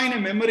define a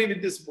memory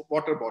with this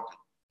water bottle.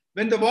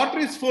 When the water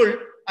is full,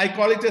 I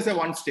call it as a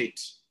one state.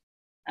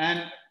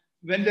 And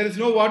when there is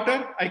no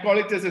water, I call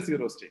it as a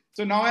zero state.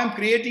 So now I'm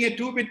creating a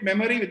 2-bit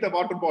memory with a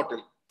water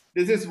bottle.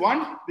 This is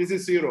 1, this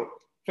is 0.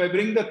 If I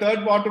bring the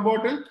third water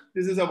bottle,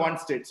 this is a one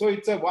state. So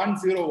it's a 1,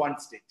 0, 1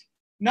 state.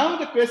 Now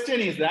the question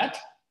is that,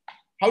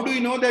 how do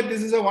you know that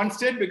this is a one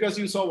state? Because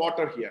you saw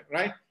water here,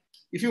 right?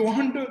 If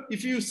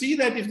you see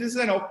that if this is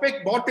an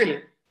opaque bottle,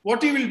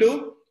 what you will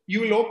do,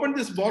 you will open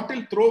this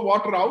bottle, throw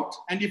water out,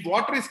 and if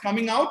water is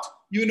coming out,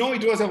 you know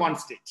it was a one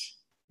state.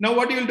 Now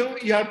what you will do,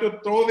 you have to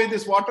throw away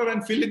this water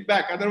and fill it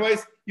back.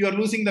 Otherwise, you are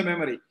losing the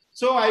memory.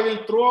 So I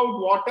will throw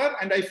out water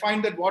and I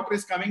find that water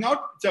is coming out.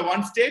 It's a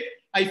one state.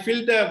 I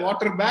fill the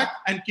water back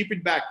and keep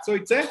it back. So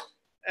it's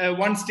a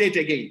one state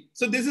again.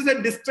 So this is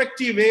a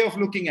destructive way of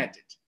looking at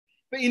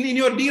it. In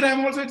your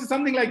DRAM also, it's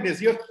something like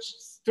this. You're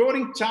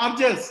storing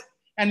charges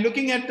and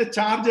looking at the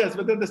charges,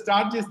 whether the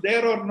charge is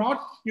there or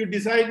not, you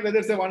decide whether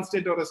it's a one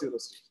state or a zero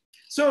state.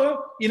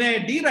 So in a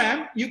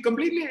DRAM, you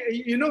completely,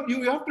 you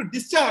have to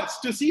discharge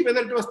to see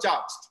whether it was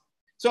charged.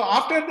 So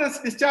after this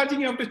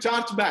discharging, you have to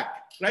charge back,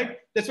 right?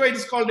 That's why it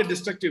is called a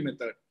destructive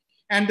method.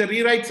 And the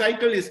rewrite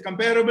cycle is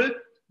comparable.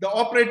 The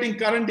operating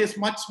current is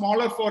much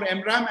smaller for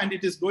MRAM and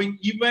it is going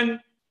even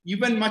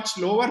much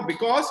lower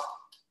because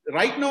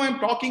right now I'm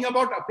talking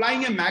about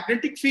applying a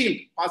magnetic field,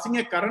 passing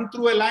a current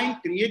through a line,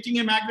 creating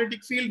a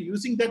magnetic field,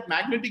 using that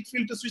magnetic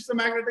field to switch the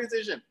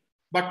magnetization.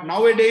 But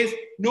nowadays,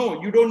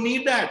 no, you don't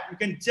need that. You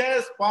can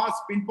just pass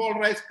spin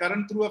polarized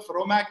current through a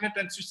ferromagnet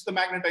and switch the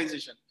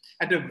magnetization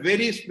at a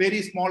very,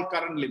 very small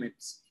current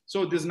limits.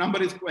 So this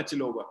number is much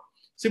lower.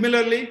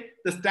 Similarly,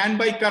 the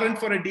standby current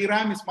for a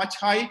DRAM is much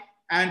high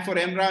and for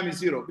MRAM is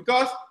 0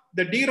 because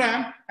the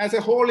DRAM has a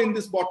hole in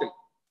this bottle.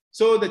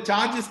 So the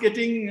charge is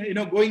getting,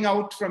 going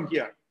out from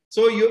here.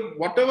 So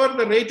whatever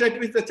the rate at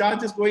which the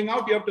charge is going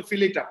out, you have to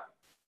fill it up.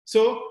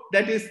 So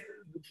that is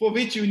for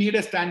which you need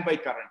a standby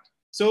current.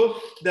 So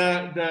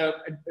the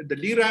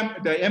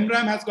DRAM, the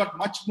MRAM has got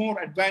much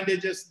more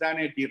advantages than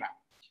a DRAM.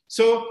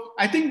 So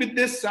I think with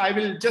this, I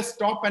will just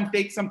stop and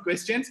take some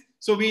questions.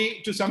 So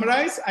to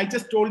summarize, I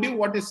just told you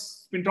what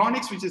is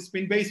Spintronics, which is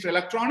spin-based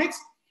electronics.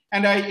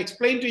 And I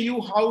explained to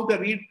you how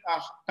the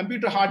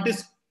computer hard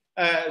disk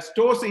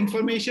stores the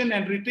information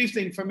and retrieves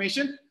the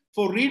information.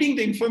 For reading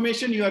the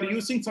information, you are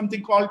using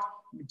something called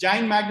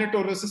giant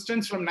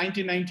magnetoresistance from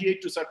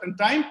 1998 to certain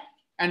time.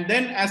 And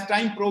then as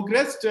time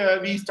progressed,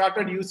 we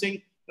started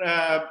using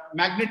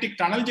magnetic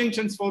tunnel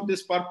junctions for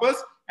this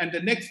purpose. And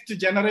the next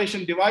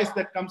generation device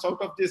that comes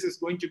out of this is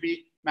going to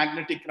be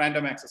magnetic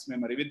random access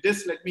memory. With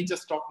this, let me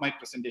just stop my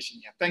presentation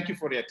here. Thank you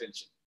for your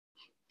attention.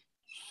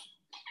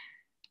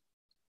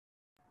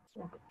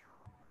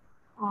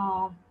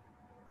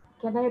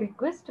 Can I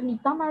request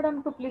Neeta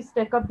madam to please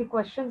take up the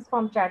questions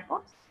from chat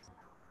box?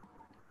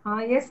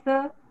 Yes,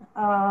 sir.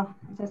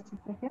 Just a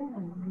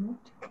second.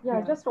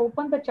 Yeah, just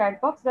open the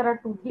chat box. There are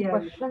 2-3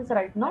 questions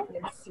right now.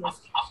 Yes,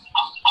 yes.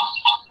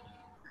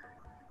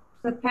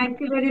 So thank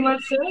you very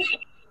much, sir,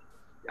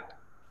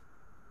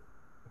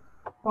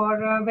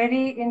 for a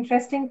very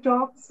interesting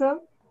talk, sir.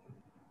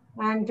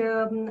 And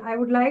I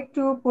would like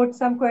to put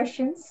some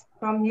questions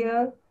from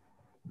here.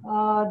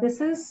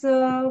 This is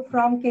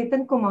from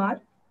Ketan Kumar.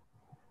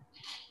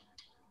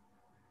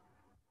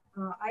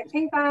 I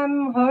think I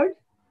am heard.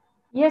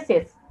 Yes,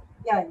 yes.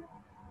 Yeah.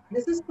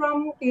 This is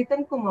from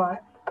Ketan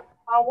Kumar.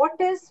 What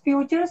is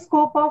future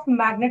scope of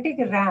magnetic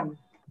RAM?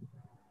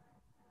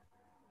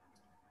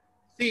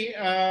 See,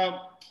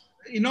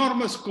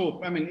 enormous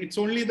scope. I mean, it's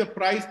only the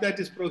price that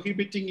is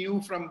prohibiting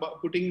you from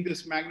putting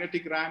this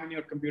magnetic RAM in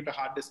your computer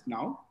hard disk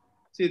now.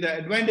 See, the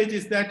advantage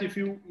is that if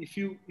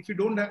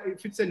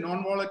it's a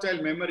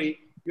non-volatile memory,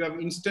 you have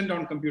instant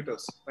on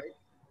computers, right?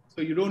 So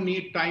you don't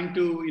need time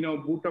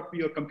to boot up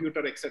your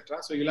computer,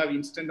 etc. So you'll have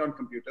instant on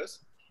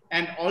computers.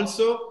 And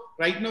also,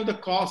 right now the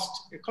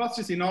cost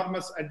is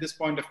enormous at this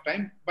point of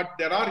time. But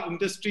there are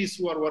industries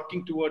who are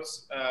working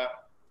towards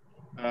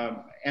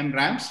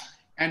MRAMs,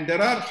 and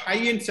there are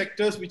high-end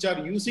sectors which are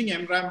using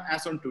MRAM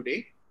as on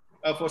today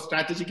for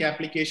strategic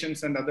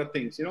applications and other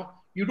things.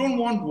 You don't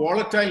want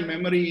volatile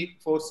memory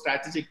for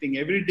strategic thing.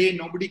 Every day,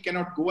 nobody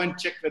cannot go and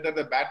check whether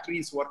the battery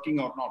is working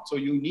or not. So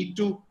you need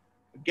to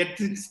get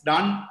this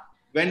done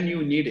when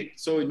you need it.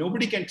 So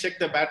nobody can check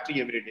the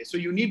battery every day. So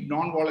you need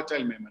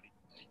non-volatile memory.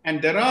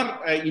 And there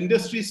are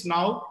industries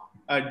now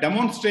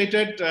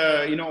demonstrated,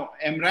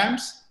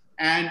 MRAMs,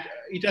 and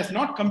it has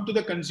not come to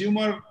the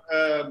consumer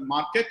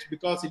market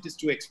because it is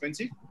too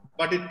expensive.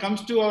 But it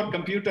comes to our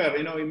computer.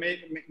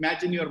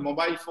 Imagine your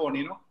mobile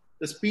phone.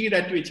 The speed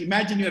at which,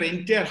 imagine your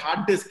entire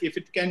hard disk, if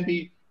it can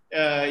be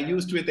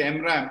used with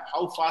MRAM,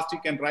 how fast you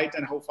can write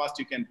and how fast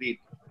you can read.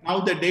 Now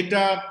the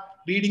data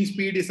reading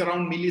speed is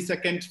around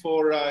milliseconds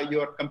for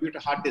your computer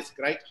hard disk,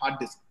 right? Hard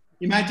disk.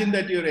 Imagine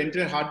that your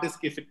entire hard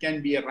disk, if it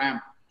can be a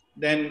RAM,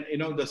 then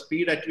the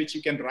speed at which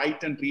you can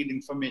write and read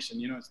information.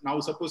 Now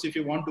suppose if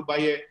you want to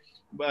buy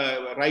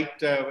write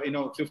 50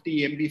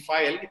 MB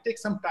file, it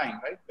takes some time,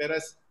 right?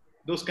 Whereas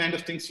those kind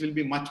of things will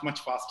be much,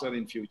 much faster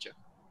in future.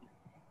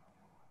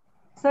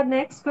 So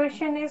next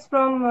question is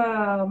from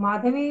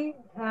Madhavi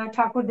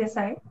Thakur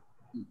Desai.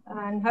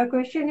 And her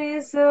question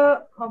is,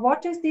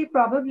 what is the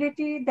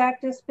probability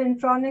that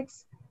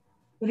Spintronics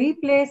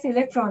replace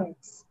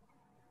electronics?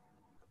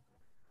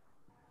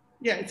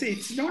 Yeah,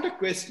 it's not a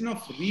question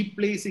of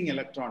replacing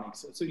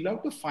electronics. So you'll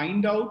have to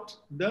find out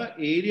the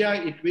area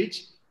at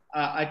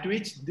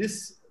which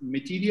this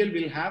material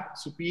will have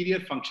superior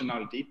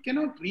functionality. It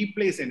cannot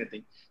replace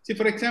anything. See,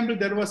 for example,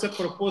 there was a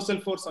proposal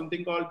for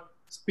something called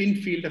spin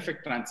field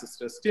effect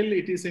transistor. Still,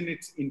 it is in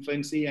its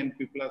infancy and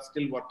people are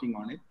still working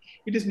on it.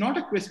 It is not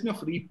a question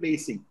of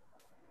replacing.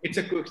 It's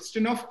a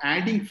question of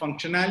adding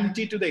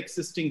functionality to the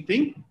existing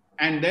thing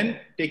and then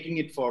taking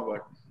it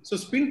forward. So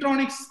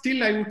Spintronics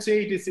still, I would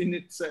say it is in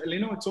its,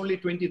 it's only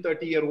 20,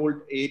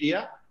 30-year-old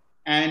area.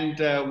 And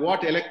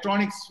what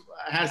electronics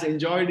has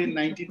enjoyed in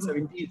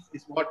 1970s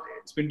is what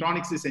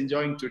Spintronics is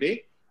enjoying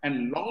today.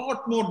 And a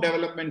lot more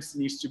developments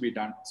needs to be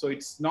done. So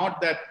it's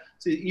not that,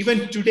 see,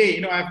 even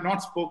today, I have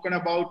not spoken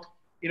about,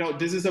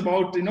 this is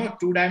about,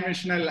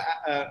 two-dimensional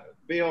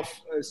way of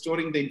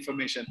storing the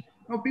information.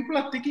 Now people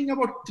are thinking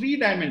about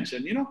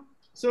 3-dimension,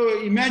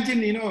 So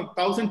imagine,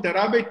 1000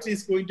 terabytes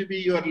is going to be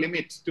your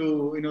limit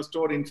to,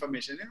 store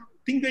information.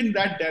 Think in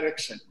that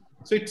direction.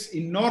 So it's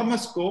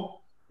enormous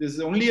scope. This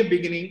is only a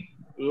beginning.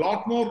 A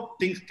lot more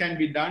things can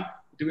be done.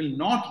 It will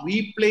not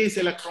replace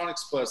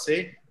electronics per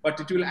se, but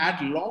it will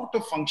add a lot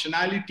of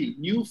functionality,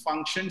 new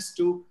functions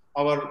to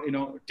our,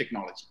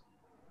 technology.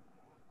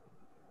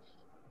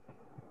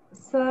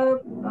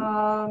 So,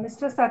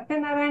 Mr.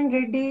 Satyanarayan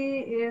Reddy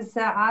is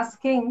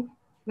asking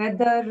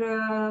whether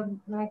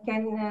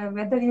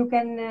you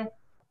can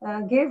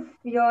give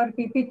your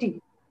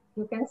PPT.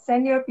 You can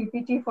send your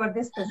PPT for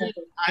this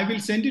presentation. I will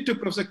send it to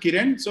Professor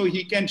Kiran so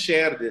he can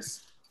share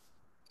this.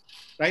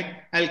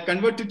 Right? I'll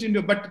convert it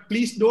into, but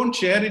please don't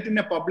share it in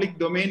a public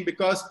domain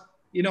because,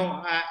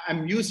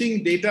 I'm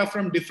using data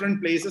from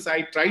different places.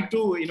 I try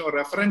to,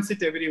 reference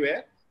it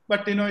everywhere,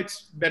 but,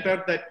 it's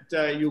better that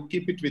you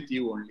keep it with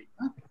you only.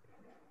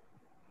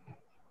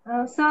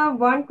 Huh? Sir,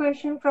 one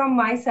question from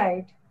my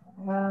side.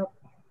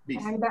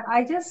 And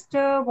I just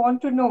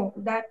want to know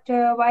that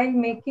while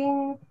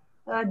making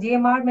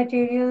GMR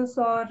materials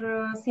or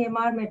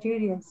CMR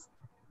materials,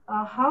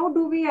 how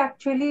do we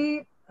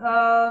actually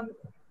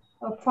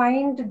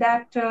find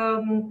that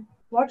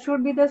what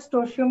should be the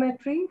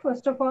stoichiometry,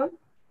 first of all?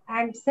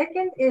 And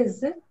second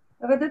is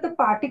whether the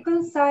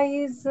particle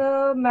size,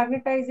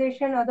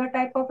 magnetization, other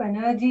type of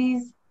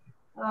energies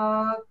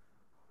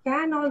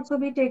can also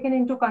be taken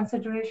into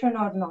consideration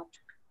or not.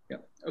 Yeah,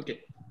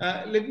 okay.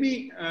 Let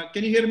me,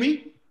 can you hear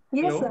me?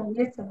 Yes, Hello?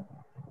 sir. Yes, sir.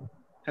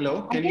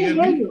 Hello, I can can you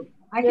hear me? you.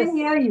 I can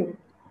hear you.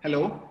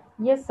 Hello?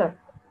 Yes, sir.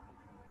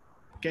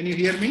 Can you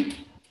hear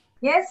me?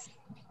 Yes.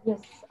 Yes,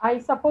 I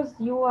suppose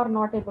you are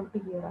not able to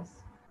hear us.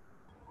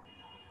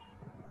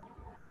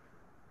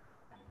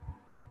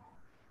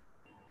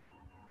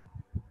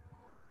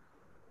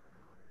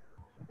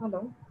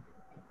 Hello.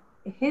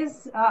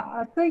 His,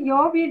 so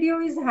your video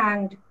is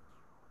hanged.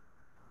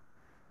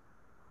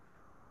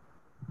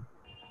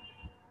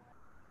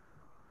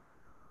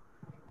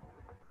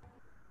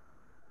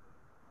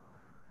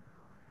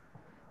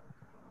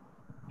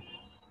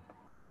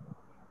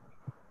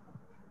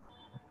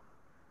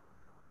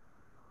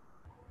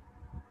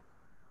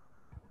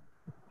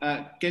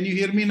 Can you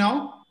hear me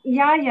now?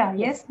 Yeah, yeah,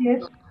 yes,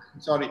 yes.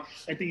 Sorry,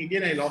 I think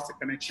again I lost the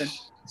connection.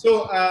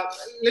 So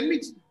let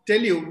me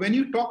tell you, when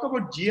you talk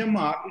about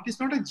GMR, it is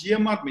not a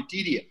GMR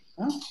material.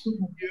 Huh?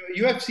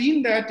 You have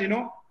seen that, you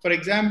know, for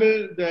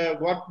example, the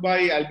work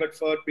by Albert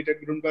Fert, Peter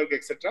Grunberg,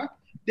 etc.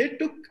 They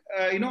took,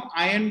 you know,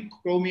 iron,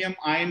 chromium,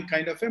 iron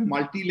kind of a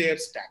multi-layer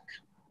stack,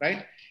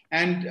 right?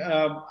 And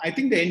I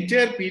think the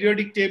entire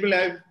periodic table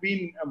has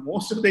been,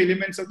 most of the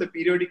elements of the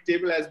periodic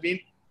table has been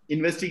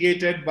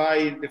investigated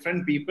by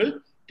different people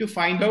to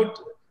find out.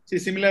 See,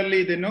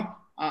 similarly, you know,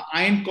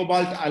 iron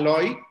cobalt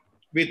alloy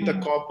with the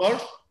copper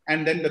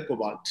and then the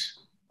cobalt,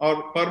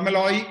 or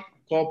permalloy,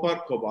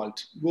 copper,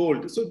 cobalt,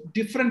 gold. So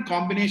different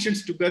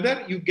combinations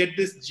together, you get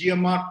this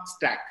GMR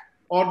stack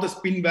or the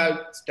spin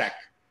valve stack,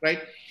 right?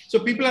 So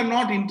people are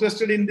not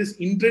interested in this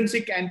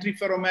intrinsic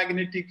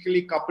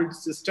antiferromagnetically coupled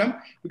system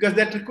because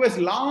that requires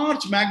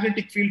large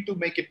magnetic field to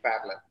make it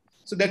parallel.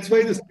 So that's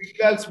why the spin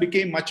valves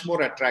became much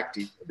more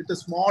attractive. With a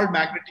small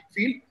magnetic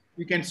field,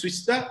 you can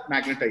switch the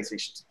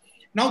magnetizations.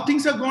 Now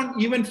things have gone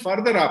even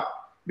further up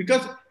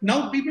because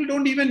now people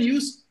don't even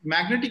use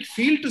magnetic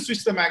field to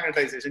switch the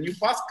magnetization. You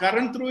pass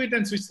current through it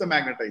and switch the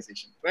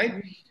magnetization,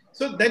 right?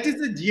 So that is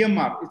the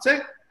GMR. It's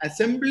an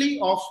assembly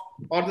of,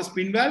 or the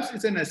spin valves,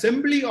 it's an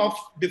assembly of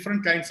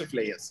different kinds of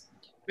layers.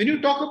 When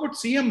you talk about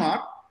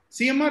CMR,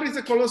 CMR is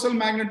a colossal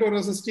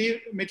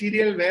magnetoresistive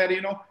material where,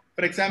 you know,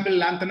 for example,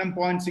 lanthanum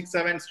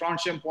 0.67,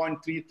 strontium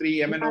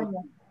 0.33,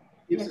 MnO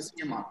gives a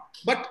CMR.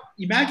 But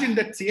imagine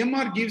that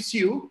CMR gives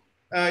you,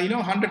 you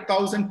know,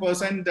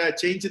 100,000%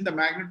 change in the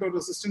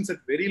magnetoresistance at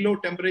very low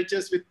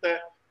temperatures with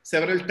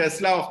several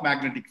Tesla of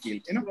magnetic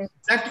field. You know,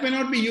 that may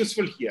not be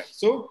useful here.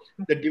 So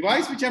the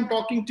device which I'm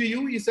talking to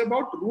you is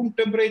about room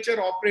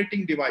temperature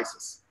operating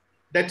devices.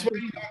 That's why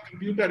our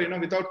computer, you know,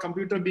 without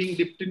computer being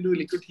dipped into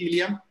liquid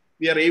helium,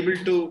 we are able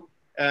to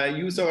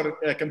use our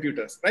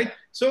computers, right?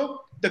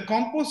 So the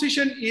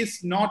composition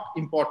is not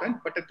important,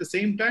 but at the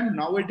same time,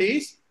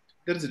 nowadays,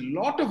 there is a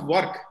lot of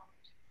work.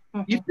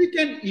 If we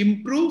can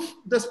improve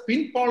the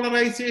spin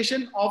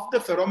polarization of the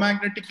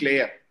ferromagnetic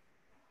layer,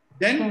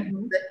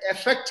 then the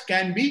effect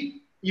can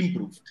be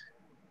improved.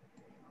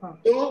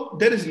 So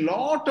there is a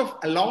lot of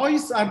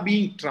alloys are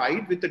being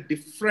tried with the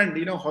different,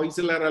 you know,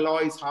 Heuseler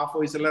alloys, half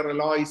Heuseler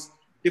alloys,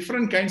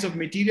 different kinds of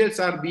materials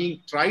are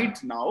being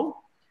tried now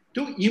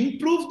to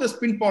improve the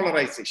spin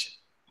polarization.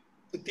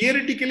 So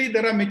theoretically,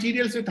 there are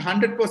materials with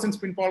 100%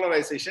 spin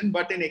polarization,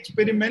 but in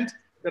experiment,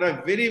 there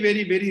are very,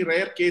 very, very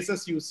rare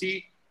cases you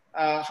see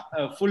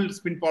full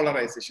spin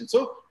polarization.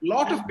 So a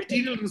lot of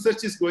material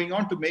research is going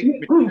on to make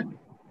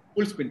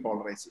full spin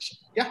polarization.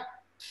 Yeah.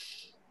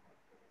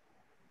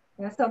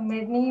 Yes, so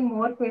many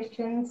more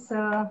questions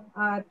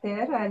are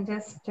there. I'll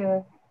just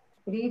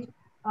read.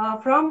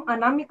 From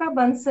Anamika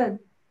Bansal,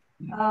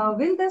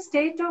 will the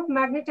state of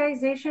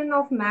magnetization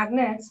of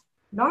magnets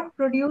not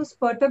produce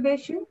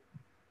perturbation?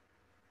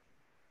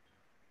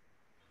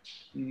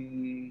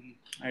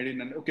 I didn't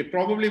know. Okay,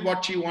 probably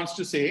what she wants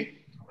to say.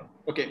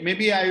 Okay,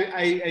 maybe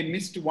I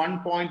missed one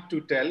point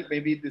to tell.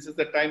 Maybe this is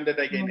the time that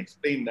I can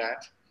explain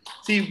that.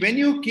 See, when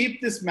you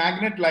keep this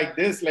magnet like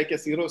this, like a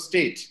zero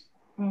state,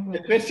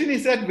 the question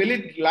is that will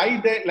it lie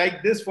there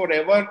like this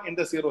forever in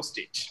the zero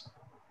state?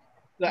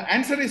 The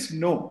answer is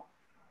no.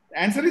 The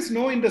answer is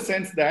no in the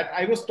sense that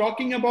I was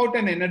talking about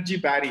an energy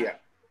barrier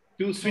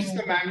to switch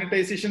the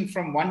magnetization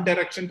from one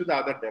direction to the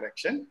other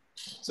direction.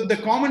 So the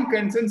common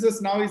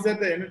consensus now is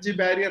that the energy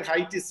barrier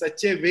height is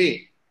such a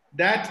way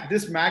that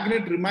this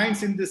magnet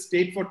remains in this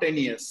state for 10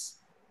 years.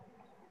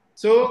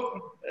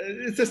 So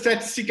it's a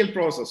statistical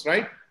process,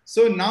 right?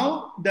 So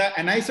now the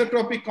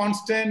anisotropic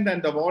constant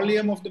and the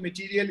volume of the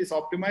material is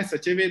optimized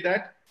such a way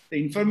that the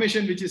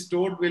information which is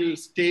stored will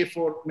stay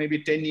for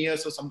maybe 10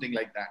 years or something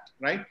like that,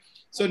 right?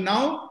 So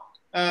now,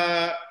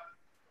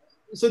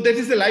 so that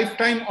is the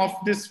lifetime of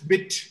this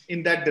bit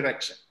in that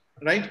direction,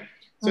 right?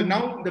 So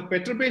now the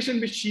perturbation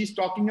which she's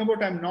talking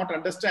about, I'm not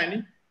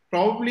understanding.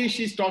 Probably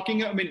she's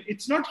talking, I mean,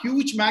 it's not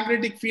huge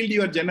magnetic field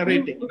you are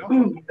generating. You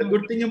know? The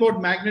good thing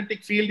about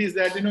magnetic field is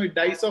that, you know, it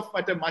dies off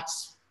at a much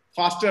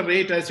faster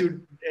rate as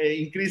you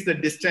increase the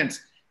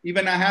distance.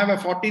 Even I have a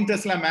 14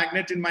 Tesla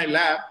magnet in my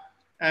lab,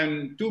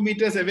 and 2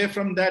 meters away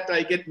from that,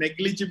 I get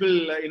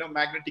negligible,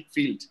 magnetic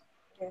field.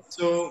 Yes.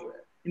 So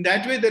in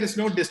that way, there is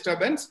no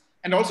disturbance.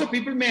 And also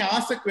people may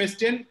ask the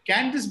question,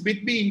 can this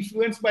bit be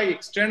influenced by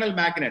external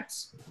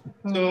magnets?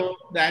 So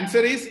the answer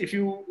is, if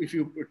you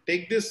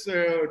take this,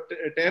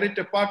 tear it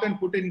apart and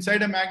put it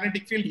inside a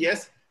magnetic field,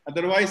 yes.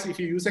 Otherwise, if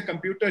you use a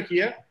computer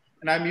here,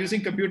 and I'm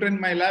using computer in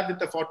my lab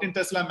with a 14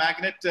 Tesla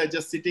magnet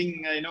just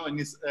sitting,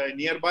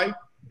 nearby,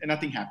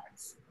 nothing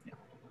happens. Yeah.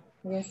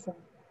 Yes, sir.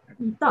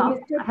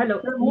 Hello,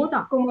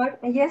 Nita. Kumar,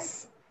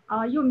 yes.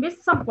 You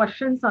missed some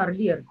questions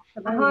earlier.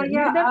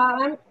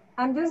 Yeah,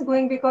 I'm just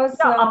going because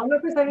all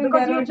of a sudden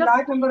there are a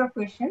large number of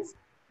questions.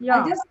 Yeah,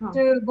 I'll just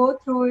go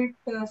through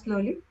it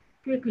slowly.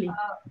 Quickly.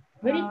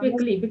 Very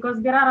quickly,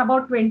 because there are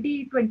about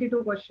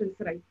 22 questions,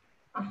 right?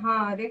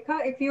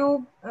 Rekha, if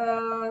you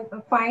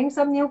find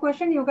some new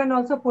question, you can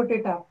also put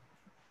it up.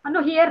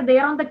 No, here,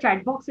 there on the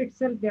chat box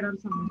itself, there are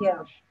some new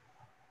questions.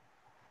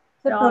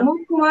 So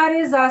Pramod Kumar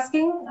is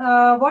asking,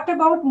 what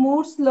about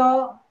Moore's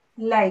law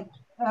like?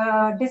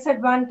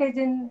 Disadvantage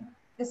in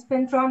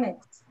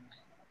Spintronics?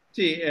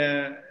 See,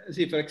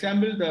 for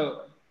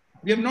example,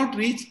 we have not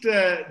reached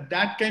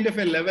that kind of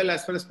a level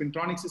as far as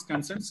Spintronics is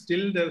concerned.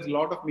 Still, there's a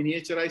lot of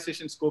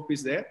miniaturization scope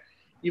is there.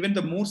 Even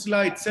the Moore's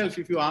law itself,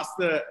 if you ask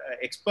the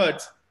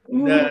experts,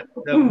 the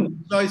Moore's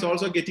law is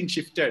also getting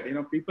shifted.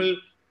 People,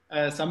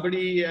 I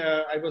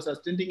was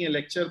attending a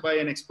lecture by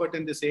an expert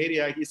in this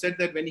area. He said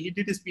that when he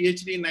did his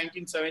PhD in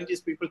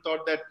 1970s, people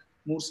thought that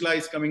Moore's law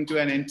is coming to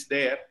an end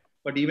there.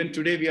 But even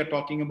today, we are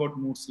talking about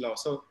Moore's law.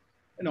 So,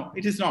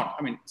 it is not.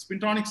 I mean,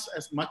 Spintronics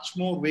has much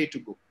more way to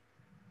go.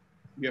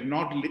 We have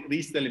not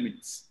reached the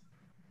limits.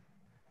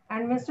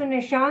 And Mr.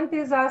 Nishant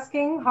is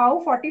asking how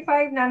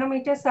 45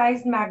 nanometer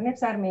sized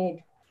magnets are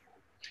made.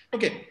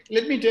 Okay,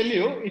 let me tell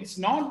you, it's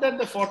not that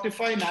the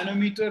 45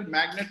 nanometer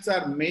magnets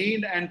are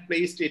made and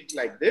placed it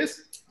like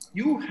this.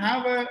 You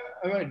have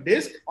a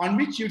disk on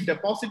which you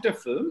deposit a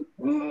film,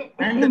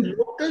 and the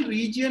local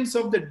regions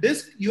of the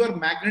disk, you are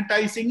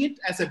magnetizing it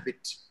as a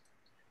bit.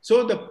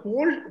 So the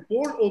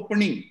pole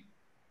opening,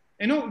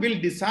 will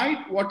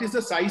decide what is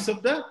the size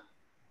of the,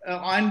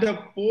 and the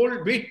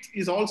pole width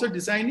is also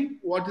designing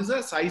what is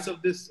the size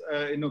of this,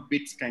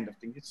 bits kind of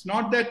thing. It's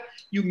not that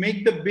you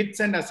make the bits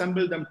and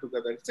assemble them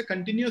together. It's a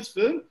continuous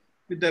film.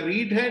 With the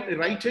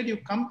right head, you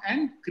come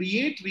and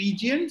create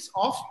regions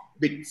of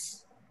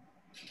bits.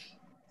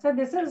 So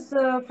this is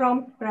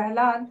from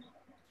Prahlad.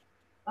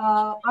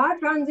 Are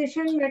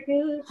transition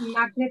metal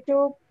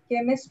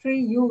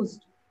magnetochemistry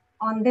used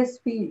on this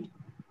field?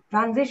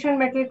 Transition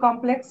metal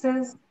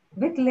complexes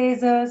with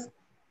lasers.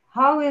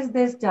 How is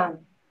this done?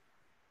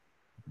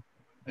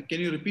 Can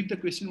you repeat the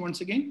question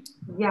once again?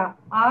 Yeah.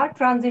 Are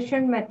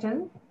transition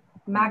metal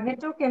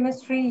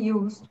magnetochemistry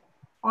used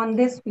on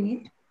this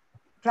field?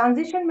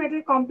 Transition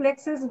metal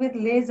complexes with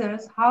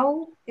lasers.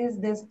 How is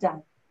this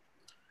done?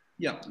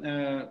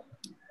 Yeah.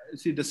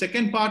 See, the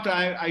second part,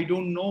 I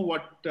don't know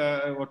what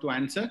to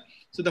answer.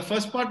 So the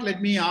first part,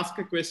 let me ask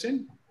a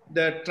question.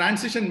 The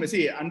transition,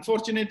 see,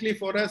 unfortunately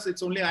for us,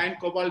 it's only iron,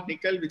 cobalt,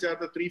 nickel, which are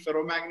the three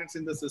ferromagnets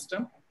in the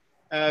system,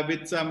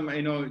 with some,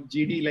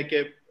 GD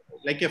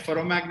like a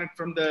ferromagnet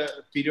from the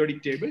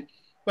periodic table.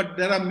 But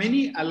there are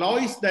many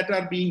alloys that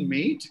are being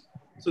made.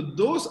 So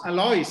those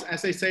alloys,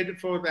 as I said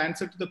for the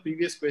answer to the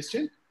previous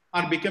question,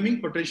 are becoming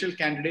potential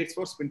candidates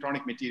for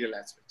spintronic material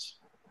as such.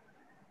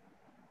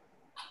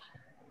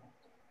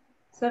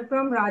 Sir,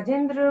 from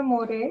Rajendra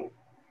More,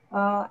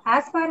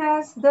 as far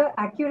as the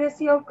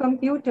accuracy of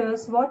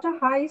computers, what a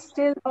high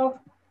still of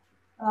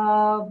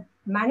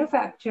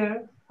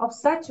manufacture of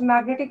such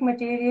magnetic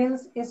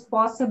materials is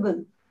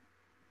possible?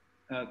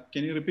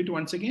 Can you repeat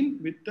once again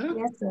with the?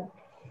 Yes, sir.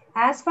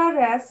 As far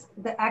as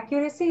the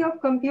accuracy of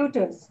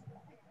computers,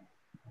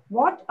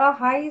 what a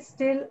high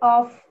still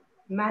of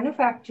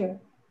manufacture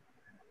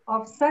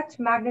of such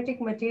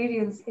magnetic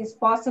materials is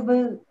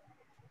possible?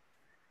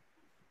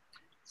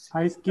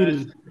 High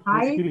skill.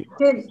 High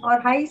still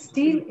or high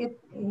steel.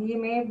 He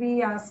may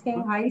be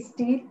asking high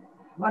steel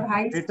or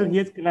high later steel. He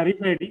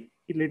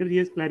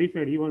has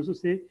clarified. He wants to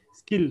say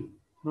skill,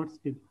 not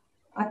skill.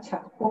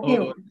 Acha. Okay.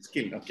 Oh,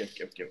 skill. Okay.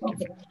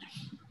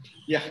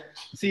 Yeah.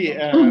 See,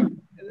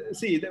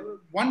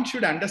 one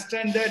should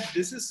understand that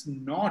this is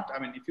not,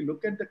 if you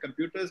look at the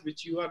computers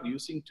which you are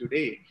using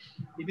today,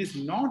 it is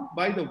not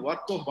by the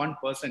work of one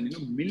person.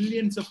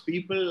 Millions of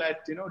people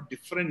at,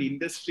 different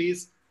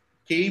industries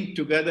came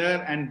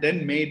together and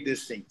then made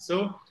this thing.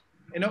 So,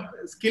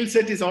 skill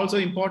set is also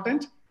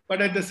important,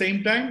 but at the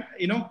same time,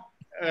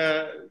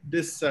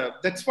 that's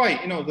why,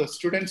 the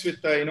students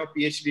with,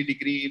 PhD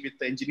degree, with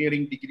the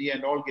engineering degree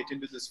and all get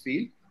into this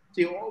field.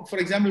 See, for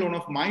example, one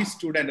of my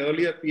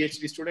earlier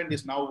PhD student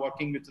is now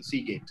working with the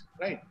Seagate,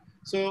 right?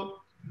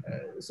 So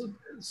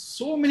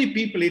so many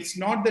people, it's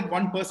not that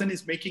one person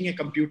is making a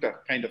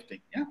computer kind of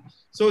thing. Yeah.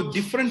 So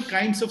different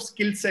kinds of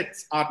skill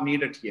sets are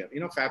needed here,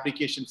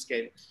 fabrication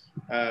scale,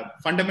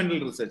 fundamental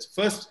research.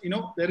 First,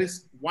 there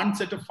is one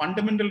set of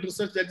fundamental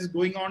research that is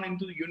going on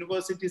into the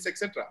universities,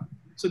 etc.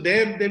 So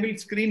there they will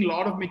screen a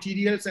lot of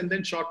materials and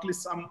then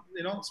shortlist some,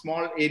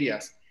 small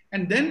areas.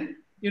 And then,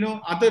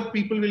 other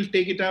people will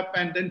take it up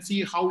and then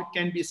see how it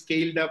can be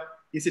scaled up.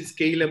 Is it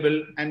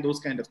scalable and those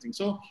kind of things.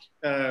 So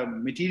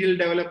material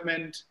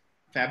development,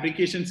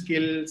 fabrication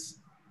skills,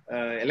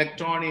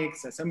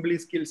 electronics, assembly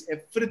skills,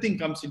 everything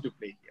comes into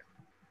play here.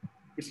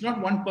 It's not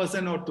one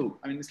person or two.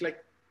 I mean, it's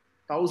like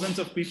thousands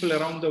of people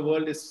around the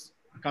world is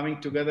coming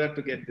together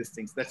to get these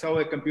things. That's how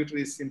a computer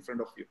is in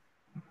front of you.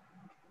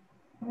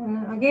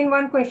 Again,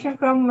 one question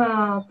from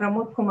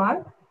Pramod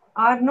Kumar.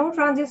 Are no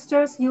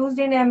transistors used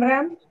in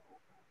MRAM?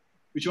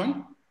 Which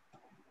one?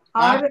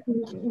 Are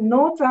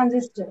no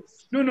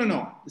transistors?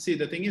 No. See,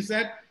 the thing is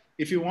that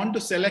if you want to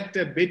select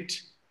a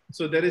bit,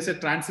 so there is a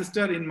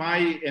transistor in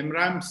my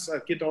MRAM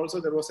circuit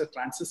also, there was a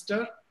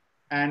transistor,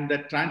 and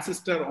that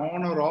transistor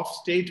on or off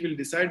state will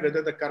decide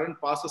whether the current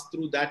passes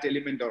through that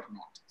element or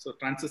not. So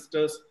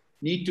transistors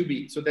need to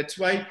be, so that's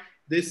why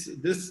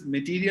this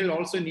material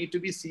also need to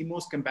be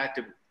CMOS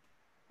compatible.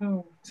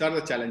 These are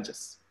the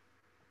challenges.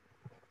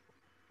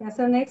 Yeah,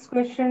 so next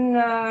question,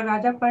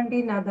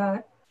 Rajapandi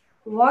Nadar.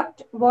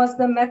 What was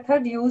the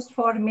method used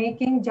for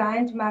making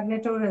giant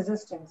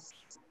magnetoresistance?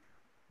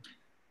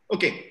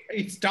 Okay,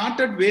 it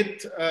started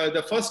with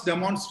the first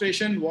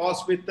demonstration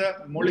was with the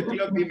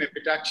molecular beam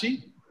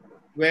epitaxy,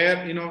 where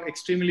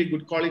extremely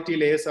good quality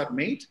layers are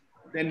made.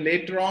 Then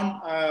later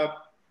on,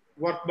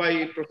 work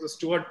by Professor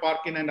Stuart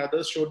Parkin and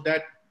others showed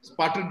that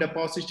sputter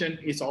deposition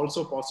is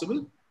also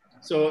possible.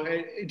 So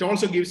it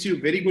also gives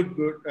you very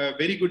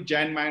good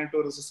giant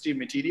magnetoresistive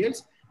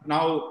materials.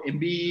 Now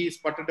MBE,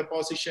 sputter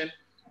deposition.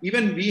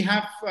 Even we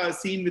have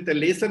seen with the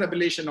laser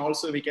ablation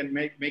also, we can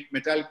make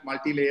metallic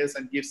multi-layers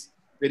and gives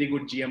very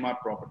good GMR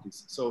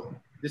properties. So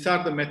these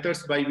are the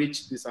methods by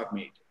which these are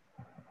made.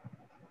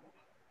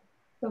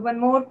 So one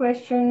more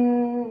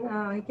question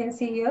you can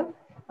see here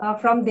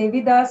from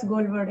Devidas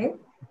Golwade.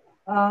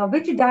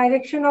 Which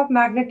direction of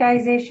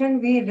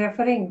magnetization we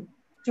referring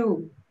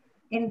to,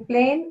 in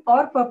plane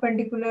or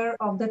perpendicular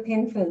of the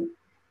thin film?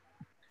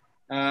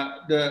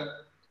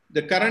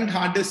 The current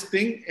hard disk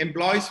thing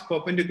employs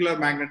perpendicular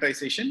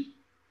magnetization.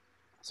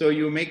 So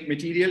you make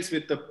materials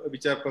with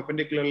which are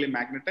perpendicularly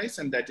magnetized,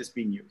 and that is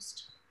being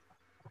used.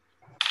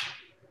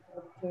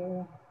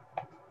 Okay.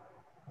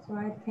 So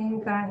I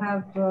think I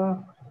have...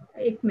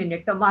 1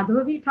 minute.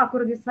 Madhavi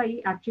Thakur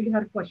Desai, actually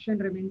her question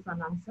remains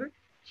unanswered.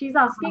 She's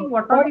asking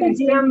what are the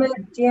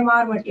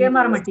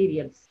GMR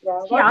materials. Yeah,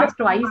 she asked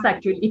twice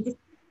actually.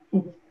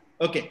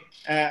 Okay,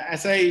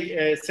 as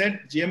I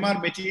said,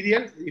 GMR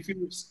material, if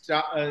you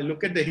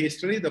look at the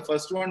history, the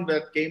first one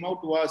that came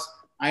out was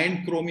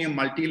iron chromium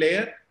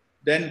multi-layer,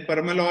 then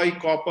permalloy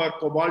copper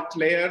cobalt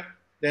layer,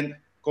 then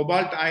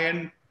cobalt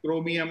iron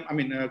chromium,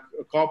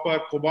 copper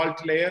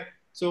cobalt layer.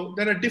 So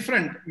there are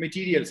different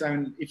materials. I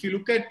mean, if you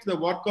look at the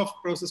work of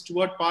Professor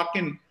Stuart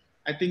Parkin,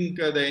 I think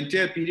the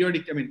entire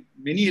periodic,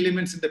 many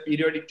elements in the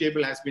periodic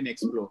table has been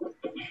explored.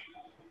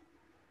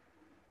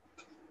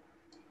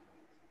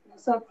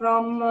 So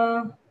from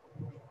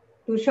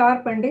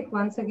Tushar Pandit,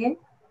 once again,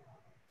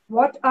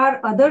 what are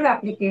other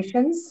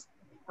applications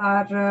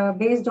are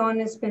based on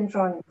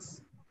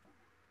Spintronics?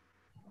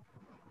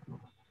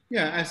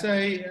 Yeah, as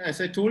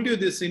I told you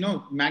this,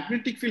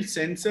 magnetic field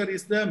sensor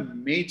is the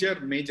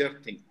major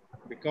thing,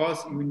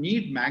 because you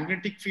need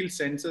magnetic field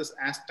sensors.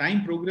 As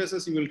time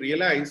progresses, you will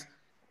realize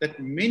that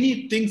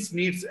many things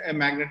needs a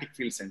magnetic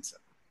field sensor,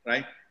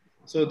 right?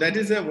 So that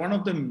is one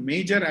of the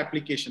major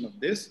application of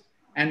this.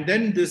 And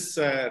then this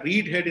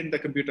read head in the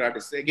computer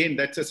artist, again,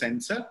 that's a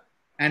sensor.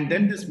 And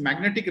then this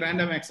magnetic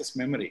random access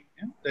memory,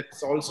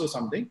 that's also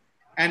something.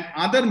 And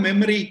other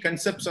memory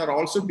concepts are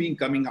also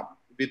coming up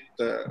with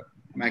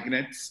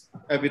magnets,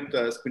 with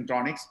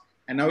Spintronics.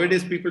 And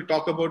nowadays people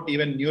talk about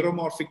even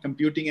neuromorphic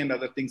computing and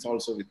other things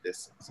also with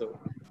this. So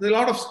there's a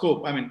lot of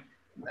scope.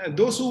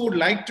 Those who would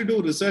like to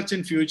do research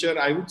in future,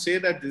 I would say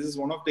that this is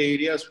one of the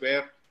areas where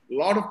a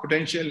lot of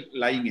potential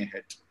lying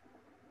ahead.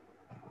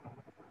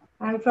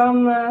 And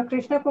from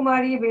Krishna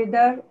Kumari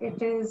Vedar,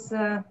 it is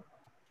her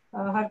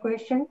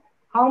question.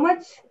 How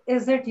much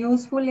is it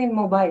useful in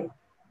mobile?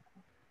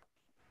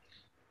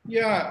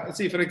 Yeah,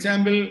 see, for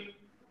example,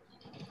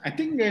 I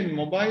think in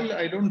mobile,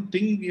 I don't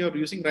think you're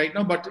using right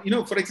now, but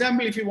for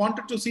example, if you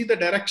wanted to see the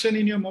direction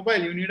in your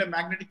mobile, you need a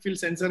magnetic field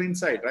sensor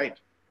inside, right?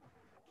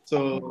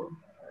 So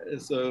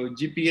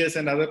GPS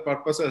and other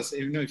purposes,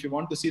 if you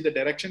want to see the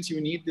directions, you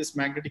need this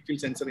magnetic field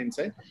sensor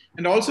inside.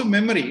 And also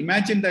memory.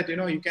 Imagine that,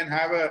 you can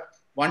have a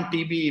 1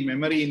 TB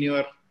memory in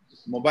your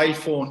mobile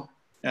phone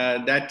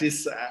that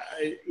is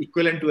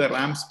equivalent to a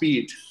RAM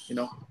speed.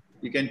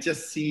 You can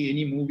just see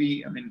any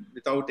movie,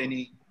 without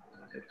any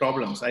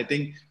problems. I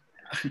think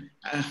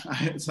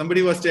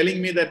somebody was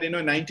telling me that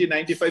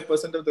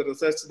 90-95% of the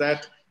research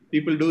that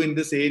people do in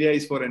this area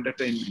is for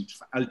entertainment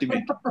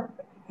ultimately.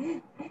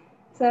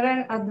 Sir,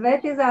 and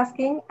Advait is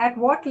asking, at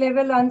what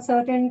level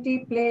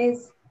uncertainty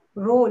plays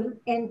role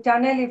in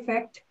tunnel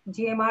effect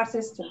GMR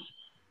system?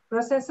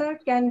 Processor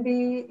can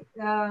be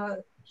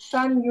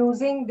done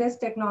using this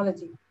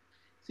technology.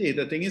 See,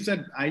 the thing is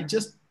that I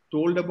just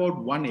told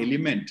about one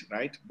element,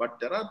 right? But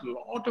there are a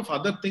lot of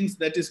other things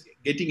that is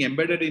getting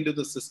embedded into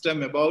the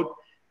system about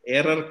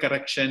error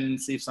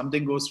corrections. If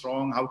something goes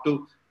wrong, how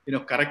to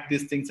correct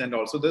these things, and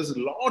also there's a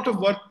lot of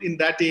work in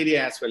that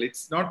area as well.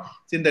 It's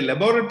in the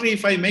laboratory.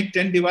 If I make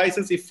 10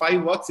 devices, if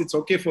 5 works, it's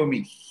okay for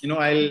me.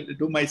 I'll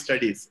do my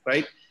studies,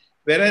 right?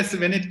 Whereas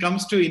when it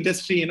comes to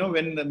industry,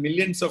 when the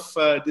millions of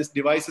these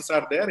devices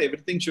are there,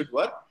 everything should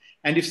work.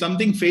 And if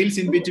something fails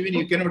in between,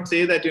 you cannot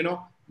say that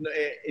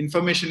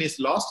information is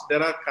lost.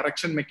 There are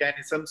correction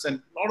mechanisms, and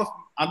a lot of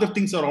other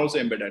things are also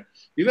embedded.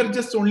 We were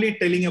just only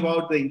telling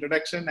about the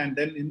introduction and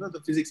then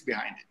the physics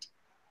behind it.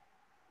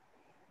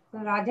 So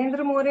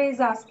Rajendra More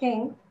is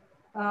asking,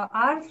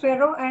 are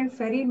ferro and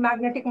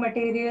ferrimagnetic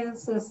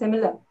materials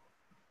similar?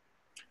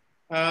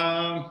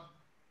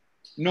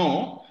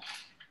 No.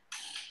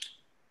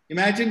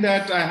 Imagine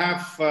that I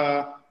have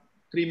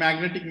 3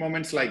 magnetic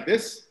moments like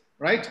this,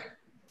 right?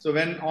 So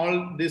when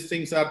all these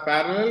things are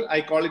parallel,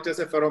 I call it as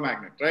a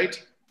ferromagnet, right?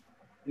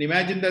 And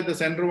imagine that the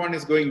center one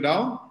is going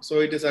down.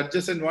 So it is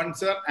adjacent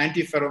ones are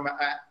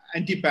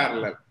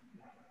anti-parallel.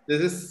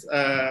 This is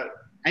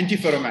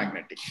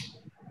anti-ferromagnetic.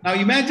 Now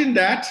imagine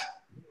that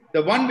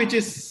the one which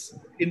is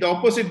in the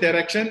opposite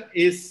direction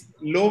is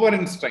lower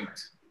in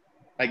strength,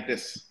 like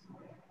this.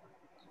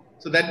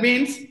 So that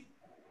means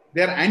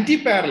they are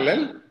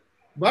anti-parallel,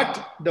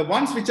 but the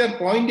ones which are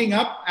pointing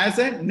up as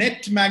a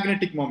net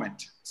magnetic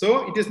moment.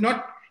 So it is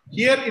not,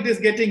 here it is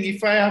getting,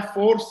 if I have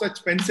 4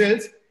 such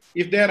pencils,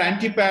 if they are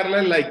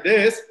anti-parallel like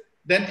this,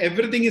 then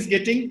everything is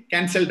getting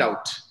cancelled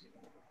out.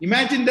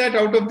 Imagine that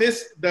out of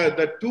this,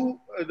 the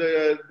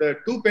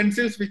two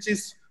pencils which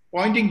is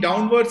pointing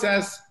downwards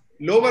as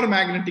lower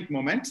magnetic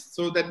moment.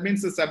 So that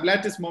means the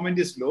sublattice moment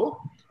is low.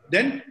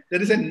 Then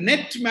there is a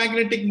net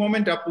magnetic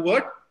moment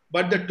upward,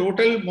 but the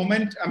total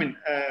moment,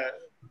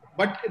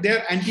 but they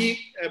are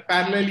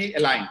anti-parallelly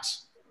aligned.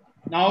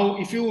 Now,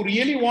 if you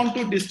really want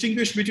to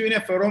distinguish between a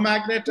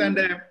ferromagnet and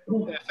a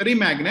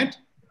ferrimagnet,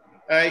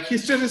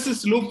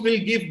 hysteresis loop will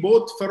give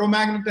both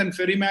ferromagnet and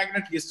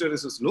ferrimagnet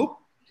hysteresis loop.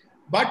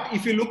 But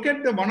if you look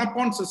at the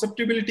 1-upon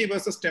susceptibility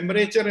versus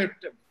temperature at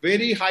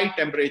very high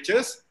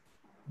temperatures,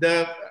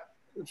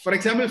 for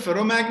example,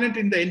 ferromagnet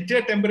in the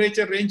entire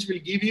temperature range will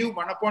give you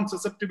 1-upon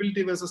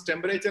susceptibility versus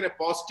temperature a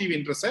positive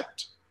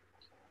intercept.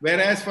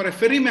 Whereas for a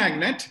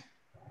ferrimagnet,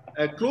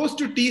 close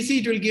to TC,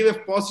 it will give a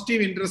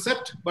positive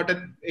intercept, but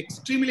at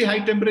extremely high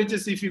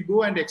temperatures, if you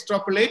go and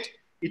extrapolate,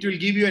 it will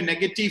give you a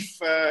negative,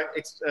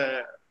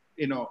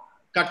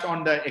 cut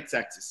on the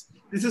x-axis.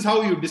 This is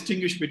how you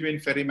distinguish between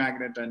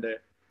ferrimagnet and a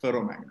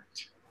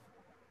ferromagnet.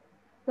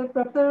 So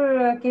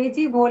Professor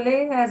K.G.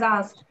 Bhole has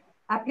asked,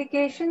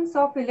 applications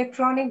of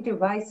electronic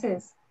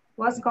devices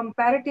was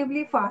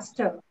comparatively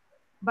faster,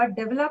 but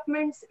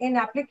developments in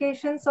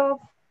applications of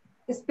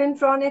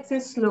Spintronics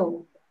is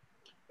slow.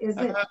 Is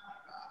it?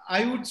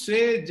 I would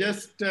say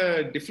just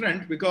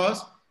different,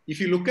 because if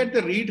you look at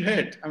the read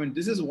head,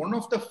 this is one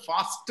of the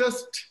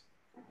fastest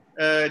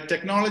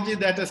technology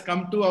that has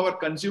come to our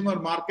consumer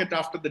market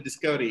after the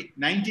discovery.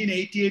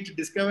 1988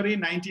 discovery,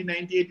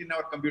 1998 in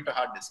our computer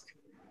hard disk.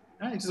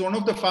 It is one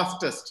of the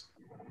fastest,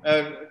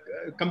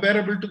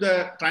 comparable to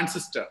the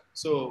transistor.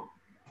 So,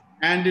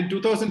 and in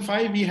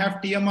 2005, we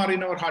have TMR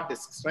in our hard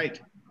disks, right?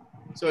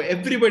 So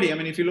everybody,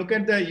 if you look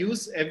at the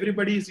use,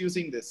 everybody is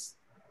using this.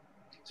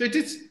 So it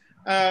is,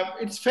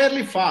 it's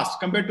fairly fast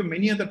compared to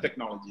many other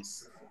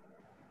technologies.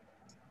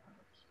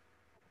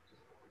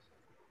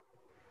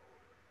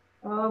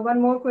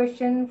 One more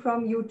question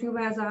from YouTube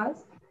has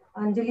asked,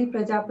 Anjali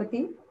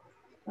Prajapati.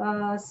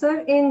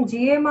 Sir, in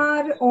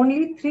GMR,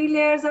 only 3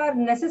 layers are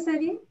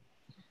necessary?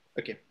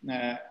 Okay,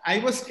 I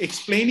was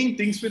explaining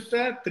things with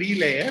the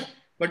 3-layer,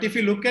 but if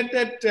you look at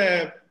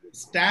that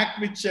stack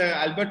which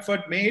Albert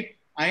Fert made,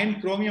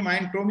 iron, chromium,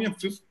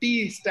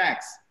 50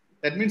 stacks.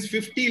 That means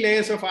 50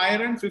 layers of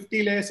iron,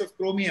 50 layers of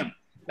chromium,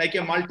 like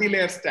a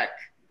multi-layer stack.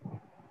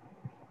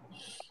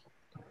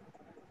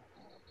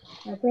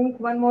 I think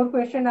one more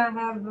question I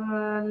have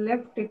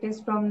left. It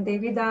is from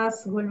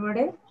Devidas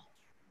Gulwade.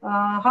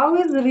 How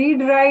is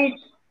read-write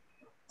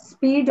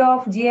speed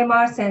of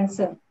GMR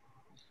sensor?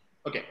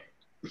 Okay,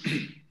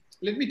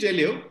 let me tell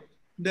you,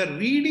 the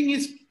reading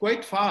is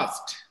quite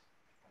fast,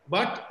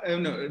 but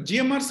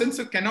GMR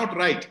sensor cannot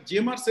write.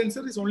 GMR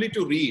sensor is only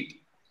to read.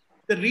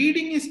 The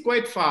reading is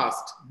quite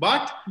fast,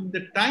 but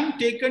the time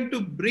taken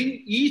to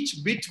bring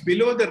each bit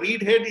below the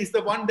read head is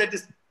the one that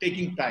is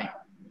taking time.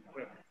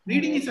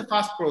 Reading is a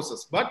fast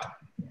process, but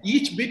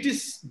each bit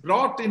is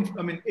brought in,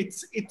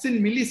 it's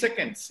in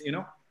milliseconds,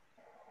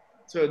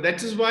 So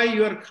that is why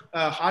your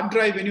hard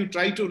drive, when you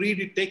try to read,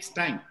 it takes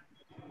time.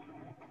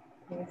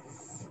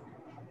 Yes.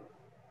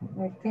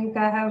 I think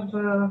I have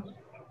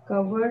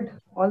covered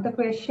all the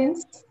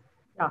questions.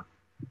 Yeah.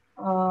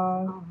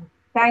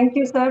 Thank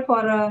you, sir,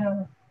 for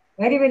a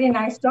very, very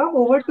nice talk.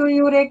 Over to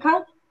you,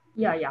 Rekha.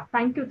 Yeah.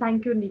 Thank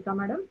you, Nika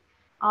madam.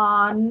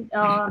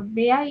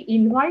 May I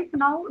invite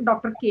now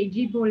Dr.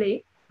 KG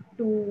Bole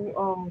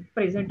to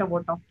present a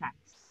vote of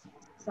thanks,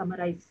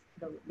 summarize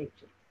the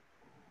lecture.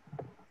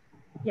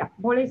 Yeah,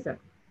 Bole sir.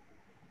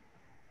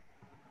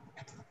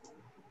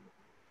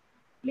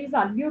 Please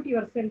unmute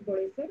yourself,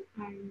 Bole sir.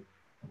 And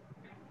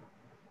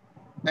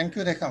Thank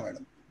you, Rekha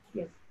madam.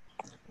 yes.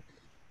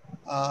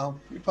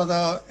 It was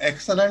an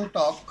excellent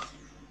talk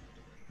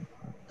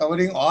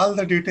covering all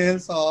the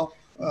details of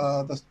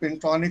the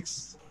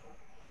Spintronics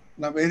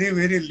in a very,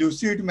 very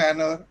lucid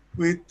manner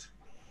with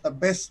the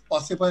best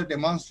possible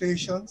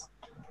demonstrations.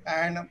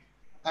 And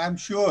I'm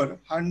sure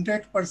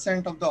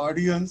 100% of the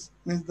audience,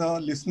 means the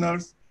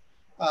listeners,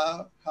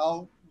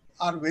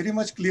 are very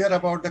much clear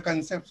about the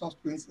concepts of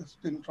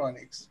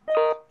Spintronics.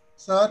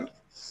 Sir,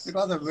 it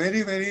was a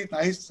very, very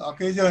nice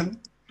occasion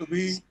to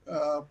be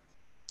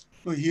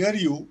to hear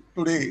you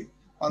today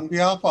on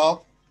behalf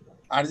of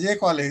RJ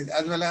College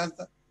as well as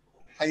the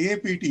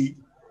IAPT.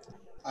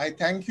 I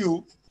thank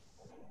you.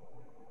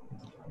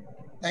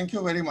 Thank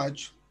you very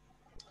much.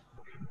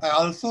 I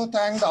also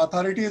thank the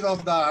authorities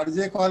of the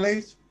RJ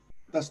College,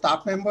 the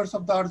staff members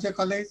of the RJ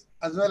College,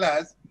 as well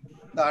as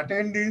the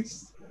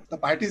attendees, the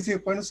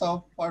participants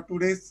of for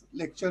today's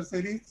lecture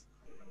series,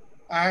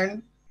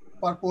 and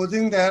for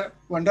posing their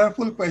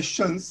wonderful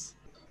questions.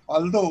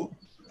 Although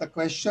the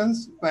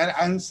questions were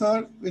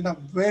answered in a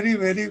very,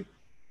 very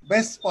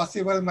best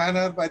possible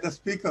manner by the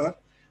speaker,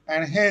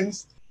 and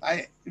hence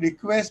I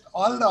request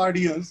all the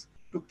audience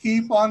to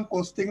keep on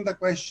posting the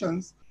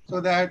questions so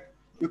that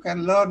you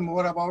can learn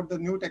more about the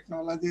new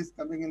technologies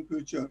coming in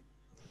future.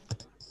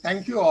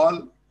 Thank you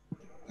all.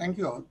 Thank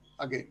you all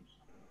again.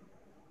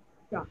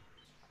 Yeah.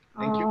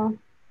 Thank you.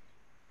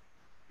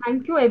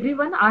 Thank you,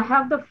 everyone. I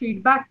have the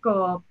feedback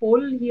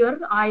poll here.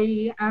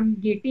 I am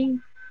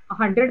getting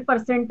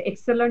 100%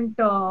 excellent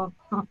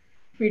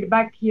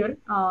feedback here.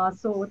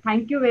 So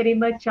thank you very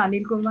much,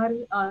 Anil Kumar,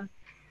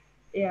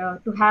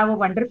 to have a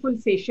wonderful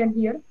session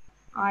here.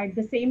 At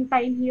the same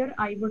time here,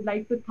 I would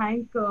like to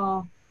thank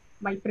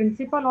my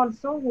principal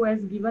also, who has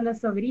given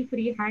us a very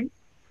free hand.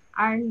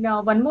 And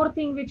one more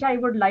thing which I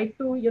would like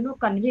to,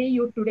 convey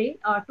you today.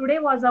 Today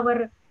was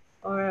our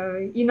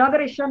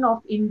inauguration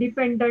of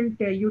independent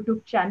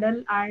YouTube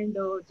channel and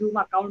Zoom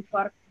account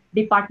for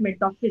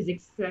Department of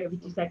Physics,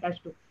 which is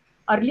attached to.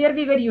 Earlier,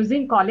 we were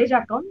using college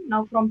account.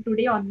 Now, from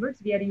today onwards,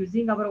 we are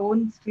using our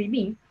own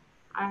streaming.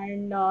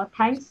 And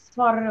thanks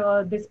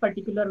for this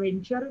particular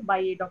venture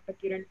by Dr.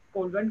 Kiran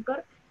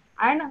Kolvankar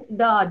and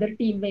the other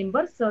team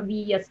members. We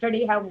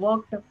yesterday have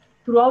worked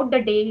throughout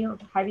the day,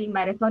 having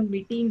marathon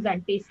meetings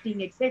and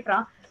tasting,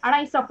 etc. And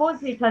I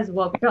suppose it has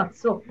worked.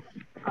 So,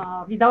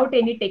 without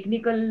any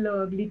technical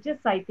glitches,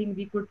 I think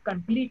we could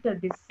complete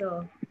this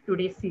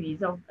today's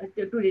series of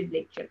today's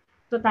lecture.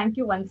 So, thank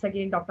you once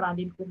again, Dr.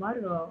 Anil Kumar,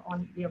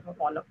 on behalf of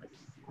all of us.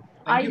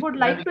 I would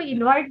like to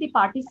invite the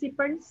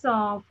participants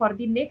for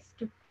the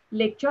next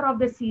lecture of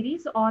the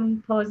series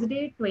on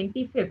Thursday,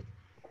 25th.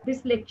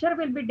 This lecture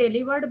will be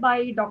delivered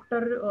by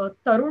Dr.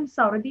 Tarun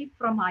Saurdeep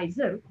from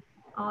IISc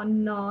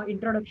on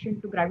Introduction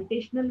to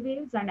Gravitational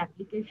Waves and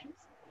Applications.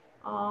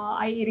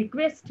 I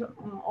request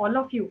all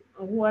of you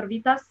who are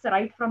with us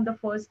right from the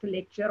first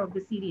lecture of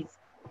the series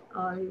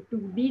to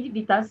be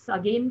with us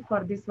again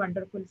for this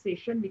wonderful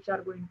session, which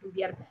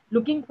we are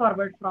looking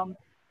forward from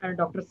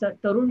Dr.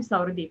 Tarun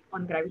Saurdeep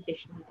on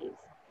gravitational waves.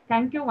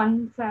 Thank you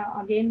once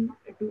again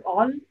to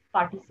all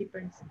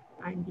participants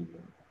and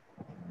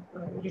the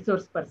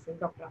resource person,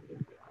 Dr.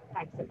 Anil.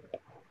 Thanks a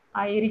lot.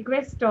 I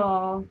request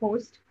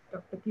host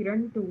Dr.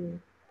 Kiran to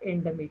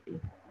end the meeting.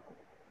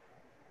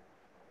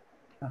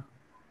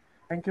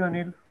 Thank you,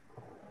 Anil.